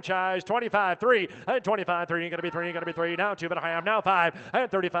franchise. 25-3. And 25-3. Gonna be three. Gonna be three. Now 2.5. Now 5. And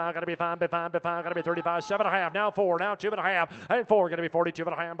 35. Gonna be 5. Bid 5. Bid 5. Gonna be 35. 7.5. Now 4. Now 2.5. And 4. Gonna be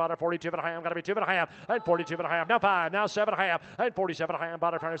 42.5. Bought 42.5. Gonna be 2.5. And 42.5. Now 5. Now 7.5. And 47.5.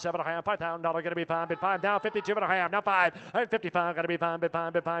 Bought 7.5. $5,000. Gonna be 5. Bid 5. Now 52.5. Now 5. And 55. Gonna be 5. Bid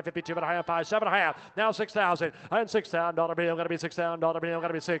 5. Bid 5. 52.5. 5. 7.5. Now 6,000. And $6,000 bill. Gonna be $6,000 bill.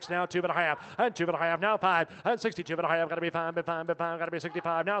 Gonna be 6. Now 2.5. And 2.5. Now 5. And 62.5. Gonna be 5. Bid 5. Bid 5. Gonna be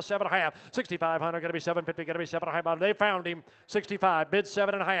 65. Now 7.5. 6,500. Gonna be 750. Gonna be 7.5. They found him. 65. Bid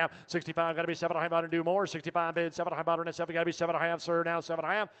 7.5. 65. Gonna be 7.5. Do more. 65. Bid 7.5. And 7. Gotta be 7.5. Sir. Now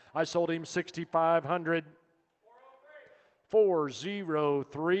 7.5. I sold him 6,500.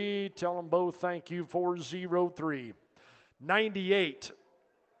 403. Tell them both thank you. 403. 98.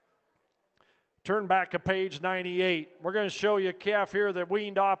 Turn back to page 98. We're going to show you a calf here that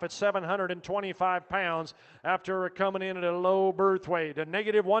weaned off at 725 pounds after coming in at a low birth weight. A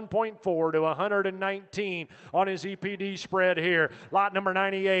negative 1.4 to 119 on his EPD spread here. Lot number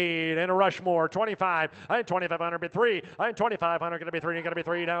 98 and a Rushmore. 25. And 2,500 bid 3. And 2,500 going to be 3. Going to be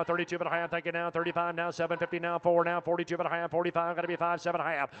 3 now. 32.5. Thank you now. 35 now. 750 now. 4 now. 42.5. 45 going to be 5.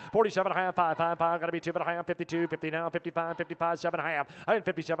 7.5. 47.5. 5. 5. 5 going to be 2.5. 52. 50 now. 55. 55. 7.5. And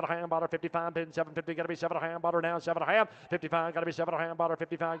 57.5. Bought 55. Bid 750 got to be 7.5. Bought her now 7.5. 55 got to be 7.5. Bought her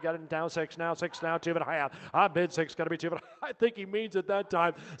 55. Got it down 6 now. 6 now. 2.5. I bid 6. Got to be 2. I think he means at that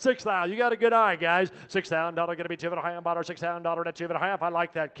time 6,000. You got a good eye, guys. $6,000 going to be 2.5. Bought her $6,000 at 2.5. I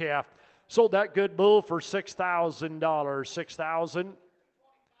like that calf. Sold that good bull for $6,000. 6,000.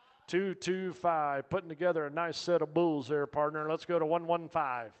 225. Putting together a nice set of bulls there, partner. Let's go to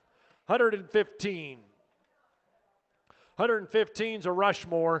 115. 115. 115's a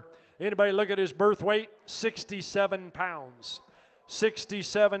Rushmore. Anybody look at his birth weight? 67 pounds.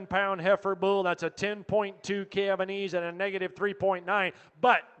 67-pound heifer bull. That's a 10.2 Cavanese and a negative 3.9.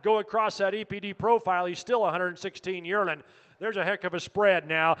 But go across that EPD profile, he's still 116 yearling. There's a heck of a spread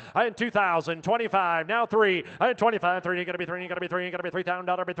now. And 2,000, 25, now 3, and 25, 3, going to be 3, going to be 3, going to be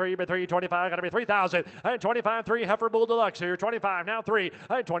 $3,000, be 3, 25, going to be 3,000, and 25, 3, heifer bull deluxe here, 25, now 3,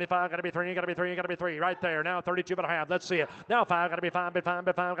 and 25, going to be 3, going to be 3, going to be 3, right there, now 32.5, let's see it, now 5, going to be 5, bid 5,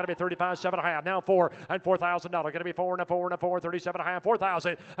 bid 5, going to be 35, 7.5, now 4, and $4,000, going to be 4, and a 4, and a 4, 37.5,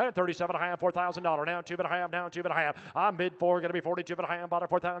 4,000, and 37.5, $4,000, now 2.5, now 2.5, I'm bid 4, going to be 42.5, bought a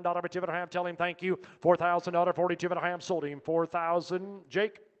 $4,000, but 2.5, tell him thank you, $4,000, 42.5, sold him, 4,000.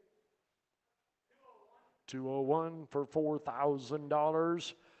 Jake? 201 for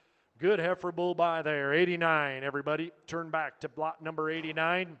 $4,000. Good heifer bull by there. 89, everybody. Turn back to lot number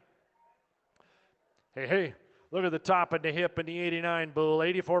 89. Hey. Look at the top and the hip in the 89 bull.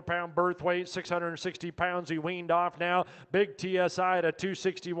 84-pound birth weight, 660 pounds. He weaned off now. Big TSI at a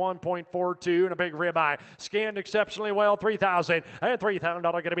 261.42 and a big ribeye. Scanned exceptionally well. 3,000 and $3,000.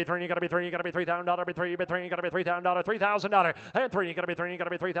 Going to be 3. Going to be 3. Going to be $3,000. Be 3. Be 3. Going to be $3,000. $3,000 and 3. Going to be 3. Going to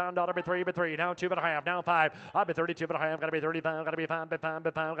be $3,000. Be 3. Be 3. Now 2.5. Now 5. I'll be 32.5. Going to be 35. Going to be 5. Be 5.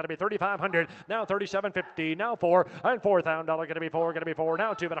 Be 5. Going to be 3,500. Now 37.50. Now 4 and $4,000. Going to be 4. Going to be 4.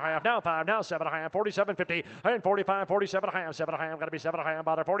 Now 2.5. Now 5. Now 7.5. 47.50 and 45, 47.5, 7.5, got to be 7.5,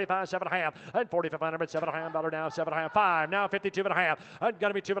 about 45, 7.5, and 4,500, but 7.5, about now 7.5, 5, now 52.5, and got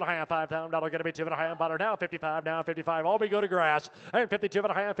to be 2.5, $5,000, got to be 2.5, about now 55, now 55, all we go to grass, and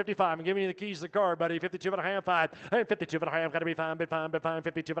 52.5, 55, I'm giving you the keys to the car, buddy, 52.5, 5, and 52.5, got to be 5, bid 5, bid 5,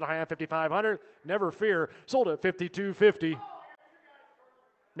 52.5, 5,500, never fear, sold at 52.50,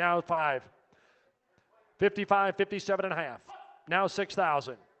 now 5, 55, 57.5, now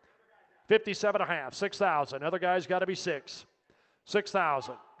 6,000. 57.5, 6,000. Other guys got to be 6.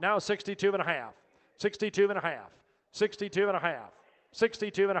 6,000. Now 62.5. 62.5. 62.5.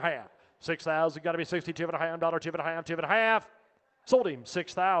 62.5. 6,000. Got to be 62.5. $2.5. 2.5. Sold him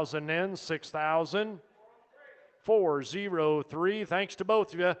 6,000 then. 6,000. 403. Thanks to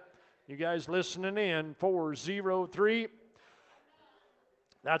both of you. You guys listening in. 403.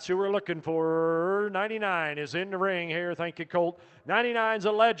 That's who we're looking for. 99 is in the ring here. Thank you, Colt. 99's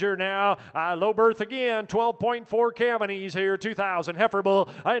a Ledger now. Low birth again. 12.4 Cavanese here. 2,000. Heifer bull.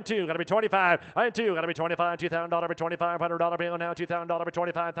 And 2. Got to be 25. And 2. Got to be 25. $2,000 by $2,500 bill now. $2,000 by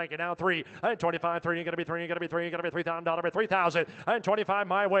 25. Thank you. Now 3. And 25. 3. Got to be 3. Got to be 3. Got to be $3,000 by 3,000. And 25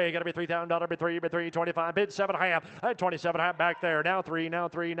 my way. Got to be $3,000 by 3. By 3. 25. Bid 7.5. And 27.5 back there. Now 3. Now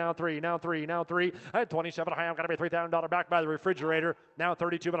 3. Now 3. Now 3. Now 3. And 27.5. Got to be $3,000 back by the refrigerator. Now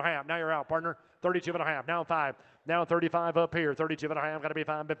 32.5. Now you're out, partner. 32.5. Now 5. Now 35 up here. 32 and a half. Got to be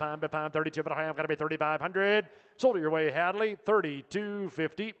fine, bid fine, bid fine. 32 and a half. Got to be 3,500. Sold it your way, Hadley.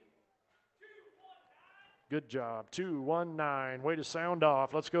 32.50. Good job. 219. Way to sound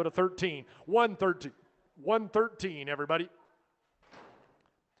off. Let's go to 13. 113. 113, everybody.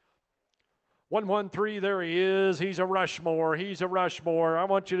 113, there he is. He's a Rushmore. He's a Rushmore. I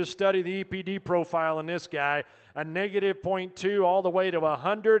want you to study the EPD profile in this guy. A negative 0.2 all the way to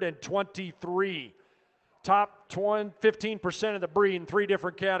 123. Top 15% of the breed in 3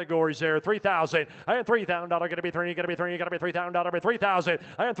 different categories there. 3,000. I had $3,000. Going to be 3. Going to be 3. Going to be $3,000. Be 3,000.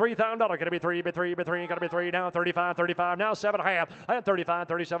 I had $3,000. Going to be 3. Be 3. Be 3. Going to be 3. Now 35. 35. Now 7.5. I had 35.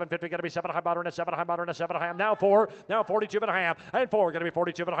 37. 50. Going to be 7.5. Bought and a 7.5. Bought and a 7.5. Now 4. Now 42.5. I had 4. Going to be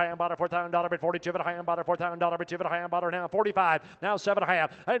 42.5. Bought a $4,000. Be 42.5. Bought a $4,000. Be 2.5. Bought her now 45. Now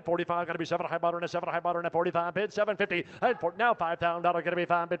 7.5. I had 45. Going to be 7.5. Bought and a 7.5. Bought and a 45. Bid 750. I had 4. Now $5,000. Going to be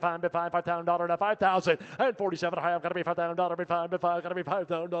 5. Bid 5. Bid 5. $5,000. Now 5,000. I had 47.5. Got to be $5,000. Bid 5. Bid 5. Got to be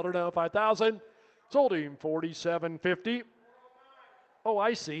 $5,000. Now 5,000. Sold him 47.50. Oh,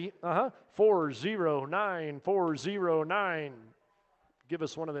 I see. 409. 409. Give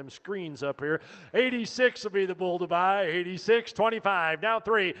us one of them screens up here. 86 will be the bull to buy. 86, 25. Now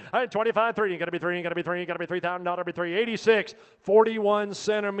 3. I had 25, 3. You got to be 3. You got to be 3. You got to be $3,000. Be 3. 86, 41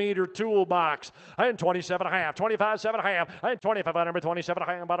 centimeter toolbox. I had 27.5. 25, 7.5. I had 2,500.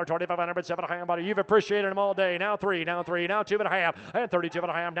 27.5. Bought her 2,500. 7.5. Bought her. You've appreciated them all day. Now 3. Now 3. Now 2.5. I had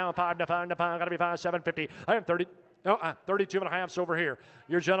 32.5. Now 5. Now 5. Now 5. Got to be 5. 750. I had 30. No, 32.5's over here.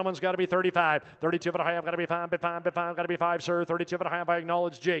 Your gentleman's got to be 35. 32.5, got to be 5, bid 5, bid 5, got to be 5, sir. 32.5, I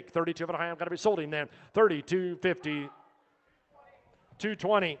acknowledge Jake. 32.5, got to be sold him then. 32.50.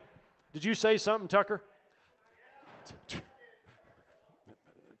 220. Did you say something, Tucker?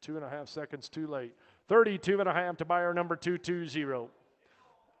 2.5 seconds too late. 32.5 to buyer number 220.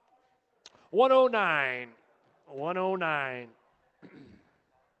 109. 109.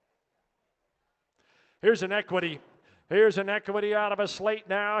 Here's an equity. Here's an equity out of a slate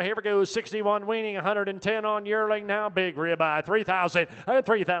now. Here we go. 61 weaning, 110 on yearling now. Big ribeye. 3,000. I had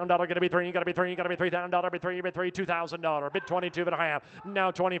 $3,000. Going to be 3. You got to be 3. You got to be $3,000. Be 3. Bid 3. $2,000. Bid 22.5.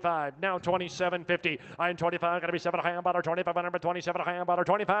 Now 25. Now 27.50. I had 25. Got to be 7.5. Bought her 2,500. But 27.5. Bought her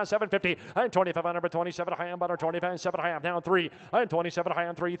 25. 750. I had 2,500. But 27.5. Bought her 25. 7.5. Now 3. I had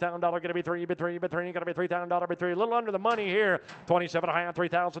 27.5. $3,000. Going to be 3. Bid 3. Bid 3. You got to be $3,000. Bid 3. A little under the money here. 27.5.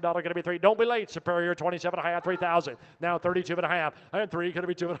 $3,000. Going to be 3. Don't be late, Superior. 27.5. 3,000. Now 32.5. I had 3. Going to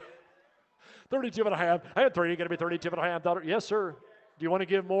be 2. 32.5. I had 3. Going to be $32.5. Yes, sir. Do you want to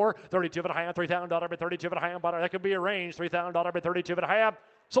give more? 32.5. $3,000. But 32.5. That could be arranged. $3,000. But 32.5.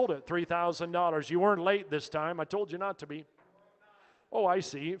 Sold it. $3,000. You weren't late this time. I told you not to be. Oh, I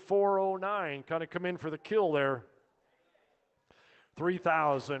see. 409. Kind of come in for the kill there.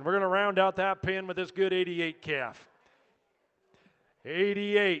 3,000. We're going to round out that pin with this good 88 calf.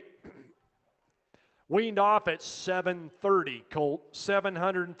 88. Weaned off at 730, Colt.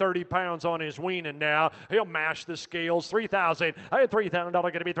 730 pounds on his weaning now. He'll mash the scales. 3,000. I had $3,000.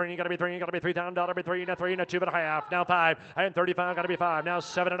 Got to be 3. You got to be 3. You got to be $3,000. Be 3. Now 3. Now 2.5. Now 5. I had 35. Got to be 5. Now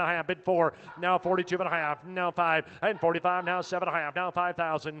 7.5. Bid 4. Now 42.5. Now 5. I had 45. Now 7.5. Now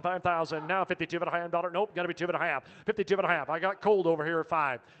 5,000. 5,000. Now $52.5. Nope. Got to be 2.5. 52.5. I got cold over here at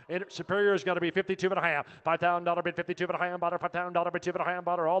 5. Superior's got to be 52.5. $5,000 bid 52.5. Bought her $5,000 bid 2.5.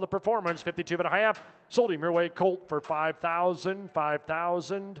 Bought her all the performance 52.5. Sold him your way, Colt, for 5,000.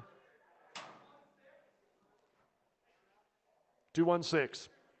 5,000.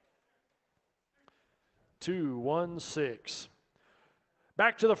 216. 216.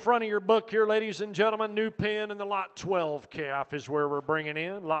 Back to the front of your book here, ladies and gentlemen. New pin in the lot 12 calf is where we're bringing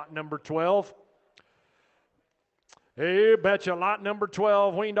in. Lot number 12. Hey, betcha. Lot number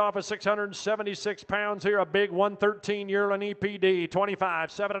 12, weaned off of 676 pounds here. A big 113 yearling EPD. 25,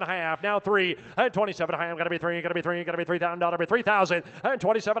 7.5. Now 3. I had 27.5. Got to be 3. Got to be 3. Got to be $3,000. Be 3,000. I had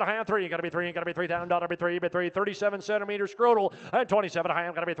 27.5. 3. Got to be 3. Got to be $3,000. Be 3. Be 3. 37 centimeter scrotal. I had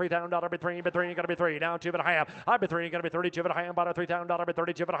 27.5. Got to be $3,000. Be 3. Be 3. Got to be 3. Now 2.5. I be 3. Got to be 32.5. Bought a $3,000. Be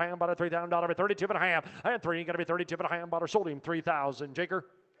 32.5. Bought a $3,000. Be 32.5. I had 3. Got to be 32.5. Bought her. Sold him 3,000. Jaker.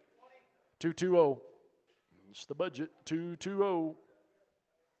 220. It's the budget, 220.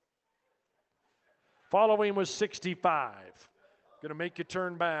 Following was 65. Going to make you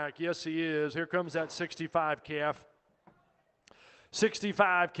turn back. Yes, he is. Here comes that 65 calf.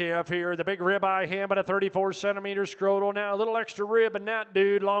 65 calf here. The big ribeye ham at a 34 centimeter scrotal. Now a little extra rib in that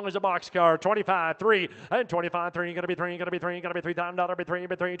dude, long as a boxcar. 25, 3, and 25, 3. You gotta be 3, you gotta be 3, you gotta be $3,000, be 3,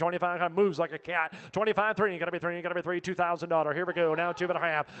 be 3, 25. Moves like a cat. 25, 3, you gotta be 3, you gotta be 3, $2,000. Here we go. Now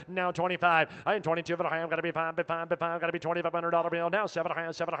 2.5. Now 25. And 22.5. Gotta be 5, be 5, be 5. Gotta be $2,500 bill. Now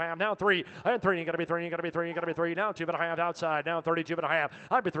 7.5, 7.5. Now 3, and 3. You gotta be 3, you gotta be 3, you gotta be 3. Now 2.5 outside. Now 32.5.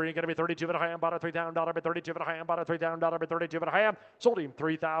 I'd be 3, you gotta be 32.5. Bought a $3,000, be 32.5. Bought a $3,000, be 32.5. Sold him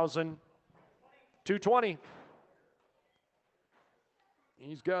 3,220.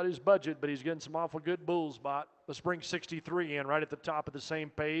 He's got his budget, but he's getting some awful good bulls bought. Let's bring 63 in right at the top of the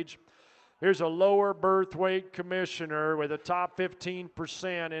same page. Here's a lower birth weight commissioner with a top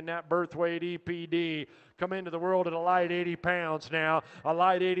 15% in that birth weight EPD. Come into the world at a light 80 pounds now. A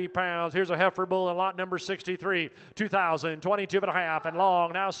light 80 pounds. Here's a heifer bull in lot number 63. 2,000, 22.5 and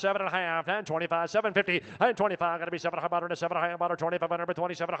long. Now 7.5 and 25, 750 and 25. Got to be 7.5 and 7.5 about 2,500,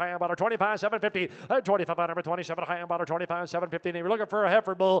 27.5 about 25, 750 and 2,500, 27.5 about 25, 750. And if you're looking for a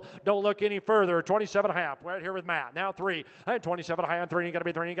heifer bull, don't look any further. 27.5 right here with Matt. Now 3 and 27.5 and 3. You got to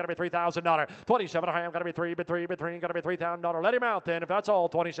be 3. You got to be $3,000. 27.5 got to be 3, but 3, but 3. You got to be $3,000. Let him out then. If that's all,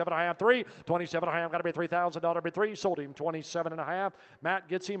 27.5, 3. 27.5 got to be $3,000 bid 3. Sold him 27.5. Matt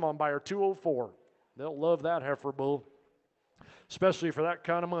gets him on buyer 204. They'll love that heifer bull, especially for that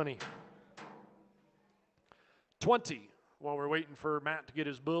kind of money. 20. While we're waiting for Matt to get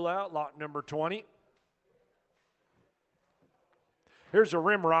his bull out, lot number 20. Here's a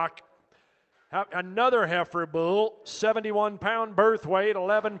Rimrock. Another heifer bull, 71-pound birth weight,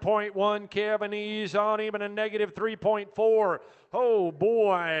 11.1 Cavanese on him, and a negative 3.4. Oh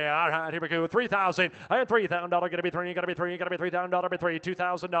boy! All right, here we go. 3,000 and $3,000. Gonna be 3. You gotta be 3. You gotta be $3,000. Be 3.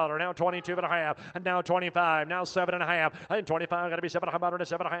 $2,000. Now 22.5 and now 25. Now 7.5 and 25. Gotta be 7.5 and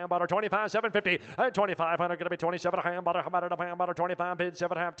 7.5. 25. 750 and 2,500. Gonna be 27.5. About 25. Bid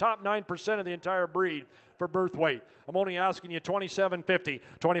 7.5. Top 9% of the entire breed for birth weight. I'm only asking you 27.50.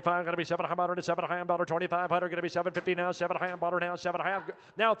 25. Gonna be 7.5 and 7.5. 2,500. Gonna be 750 now. 7.5. Now 7.5.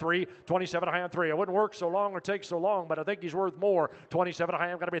 Now 3. 27.5. 3. I wouldn't work so long or take so long, but I think he's worth more.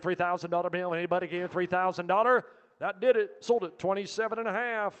 27.5, got to be $3,000 bill. Anybody give $3,000? That did it. Sold it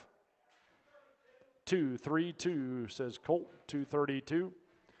 27.5. 232 says Colt. 232.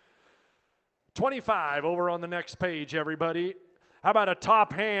 25 over on the next page, everybody. How about a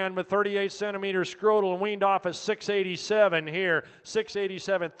top hand with 38 centimeter scrotal and weaned off at 687 here.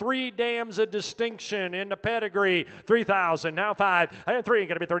 687. 3 dams of distinction in the pedigree. 3,000. Now 5 and 3. Going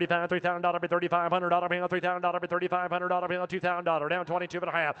to be 35. $3,000. Be $3,500 bill. $3,000. Be $3,500 bill. $2,000. Down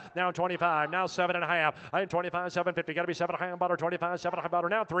 22.5. Now 25. Now 7.5. And 25. 750. Got to be 7.5. Butter. 25. 7.5. Butter.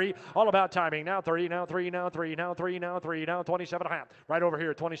 Now 3. All about timing. Now 3. Now 3. Now 3. Now 3. Now 3. Now 27.5. Right over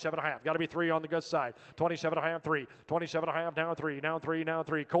here. 27.5. Got to be 3 on the good side. 27.5. 3. 27.5. Now 3. Now 3, now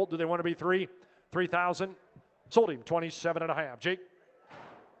 3. Colt, do they want to be 3? 3,000. Sold him 27.5. Jake.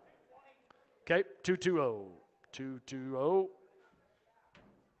 Okay, 220. 220.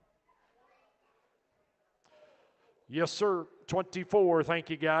 Yes, sir. 24. Thank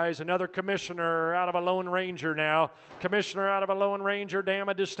you, guys. Another commissioner out of a Lone Ranger now. Commissioner out of a Lone Ranger. Dam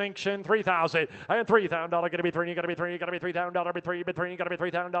of distinction. 3,000 and $3,000. Going to be 3. You got to be 3. You got to be $3,000. Be 3. Be 3. You got to be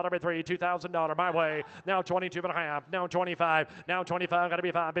 $3,000. Be 3. $2,000. My way. Now 22.5. Now 25. Now 25. Got to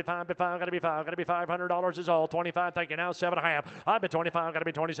be 5. Be 5. Be 5. Got to be 5. Got to be $500 is all. 25. Thank you. Now 7.5. I bet 25. Got to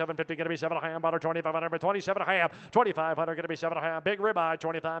be 27.50. Got to be 7.5. Butter 2,500. But 27.5. 2,500. Got to be 7.5. Big ribeye.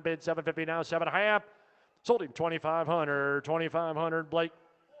 25. Bid 750. Now 7.5. Sold him 2,500. 2,500. Blake.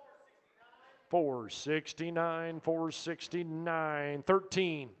 469. 469.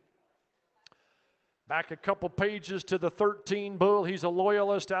 13. Back a couple pages to the 13 bull. He's a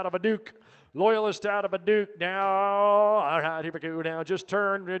loyalist out of a Duke. Loyalist out of a Duke now. All right, here we go now. Just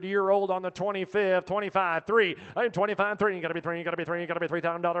turned a year old on the 25th. 25, 3. And 25, 3. You got to be 3. You got to be 3. You got to be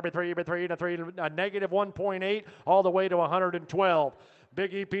 $3,000. Be 3. Be 3. And a 3. A negative 1.8 all the way to 112.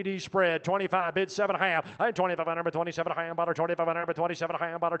 Big EPD spread, 25, bid 7.5, and 2,500, but 27.5, butter 2,500, but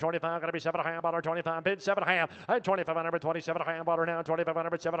 27.5, butter 25, gotta be 7.5, butter 25, bid 7.5, and 2,500, but 27.5, butter now, 2,500,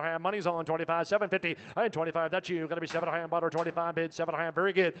 but 7.5, money's on 25, 750, and 25, that's you, gotta be 7.5, butter 25, bid 7.5,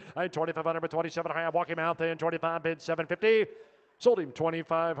 very good, and 2,500, but 27.5, walk him out then, 25, bid 750, sold him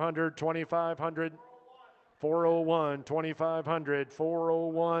 2,500, 2,500, 401, 2,500,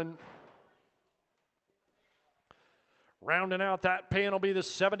 401. Rounding out that pan will be the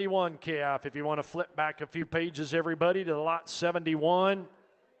 71 calf. If you want to flip back a few pages, everybody, to the lot 71.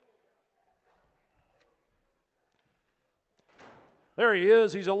 There he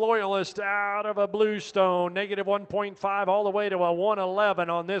is. He's a loyalist out of a Bluestone. Negative 1.5 all the way to a 111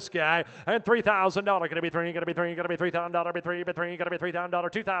 on this guy. And $3,000. Going to be three. Going to be three. Going to be $3,000. Be three. Be three. Going to be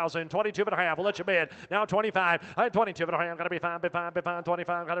 $3,000. 2,000. 22 and a half. We'll let you bid. Now 25. 22 and a half. Going to be fine. Be fine. Be fine.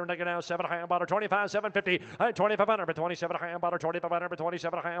 25. Got to make it now 7 and a half. About 25. 750. 2,500. But 27 and a half. About 2,500. But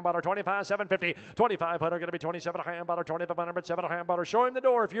 27 and a half. About 25. 750. 2,500. Going to be 27 and a half. About 2,500. But 7 and a half. About show him the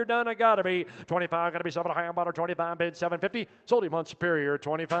door. If you're done, I got to be 25. Going to be 7 and a half. About 25. Bid 750. Sold him on Superior.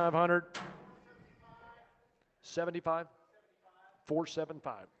 2,500. 75.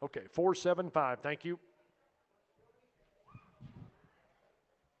 475. Okay, 475. Thank you.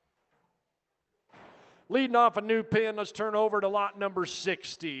 Leading off a new pin, let's turn over to lot number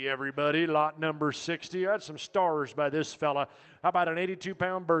 60, everybody. Lot number 60. I had some stars by this fella. How about an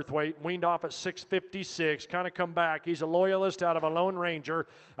 82-pound birth weight, weaned off at 656, kind of come back. He's a loyalist out of a Lone Ranger,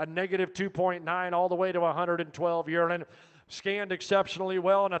 a negative 2.9 all the way to 112 yearling. Scanned exceptionally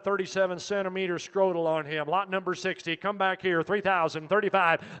well and a 37-centimeter scrotal on him. Lot number 60. Come back here. 3,000,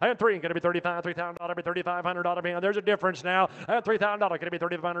 35, and 3. Going to be 35. $3,000. Be $3,500 bill. There's a difference now. At $3,000. Going to be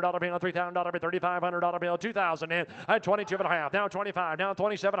 $3,500 bill. $3,000. Be $3,500 bill. 2,000 in. At 22 and a half. Now 25. Now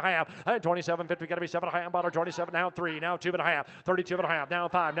 27 and a half. At 27.50. Going to be 7 and a half. Bottle 27. Now 3. Now 2 and a half. 32 and a half. Now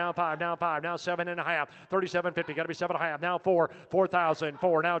 5. Now 5. Now 5. Now 7 and a half. 37.50. Going to be 7 and a half. Now 4. 4,000.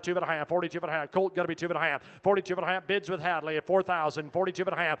 4. Now 2 and a half. 42 and a half. Colt going to be 2 and a half. 42 and a half. Bids with Hadley at 4,000, 42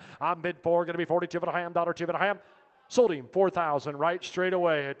 and a half. I'm bid 4, going to be 42 and a half, $2 and a half. Sold him 4,000 right straight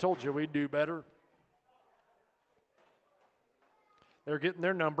away. I told you we'd do better. They're getting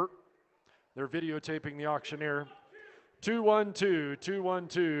their number. They're videotaping the auctioneer. 212,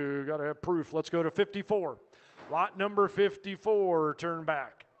 212. Got to have proof. Let's go to 54. Lot number 54, turn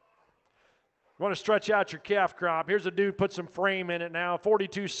back. You want to stretch out your calf crop. Here's a dude, put some frame in it now.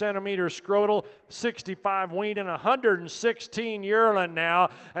 42 centimeter scrotal, 65 weaned, and 116 yearling now,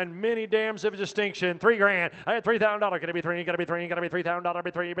 and many dams of distinction. $3,000. I had $3,000. Going to be 3. Going to be 3. Going to be $3,000.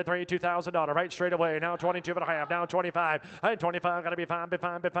 Be 3. Be 3. $2,000. Right straight away. Now 22 and a half. Now 25. I had 25. Going to be 5. Be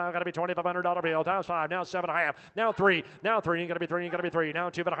 5. Be 5. Going to be $2,500 bill. Now 5. Now 7 and a half. Now 3. Now 3. Going to be 3. Going to be 3.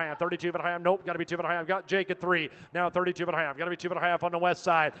 Now 2 and a half. 32 and a half. Nope. Got to be 2 and a half. Got Jake at 3. Now 32 and a half. Got to be 2 and a half on the west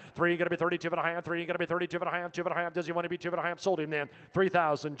side. 3. Going to be 32 and a half. 3. Going to be 32 and a half. 2 and a half. Does he want to be 2 and a half? Sold him then.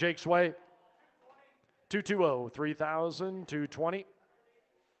 3,000. Jake's way. 220. 3,000. 220.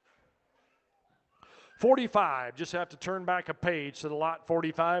 45. Just have to turn back a page to the lot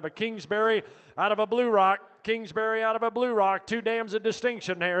 45. A Kingsbury out of a Blue Rock. Kingsbury out of a Blue Rock. 2 dams of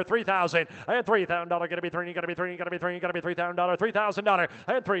distinction there. 3,000. I had $3,000. Going to be 3. Going to be 3. Going to be 3. Going to be $3,000. $3,000.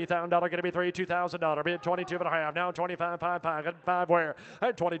 I had $3,000. Going to be 3. $2,000. Bid 22 and a half. Now 25. 5. 5. 5 where? I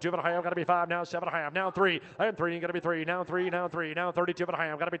had 22 and a half. Got to be 5. Now 7 and a half. Now 3. I had 3. Going to be 3. Now 3. Now 3. Now 32 and a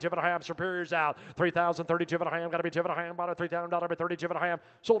half. Got to be 2 and a half. Superior's out. 3,000. 32 and a half. Got to be 2 and a half. Bought a $3,000. Be 32 and a half.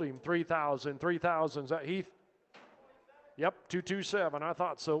 Sold him 3,000. 3,000. Is that Heath? Yep. 227. I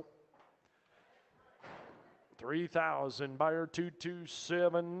thought so. 3,000, buyer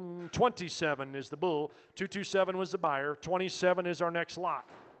 227, 27 is the bull, 227 was the buyer, 27 is our next lot.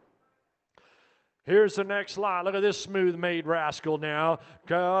 Here's the next lot. Look at this smooth-made rascal now.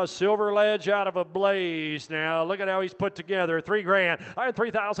 Silver Ledge out of a Blaze now. Look at how he's put together. $3,000. I had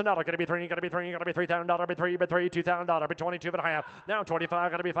 $3,000. Going to be 3. Going to be 3. Going to be $3,000. Be 3. Be 3. $2,000. Be 22 and a half. Now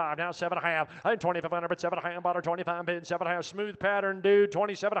 25. Going to be 5. Now 7 and a half. I had 2,500. But 7 and a half. Bought her 25. Bid 7 and a half. Smooth pattern, dude.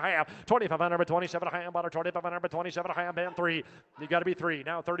 27 and a half. 2,500. But 27 and a half. Bought her 2,500. But 27 and a half. Bid 3. You got to be 3.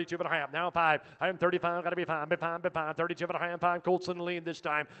 Now 32 and a half. Now 5. I am 35. Got to be 5. Be 5. Be 5. 32 and a half. 5. Colts in the lead this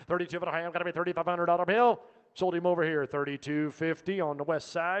time. 32 and a half. Got to be $3,500 bill. Sold him over here, $32.50 on the west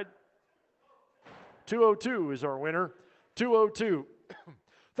side. 202 is our winner. 202.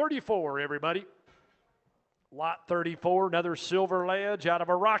 34, everybody. Lot 34, another Silver Ledge out of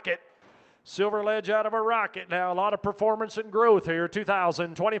a Rocket. Silver Ledge out of a Rocket. Now, a lot of performance and growth here.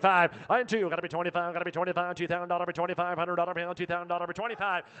 2,000, 25. I had 2. Got to be 25. Got to be 25. $2,000 be $2,500 bill. $2,000 be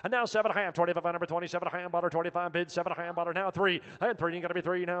 25. And now 7 and a half. 2,500 be 27 and a half. Bought her 25. Bid 7 and a half. Bought her now 3. I had 3. Got to be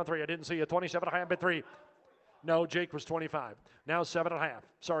 3. Now 3. I didn't see you. 27 and a half. Bid 3. No, Jake was 25. Now 7 and a half.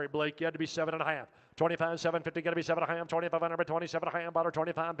 Sorry, Blake. You had to be 7 and a half. 25, 750. Got to be 7 and a half. 2,500 by 27 and a half. Bought her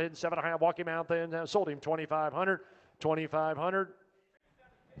 25. Bid 7 and a half. Walk him out then. Sold him 2,500. 2,500.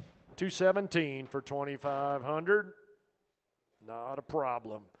 217 for 2,500. Not a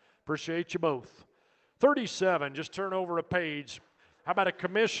problem. Appreciate you both. 37. Just turn over a page. How about a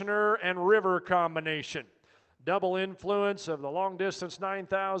Commissioner and River combination? Double influence of the long distance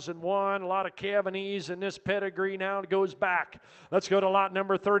 9001. A lot of Hyannis in this pedigree now. It goes back. Let's go to lot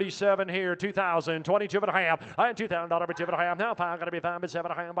number 37 here. 2000, 22 and a half. $2,000 bid 2 and a half. Now 5 going to be 5 bid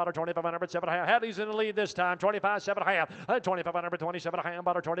 7 and a half. About 2,500 bid 7 and a half. Hadley's in the lead this time. 25, 7 and a half. 2,500 bid 27 and a half.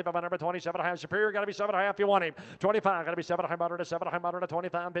 About 2,500 bid 27 and a half. Superior got to be 7 and a half. You want him. 25 got to be 7 and a half. About 7 and a half. About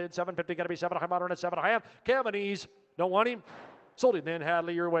 25 bid 750 got to be 7 and a half. About 7 and a half. Hyannis, don't want him. Sold him then.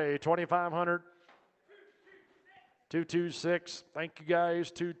 Hadley your way. 2,500. 226. Thank you guys.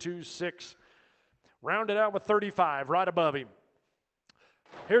 226. Rounded out with 35 right above him.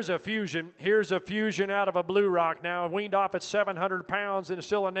 Here's a fusion. Here's a fusion out of a Blue Rock now. Weaned off at 700 pounds and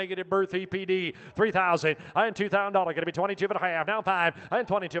still a negative birth EPD. 3,000. And $2,000. Going to be 22 and a half. Now 5. And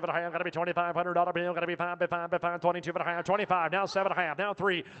 22 and a half. Going to be $2,500 bill. Going to be 5 by 5 by 5. 22 and a half. 25. Now 7 and a half. Now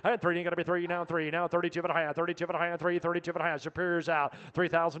 3. And 3. Going to be 3. Now 3. Now 32 and a half. 32 and a half. 3. 32 and a half. Superior's out.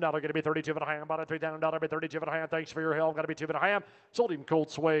 $3,000. Going to be 32 and a half. About a $3,000. Be 32 and a half. Thanks for your help. Going to be 2 and a half. Sold him Colt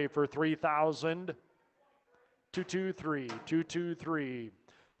Sway for 3,000. 223. 223.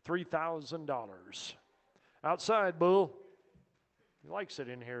 $3,000. Outside, Bull. He likes it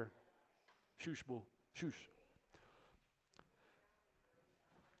in here. Shoosh, Bull. Shoosh.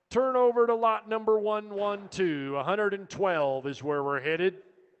 Turn over to lot number 112. 112 is where we're headed.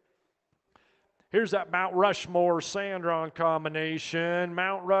 Here's that Mount Rushmore Sandron combination.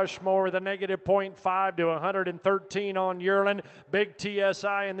 Mount Rushmore with a negative 0.5 to 113 on Yearlin. Big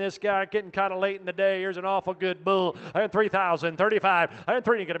TSI in this guy, getting kind of late in the day. Here's an awful good bull. I had 3,000, 35. I had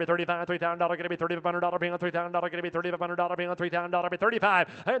 3, going to be 35, $3,000, going to be $3,500 being on $3,000, going to be $3,500 being on $3,000, be 35.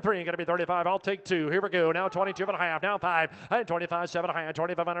 I had 3, going to be 35. I'll take 2. Here we go. Now 22 and a half. Now 5. I had 25, 7 and a half.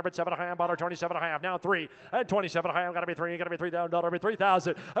 2,500, 7 and a half. Bought 27 and a half. Now 3. I had 27 and a half. Got to be 3. Got to be $3,000, be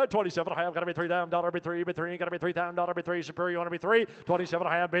 3,000. I had 27 and a half. Got to be $3,000. Bid 3, bid 3, got to be $3,000, bid 3, superior, you want to be 3, 27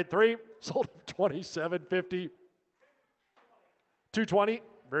 and a half, bid 3, sold 27.50, 220,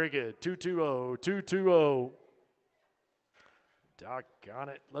 very good, 220, 220. Doggone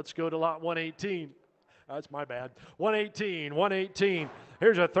it. Let's go to lot 118. That's my bad. 118, 118.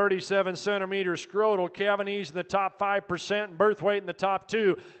 Here's a 37 centimeter scrotal Hyannis in the top 5%, birth weight in the top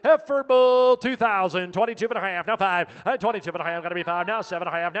 2. Heifer Bull 2,000, 22 and a half, now 5. 22 and a half, got to be 5, now 7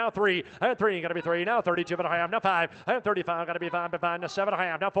 and a half, now 3. 3, got to be 3, now 32 and a half, now 5. 35, got to be 5, but 5, now 7 and a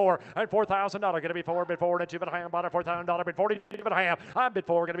half, now 4. $4,000, got to be 4, bid 4, 2 and a half, bought it $4,000, bid 42 and a half. I bid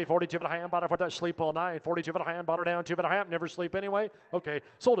 4, got to be 42 and a half, bought it for that sleep all night. 42 and a half, bought her down 2 and a half, never sleep anyway. Okay,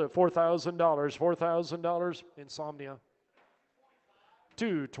 sold it $4,000, $4,000, insomnia.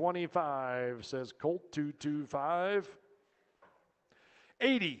 225 says Colt 225.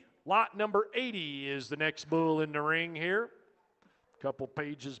 80. Lot number 80 is the next bull in the ring here. Couple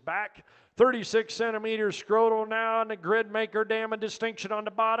pages back. 36 centimeters scrotal now, and the grid maker dam and distinction on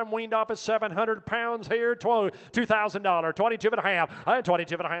the bottom. Weaned off at 700 pounds here. $2,000. 22 and a half. I had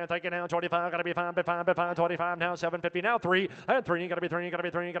 22 and a half. Take it down. 25. Got to be 5, by 5, by 5. 25 now. 750 now. 3. I had 3. Got to be 3. Got to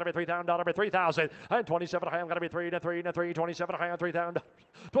be 3. Got to be $3,000. By 3,000. I had 27 and a half. Got to be 3. To 3. To 3. 27 and a half. $3,000.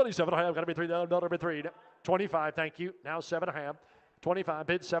 27 and a half. Got to be $3,000. By 3. 25. Thank you. Now 7 and a half. 25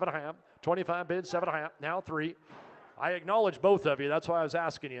 bid 7 and a half. 25 bid 7 and a half. Now 3. I acknowledge both of you. That's why I was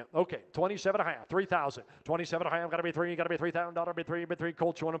asking you. Okay, 27 and a half, 3,000. 27 and a half, got to be 3, got to be $3,000, bid 3, bid 3.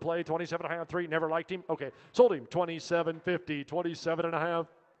 Colts, you want to play? 27 and a half, 3, never liked him. Okay, sold him, 27.50, 27 and a half,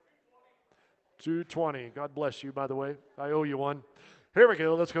 220. God bless you, by the way. I owe you one. Here we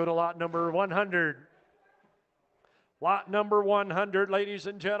go. Let's go to lot number 100. Lot number 100, ladies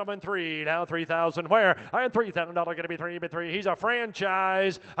and gentlemen, 3. Now 3,000. Where? I had $3,000. Going to be 3, bid 3. He's a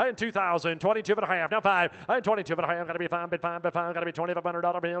franchise. I had 2,000. 22 and a half. Now 5. I had 22 and a half. Got to be 5, bid 5, bid 5. Got to be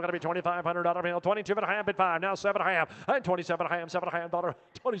 $2,500 bill. Got to be $2,500 bill. 22 and a half, bid 5. Now 7 and a half. I had 27 and a half. 7 and a half. Dollar.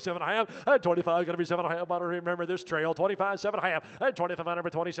 27 and a half. I had 25. Got to be 7 and a half. Butter. Remember this trail. 25, 7 and a half. I had 2,500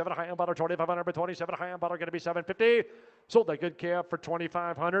 bid 27 and a half. Butter. 2,500 bid 27 and a half. Butter. Going to be 750. Sold that good calf for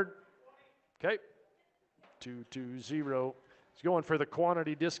 2,500. Okay. 220. He's going for the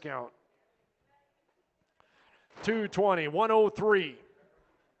quantity discount. 220, 103,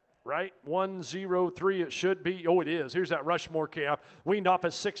 right? 103 it should be. Oh, it is. Here's that Rushmore calf. Weaned off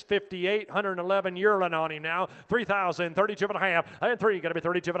at 658, 111 yearling on him now. 3,000, 32 and a half. I had 3, got to be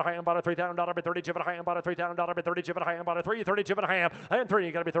 32 and a half. Bought a $3,000, be 32 and a half. Bought a $3,000, be 32 and a half. Bought a 3, 32 and a half. I had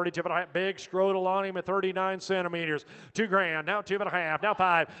 3, got to be 32 and a half. Big scrotal on him at 39 centimeters. $2,000, now 2 and a half. Now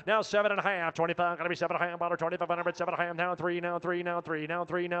 5, now 7 and a half. 25, got to be 7 and a half. Bought a 2,500, 7 and a half. Now 3, now 3, now 3, now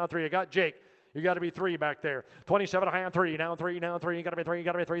 3, now 3. I got Jake. You got to be 3 back there. 27 and a half, 3, now 3, now 3. You got to be 3,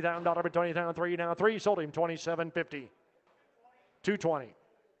 got to be $3,000, but 20 down, 3, now 3. Sold him 27.50. 220.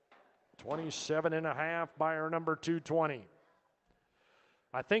 27 and a half, buyer number 220.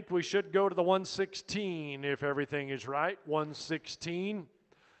 I think we should go to the 116 if everything is right. 116.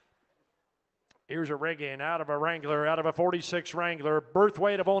 Here's a Reagan out of a Wrangler, out of a 46 Wrangler. Birth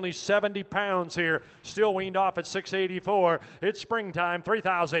weight of only 70 pounds here. Still weaned off at 684. It's springtime,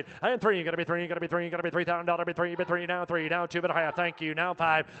 3,000. And three, you gotta be three, you gotta be three, you gotta be $3,000, be three, now 2.5. Thank you. Now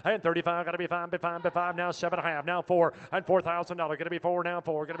 5. And 35, gotta be 5, be 5. Now 7.5. Now 4. And $4,000. Gonna be 4, now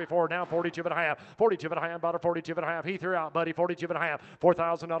 4. Gonna be 4, now 42.5. 42.5, about a 42.5. He threw out, buddy, 42.5.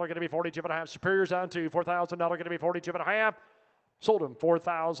 $4,000, gonna be 42.5. Superior's on 2. $4,000, gonna be 42.5. Sold him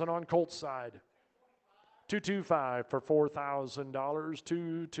 4,000 on Colt's side. 225 for $4,000.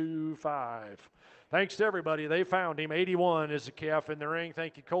 225. Thanks to everybody. They found him. 81 is the calf in the ring.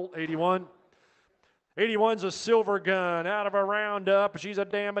 Thank you, Colt. 81. 81's a silver gun out of a roundup. She's a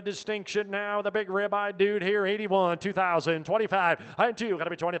damn a distinction now. The big ribeye dude here. 81, 2,000, 25. And 2, gotta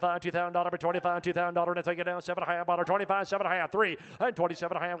be 25, $2,000, be 25, $2,000. And take it down, 7.5, bought her 25, 7.5, 3. And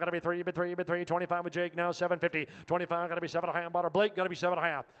 27.5, gotta be 3, 25 with Jake now, 750. 25, gotta be 7.5, bought her Blake, gotta be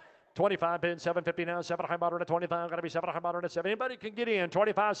 7.5. 25 bid, 750 now, 7.5 bought her at 25, got to be 7.5 bought her at 7. Anybody can get in,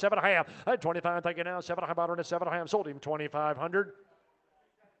 25, 7.5. At 25, thank you now, 7.5 bought her at 7.5. Sold him 2,500.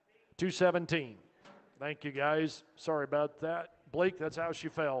 217. Thank you guys. Sorry about that. Blake, that's how she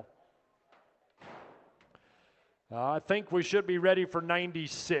fell. I think we should be ready for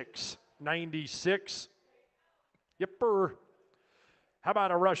 96. 96. Yipper. How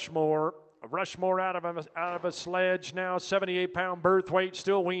about a Rushmore? A Rushmore out of a sledge now, 78-pound birth weight,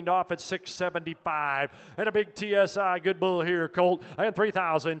 still weaned off at 675. And a big TSI, good bull here, Colt. And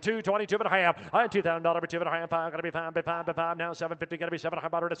 3,000, 222.5. And $2,000, 2.5, 5, gotta be 5, be 5, be 5. Now 750, gotta be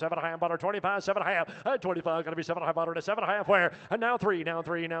 7.5, bought her to 7.5, bought her 25, 7.5. And 25, gotta be 7.5, bought her to 7.5. Where? And now 3, now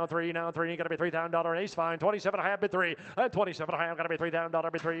 3, now 3, now 3. Gotta be $3,000 ace fine. 27.5, bid 3. And 27.5, gotta be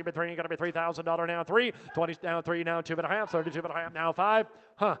 $3,000, bid 3, bid 3. Gotta be $3,000 now 3. 20, now 3, now 2.5, 32.5, now 5.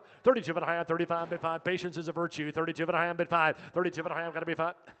 32.5, 35, bid 5. Patience is a virtue. 32.5, bid 5. 32.5, gotta be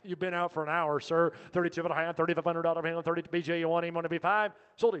 5. You've been out for an hour, sir. 32.5, $3,500 handle. 30 BJ, you want him on to be 5.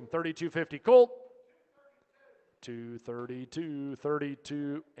 Sold him 32.50. Colt. 232,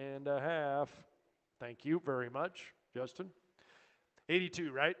 32 and a half. Thank you very much, Justin.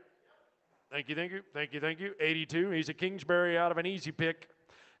 82, right? Thank you, thank you, thank you, thank you. 82. He's a Kingsbury out of an easy pick.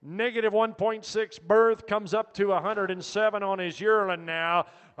 Negative 1.6 birth, comes up to 107 on his yearling now.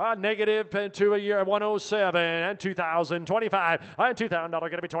 Negative to a year 107 and 2,025 and $2,000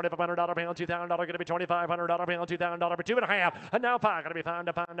 going to be $2,500 pound, $2,000 going to be $2,500 pound, $2,000 for 2.5 and now 5 going to be pound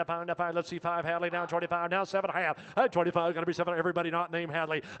to pound to pound to 5. Let's see 5 Hadley now 25 now 7.5 and 25 going to be 7. Everybody not named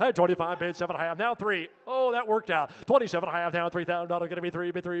Hadley and 25 bid 7.5 now 3. Oh, that worked out. 27.5 now $3,000 going to be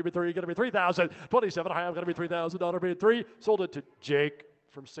 3 bid 3 bid 3 going to be 3,000. 27.5 going to be $3,000 bid 3. Sold it to Jake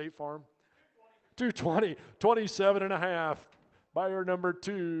from State Farm. 220, 27.5. Buyer number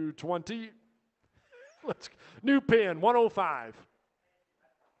 220. Let's new pin 105.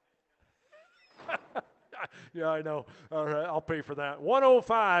 Yeah, I know. All right, I'll pay for that.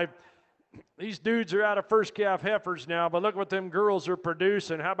 105. These dudes are out of first calf heifers now, but look what them girls are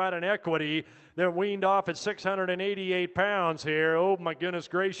producing. How about an equity? They're weaned off at 688 pounds here. Oh, my goodness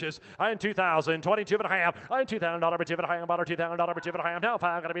gracious. I am 2,000, 22.5. I am $2,000 per 2.5. About $2,000 per 2.5. Now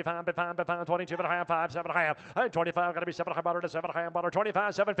 5, gotta be 5, 22.5, 5, 7.5. I am 25, gotta be 7.5, bought her to 7.5, bought her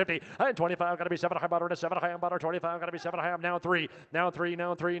 25, 750. I am 25, gotta be 7.5, bought her to 7.5, bought her 25, gotta be 7.5. Now 3, now 3,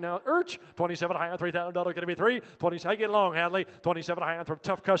 now 3, now Urch. 27.5, $3,000 gonna be 3. 20, I get along, Hadley. 27.5,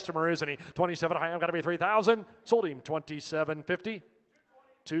 tough customer, isn't he? 27.5, gotta be 3,000. Sold him 27.50.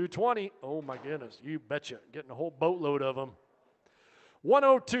 220. Oh my goodness, you betcha. Getting a whole boatload of them.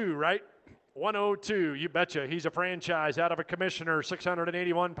 102, right? 102, you betcha. He's a franchise out of a commissioner,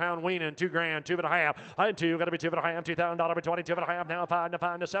 681-pound weaning, $2,000, 2.5. And 2, got to be 2.5, $2,000 for 22.5. Now 5 to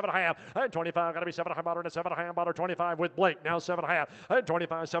 7.5. And 25, got to be 7.5, bought her to 7.5, bought her 25 with Blake. Now 7.5. And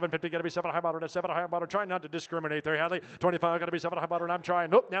 25, 750, got to be 7.5, bought her to 7.5, bought her. Trying not to discriminate there, Hadley. 25, got to be 7.5, bought her, and I'm trying.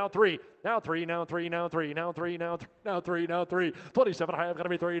 Nope, now 3. Now 3, now 3, now 3, now 3, now 3, now 3, now 3. 27.5, got to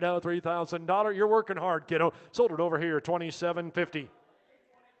be 3, now $3,000. You're working hard, kiddo. Sold it over here, 27.50.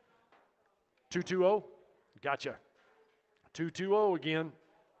 220, gotcha. 220 again.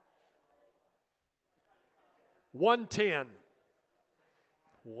 110.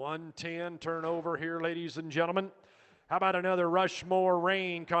 110 turnover here, ladies and gentlemen. How about another Rushmore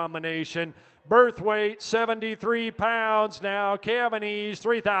Rain combination? Birth weight, 73 pounds now. Cavanese,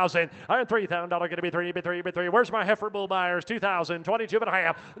 3,000. I'm $3,000 going to be 3, be 3. Where's my heifer bull buyers? 2,000,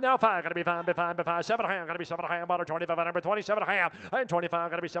 22.5. Now 5, going to be 5, be 5, be 5. 7.5, going to be 7.5. Bought her 25, 27.5. And 25,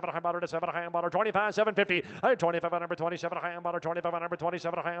 going to be 7.5. Bought her to 7.5. Bought her 25, 750. And 25, 27.5. Bought her 25,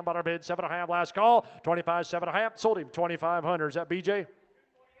 27.5. Bought her bid 7.5. Last call, 25, 7.5. Sold him 2,500. Is that BJ?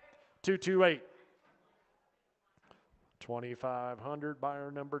 228. 2,500,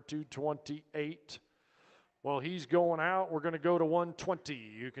 buyer number 228. Well, he's going out. We're going to go to 120.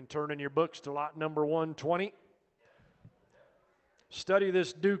 You can turn in your books to lot number 120. Study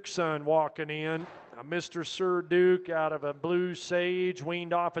this Duke son walking in. A Mr. Sir Duke out of a Blue Sage,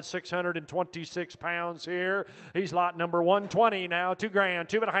 weaned off at 626 pounds here. He's lot number 120 now. $2,000,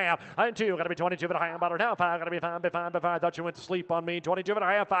 2.5, and 2. Got to be 22.5. About now 5. Got to be 5, 5. Thought you went to sleep on me.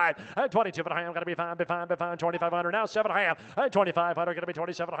 22.5, 5, and 22.5. Got to be 5, 5. 2,500 now 7.5, and 2,500. Got to be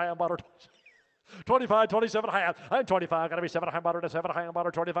 27.5. About 25, 27.5, and 25. Got to be 7.5 to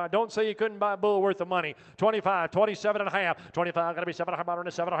 7.5, 25. Don't say you couldn't buy a bull worth of money. 25, 27.5, 25. Got to be 7.5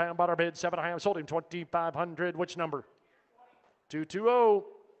 to 7.5, bid 7.5. Sold him 2,500. Which number? 220.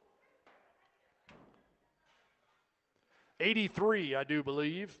 83, I do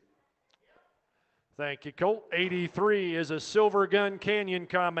believe. Thank you, Colt. 83 is a Silver Gun Canyon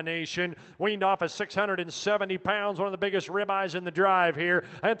combination. Weaned off at 670 pounds, one of the biggest ribeyes in the drive here.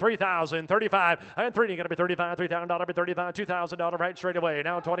 And 3,000, 35, and 3. Going to be 35, $3,000, be 35, $2,000 right straight away.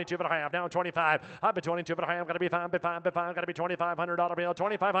 Now 22.5, now 25. I've been 22.5, going to be 5, 5, 5. Going to be $2,500 bill,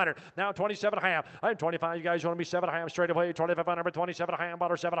 2,500. Now 27.5, and 25. You guys want to be 7.5 straight away. 2,500, but 27.5,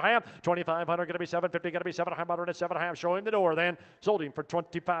 7.5. 2,500, going to be 750, going to be 7.5 to 7.5. Show him the door then. Sold him for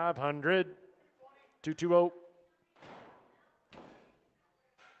 2,500. 220.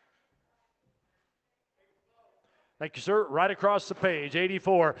 Thank you, sir. Right across the page,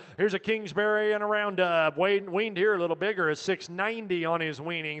 84. Here's a Kingsbury and a Roundup. Weaned here a little bigger, is 690 on his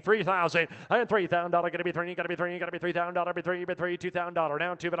weaning. 3,000 and $3,000. Going to be 3. Got to be 3. Got to be $3,000. Be 3. Be 3. $2,000.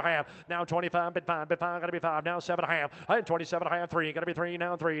 Now 2.5. Now 25. Bid 5. Bid 5. Got to be 5. Now 7.5. And 27.5. 3. Got to be 3.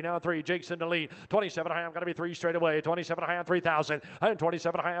 Now 3. Now 3. Jake's in the lead. 27.5. Got to be 3 straight away. 27.5. 3,000 and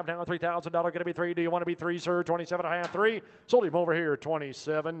 27.5. Now $3,000. Going to be 3. Do you want to be 3, sir? 27.5. 3. Sold him over here.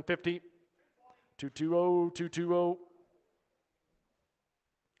 27.50. 220, 220.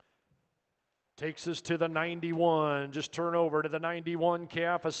 Takes us to the 91. Just turn over to the 91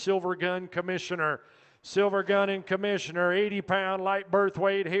 calf, a Silver Gun Commissioner. Silver Gun and Commissioner, 80-pound light birth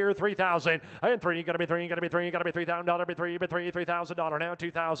weight here, 3,000. And 3, got to be 3, got to be 3, got to be $3,000, be 3, be 3, $3,000. Now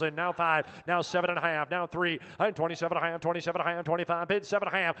 2,000, now 5, now 7.5, now 3, and 27.5, 27.5, 25, bid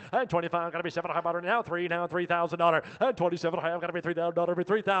 7.5, and 25, got to be 7.5, now 3, now $3,000, and 27.5, got to be $3,000, be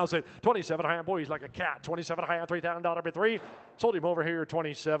 3,000, 27.5, boy, he's like a cat, 27.5, $3,000, be 3, sold him over here,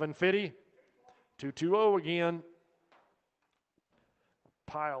 27.50, 220 again,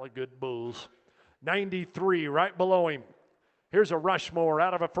 pile of good bulls. 93 right below him. Here's a Rushmore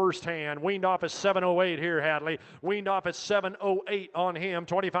out of a first hand. Weaned off at 708 here, Hadley. Weaned off at 708 on him.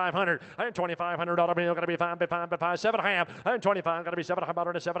 2,500 and $2,500 bill. Got to be 5, 5, 5, 7.5 and 25. Got to be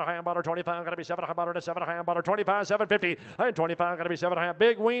 7.5 to 7.5. 25. Got to be 7.5 to 7.5. 25, 750 and 25. Got to be 7.5.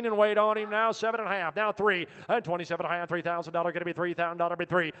 Big weaning weight on him now. 7.5. Now 3 and 27.5. $3,000. Got to be $3,000. Bid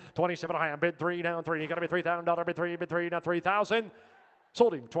 3. 27.5. Bid 3. Now 3. Got to be $3,000. Bid 3. Bid 3. Now 3,000.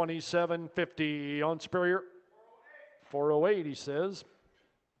 Sold him $2,750 on Superior. 408, he says.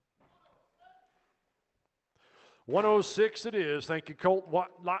 106 it is. Thank you, Colt.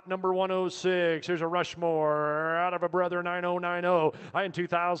 Lot number 106. Here's a Rushmore out of a Brother 9090. I am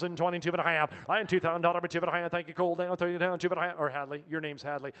 2,000, 22.5. I am $2,000, but 2.5. Thank you, Colt. Down, 30 down, 2.5. Or Hadley. Your name's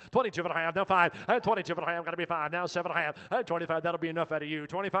Hadley. 22.5. Now 5. And 22.5. Got to be 5. Now 7.5. And 25. That'll be enough out of you.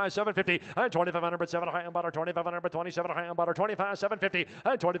 25, 750. And 2,500, but 7.5. Butter 2,500, but 27.5. Butter 25, 750.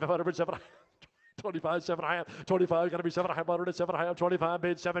 And 2,500, but 7. 25, 7.5. 25. Got to be 7.5. Butter to 7.5. 25.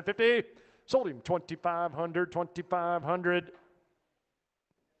 Bid 750. Sold him 2,500, 2,500.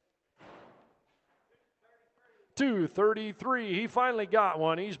 233. He finally got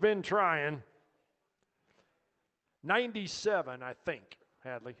one. He's been trying. 97, I think,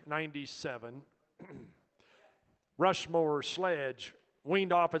 Hadley. 97. Rushmore Sledge.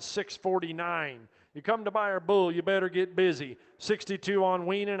 Weaned off at 649. You come to buy our bull, you better get busy. 62 on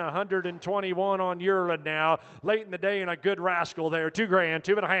weaning, 121 on yearling now. Late in the day and a good rascal there. $2,000,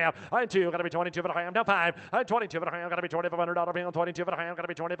 2.5. And 2, got to be 22.5. Now 5. And 22.5, got to be $2,500 bill. 22.5, got to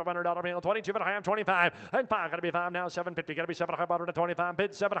be $2,500 bill. 22.5, 25. And 5, got to be 5. Now 750, got to be 7.5 to 25.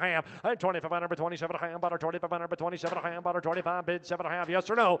 Bid 7.5. And 2,500 but 27.5. Butter 2,500 but 27.5. Butter 25. Bid 7.5. Yes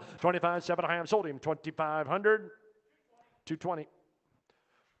or no? 25, 7.5. Sold him 2,500. 220.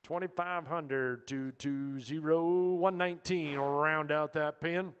 2,500 to 220, 119 will round out that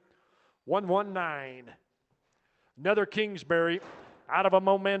pin. 119. Another Kingsbury. Out of a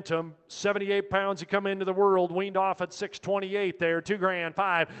momentum, 78 pounds to come into the world, weaned off at 628 there, $2,000,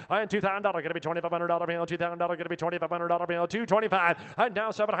 $5, and $2,000, going to be $2,500 bill, $2,000, going to be $2,500 bill, $225, and now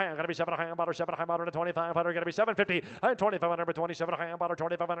 $7,500, going to be $7,500, $7,500 to $2,500, going to be $750, and $2,500, $2,700,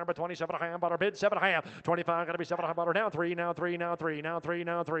 $2,500, $2,700, bid $7,500, $25, going to be $7,500, now $3, now $3, now $3, now $3,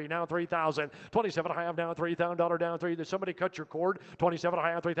 now $3, now $3,000, $27,500, now $3,000, down $3, did somebody cut your cord?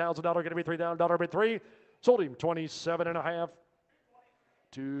 $27,500, $3,000, going to be $3,000, bid $3, sold him $27,500.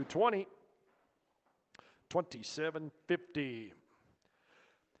 220, 27.50.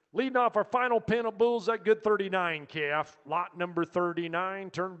 Leading off our final pin of bulls, that good 39 calf. Lot number 39.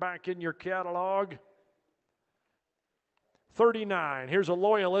 Turn back in your catalog. 39. Here's a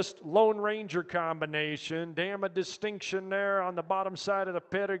Loyalist Lone Ranger combination. Dam of distinction there on the bottom side of the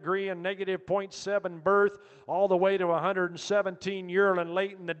pedigree and negative .7 birth all the way to 117 yearling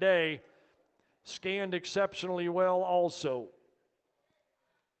late in the day. Scanned exceptionally well also.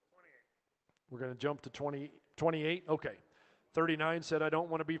 We're going to jump to 28. Okay. 39 said I don't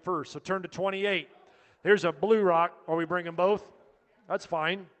want to be first. So turn to 28. Here's a Blue Rock. Are we bringing both? That's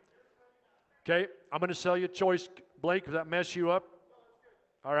fine. Okay. I'm going to sell you choice, Blake. Does that mess you up?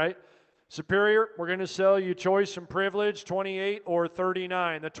 All right. Superior, we're going to sell you choice and privilege, 28 or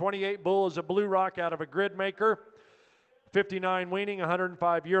 39. The 28 bull is a Blue Rock out of a grid maker. 59 weaning,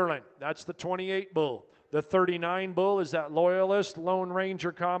 105 yearling. That's the 28 bull. The 39 bull is that Loyalist Lone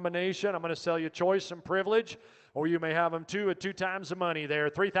Ranger combination. I'm going to sell you choice and privilege, or you may have them two at 2 times the money there.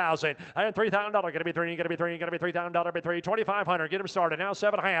 $3,000 and $3,000. Going to be $3. Going to be $3. Going to be $3,000. Be $3. $2,500. Get them started now.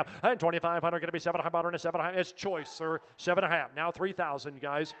 7.5 and $2,500. Going to be $7.5 and $7.5. It's choice, sir. 7.5. Now $3,000,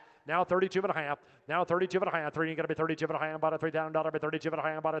 guys. Now 32.5. Now 32.5. 3 going to be 32.5. About a $3,000. Be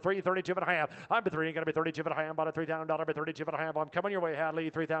 32.5. About a 3. 32.5. I'm be 3 going to be 32.5. About a $3,000. Be 32.5. I'm coming your way,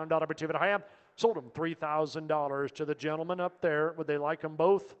 Hadley. $3,000. Be 2.5. Sold them $3,000 to the gentleman up there. Would they like them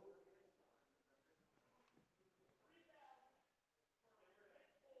both?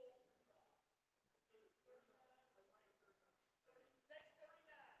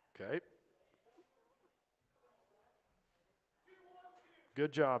 Okay.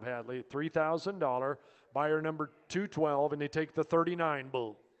 Good job, Hadley. $3,000. Buyer number 212, and they take the 39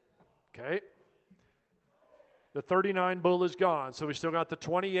 bull. Okay. The 39 bull is gone, so we still got the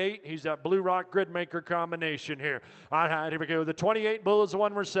 28. He's that Blue Rock grid maker combination here. All right, here we go. The 28 bull is the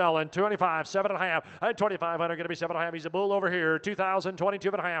one we're selling. 25, 7.5, and 2,500. Going to be 7.5. He's a bull over here. 2,000,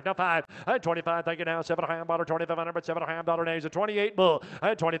 22.5. Now 5, and 25. Thank you now. 7.5 dollar, 2,500, but 7.5 dollar names. A 28 bull,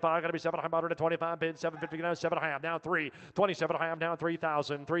 and 25. Going to be 7.5 to 25. Bid 750 now. 7.5 now 3, 27.5 now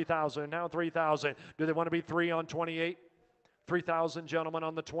 3,000, 3,000 now 3,000. Do they want to be 3 on 28? 3,000, gentlemen,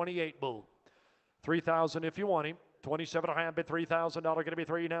 on the 28 bull. 3,000 if you want him. 27.5 bid $3,000. Going to be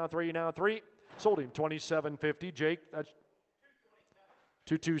 3 now, 3 now, 3. Sold him 27.50. Jake, that's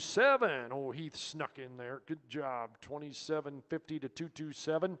 227. Oh, Heath snuck in there. Good job. 27.50 to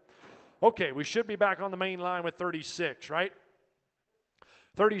 227. Okay, we should be back on the main line with 36, right?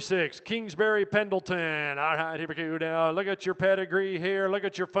 36, Kingsbury Pendleton. All right, here we go now. Look at your pedigree here. Look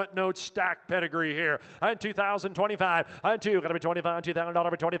at your footnote stack pedigree here. And 2025. And 2, going to be 25. $2,000 by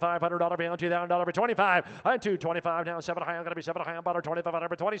 $2,500 bill. $2,000 by 25. And 2, 25 now. 7 high. Going to be 7 high. About 2,500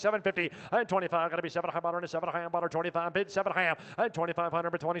 by 27.50. And 25. Going to be 7 high. About 7 high. About 25 bid 7 high. And 2,500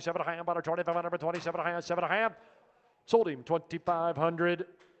 by 27 high. About 2,500 by 27 high. 7 high. Sold him 2,500.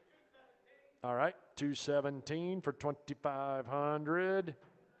 All right, 217 for 2,500.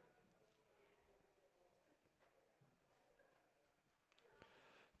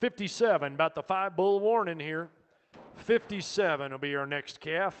 $57, about the 5 bull warning here. 57 will be our next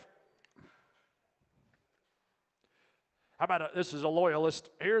calf. How about this is a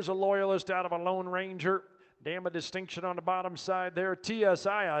Loyalist. Here's a Loyalist out of a Lone Ranger. Dam of distinction on the bottom side there.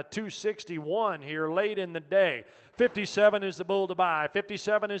 TSI 261 here late in the day. 57 is the bull to buy.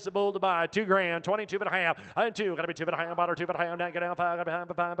 57 is the bull to buy. $2,000, 22.5, and 2. Got to be 2.5, about 2.5. Now get down 5,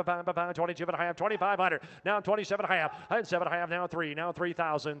 22.5, 2,500. Now 27.5, and 7.5. Now 3. Now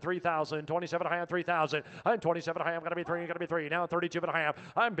 3,000, 3,000, 27.5, 3,000, and 27.5. Got to be 3. Got to be 3. Now 32.5.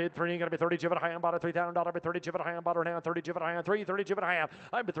 I'm bid 3. Got to be 32.5. About a $3,000. Bid 32.5. About now 32.5. 3. 32.5.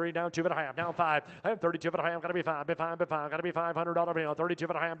 I'm bid 3. Now 2.5. Now 5. I'm 32.5. Got to be 5. Bid 5. Bid 5. Got to be $500 bill.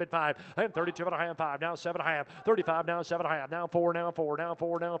 32.5. Bid 5. I'm 32.5. 5. Now 7.5. 35. Now 7.5. Now 4. Now 4. Now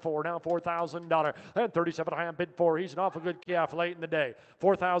 4. Now 4. Now $4,000. And 37.5. Bid 4. He's an awful good calf late in the day.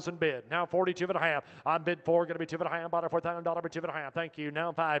 4,000 bid. Now 42.5. I'm bid 4. Going to be 2.5. About a $4,000. Bid 2.5. Thank you.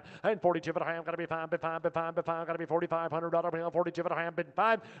 Now 5. And 42.5. Got to be 5. Bid 5. Bid 5. Bid 5. Got to be $4,500 bill. 42.5. Bid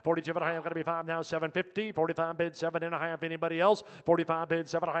 5. 42.5. Got to be 5. Now 7.50. 45 bid 7.5. Anybody else? 45 bid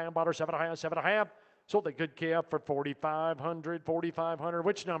 7.5. About 7.5. 7.5. Sold that good calf for 4,500, 4,500.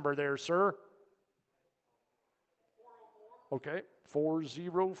 Which number there, sir? Okay,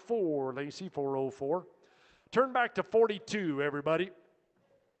 404, Lacey, 404. Turn back to 42, everybody.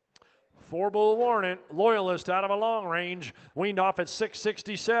 4-bull warrant, Loyalist out of a long range, weaned off at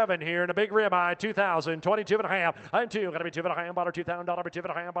 667 here in a big ribeye, 2,000, 22 and a half, and 2, gotta be 2 and a half, about $2,000, 2 and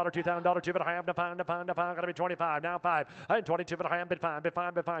a half, about $2,000, 2 and a half, to find, gotta be 25, now 5, and 22 and a half, bid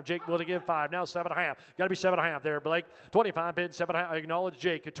 5, Jake will to give 5, now 7 and a half, gotta be 7 and a half there, Blake, 25 bid 7 and a half, acknowledge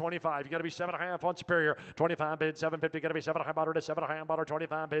Jake at 25, you gotta be 7 and a half on Superior, 25 bid 750, gotta be 7 and a half, about 7 and a half, about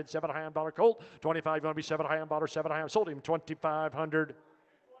 25 bid 7 and a half, $1 Colt, 25, you wanna be 7 and a half, about 7 and a half, sold him 2,500.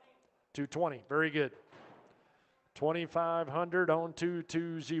 220, very good. 2,500 on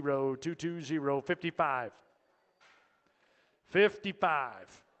 220, 220, 55.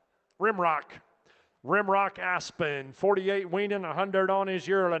 55. Rimrock Aspen, 48 weaning, 100 on his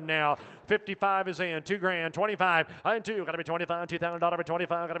yearling now. 55 is in, $2,000, 25, and 2, gotta be 25, $2,000, but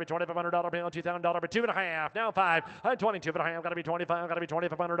 25, gotta be $2,500 bill, $2,000, but 2 and a half, now 5, and 22 and a half, gotta be 25, gotta be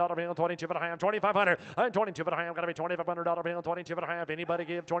 $2,500 bill, 22 and a half, 2,500, and 22 and a half, gotta be $2,500 bill, 22 and a half, anybody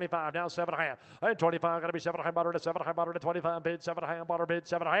give 25, now 7 and a half, and 25, gotta be 7 and a half, butter to 7 and a half, butter to 25, bid 7 and a half, butter bid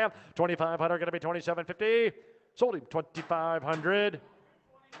 7 and a half, 2,500, gotta be 27.50, sold him 2,500,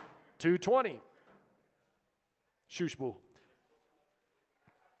 220. Shushbull.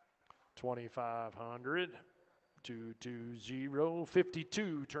 2,500, 220,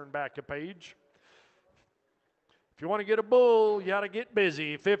 52. Turn back a page. If you want to get a bull, you got to get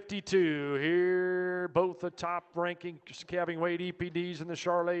busy. 52 here, both the top ranking calving weight EPDs in the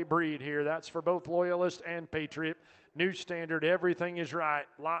Charolais breed here. That's for both Loyalist and Patriot. New standard, everything is right.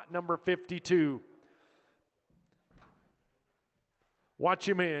 Lot number 52. Watch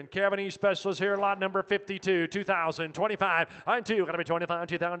him in. Calving specialist here, lot number 52, 2,000, 25, and 2, gotta be 25,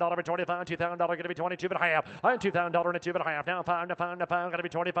 $2,000, 25, $2,000, gotta be 22 and a half, and $2,000 and 2 and a half, now 5, gotta be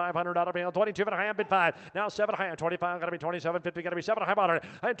 $2,500 bill, 22 and a half, bid 5, now 7 and a half, 25, gotta be 27.50, gotta be 7 and a half, $100,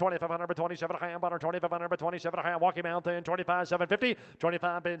 and 2,500, but 27 and a half, $100, 2,500, but 27 and a half, walk him out then, 25, 750,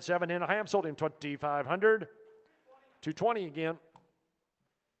 25, bid 7 and a half, sold him 2,500, 220 again.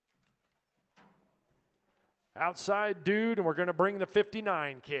 Outside dude, and we're going to bring the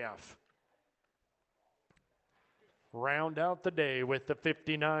 59 calf. Round out the day with the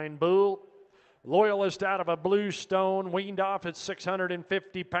 59 bull. Loyalist out of a blue stone, weaned off at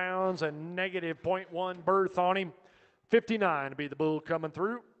 650 pounds, a negative 0.1 birth on him. 59 to be the bull coming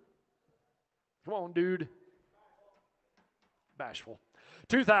through. Come on, dude. Bashful.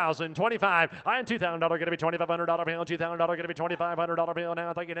 2,000, 25, and $2,000 going to be $2,500 bill, $2,000 going to be $2,500 bill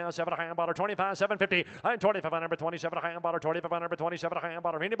now. Thank you now, 7 and a half, $25, 750, and 2,500, 27 and a half, $2,500, 27 and a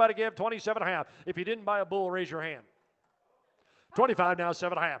half. Anybody give 27 and a half? If you didn't buy a bull, raise your hand. 25 now,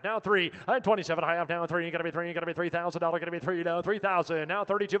 7 and a half, now 3, and 27 and a half, now 3, you got to be 3, you got to be $3,000, going to be 3, now 3,000, now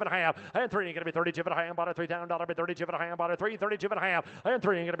 32 and a half, and 3, you got to be 32 and a half, bought a $3,000, but 32 and a half, bought a 3, 32 and a half, and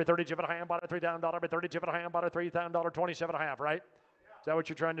 3, you got to be 32 and a half, bought a $3,000, but 32 and a half, bought a $3,000, 27 and a half, right? Is that what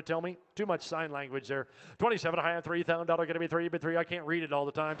you're trying to tell me? Too much sign language there. 27 and a half, $3,000, going to be 3, bid 3. I can't read it all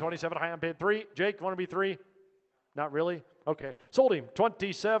the time. 27 and a half, bid 3. Jake, want to be 3? Not really? Okay. Sold him.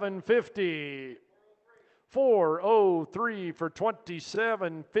 27.50. 403 for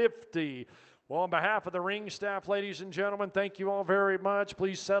 27.50. Well, on behalf of the ring staff, ladies and gentlemen, thank you all very much.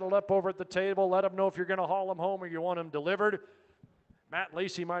 Please settle up over at the table. Let them know if you're going to haul them home or you want them delivered. Matt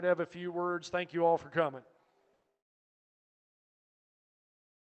Lacey might have a few words. Thank you all for coming.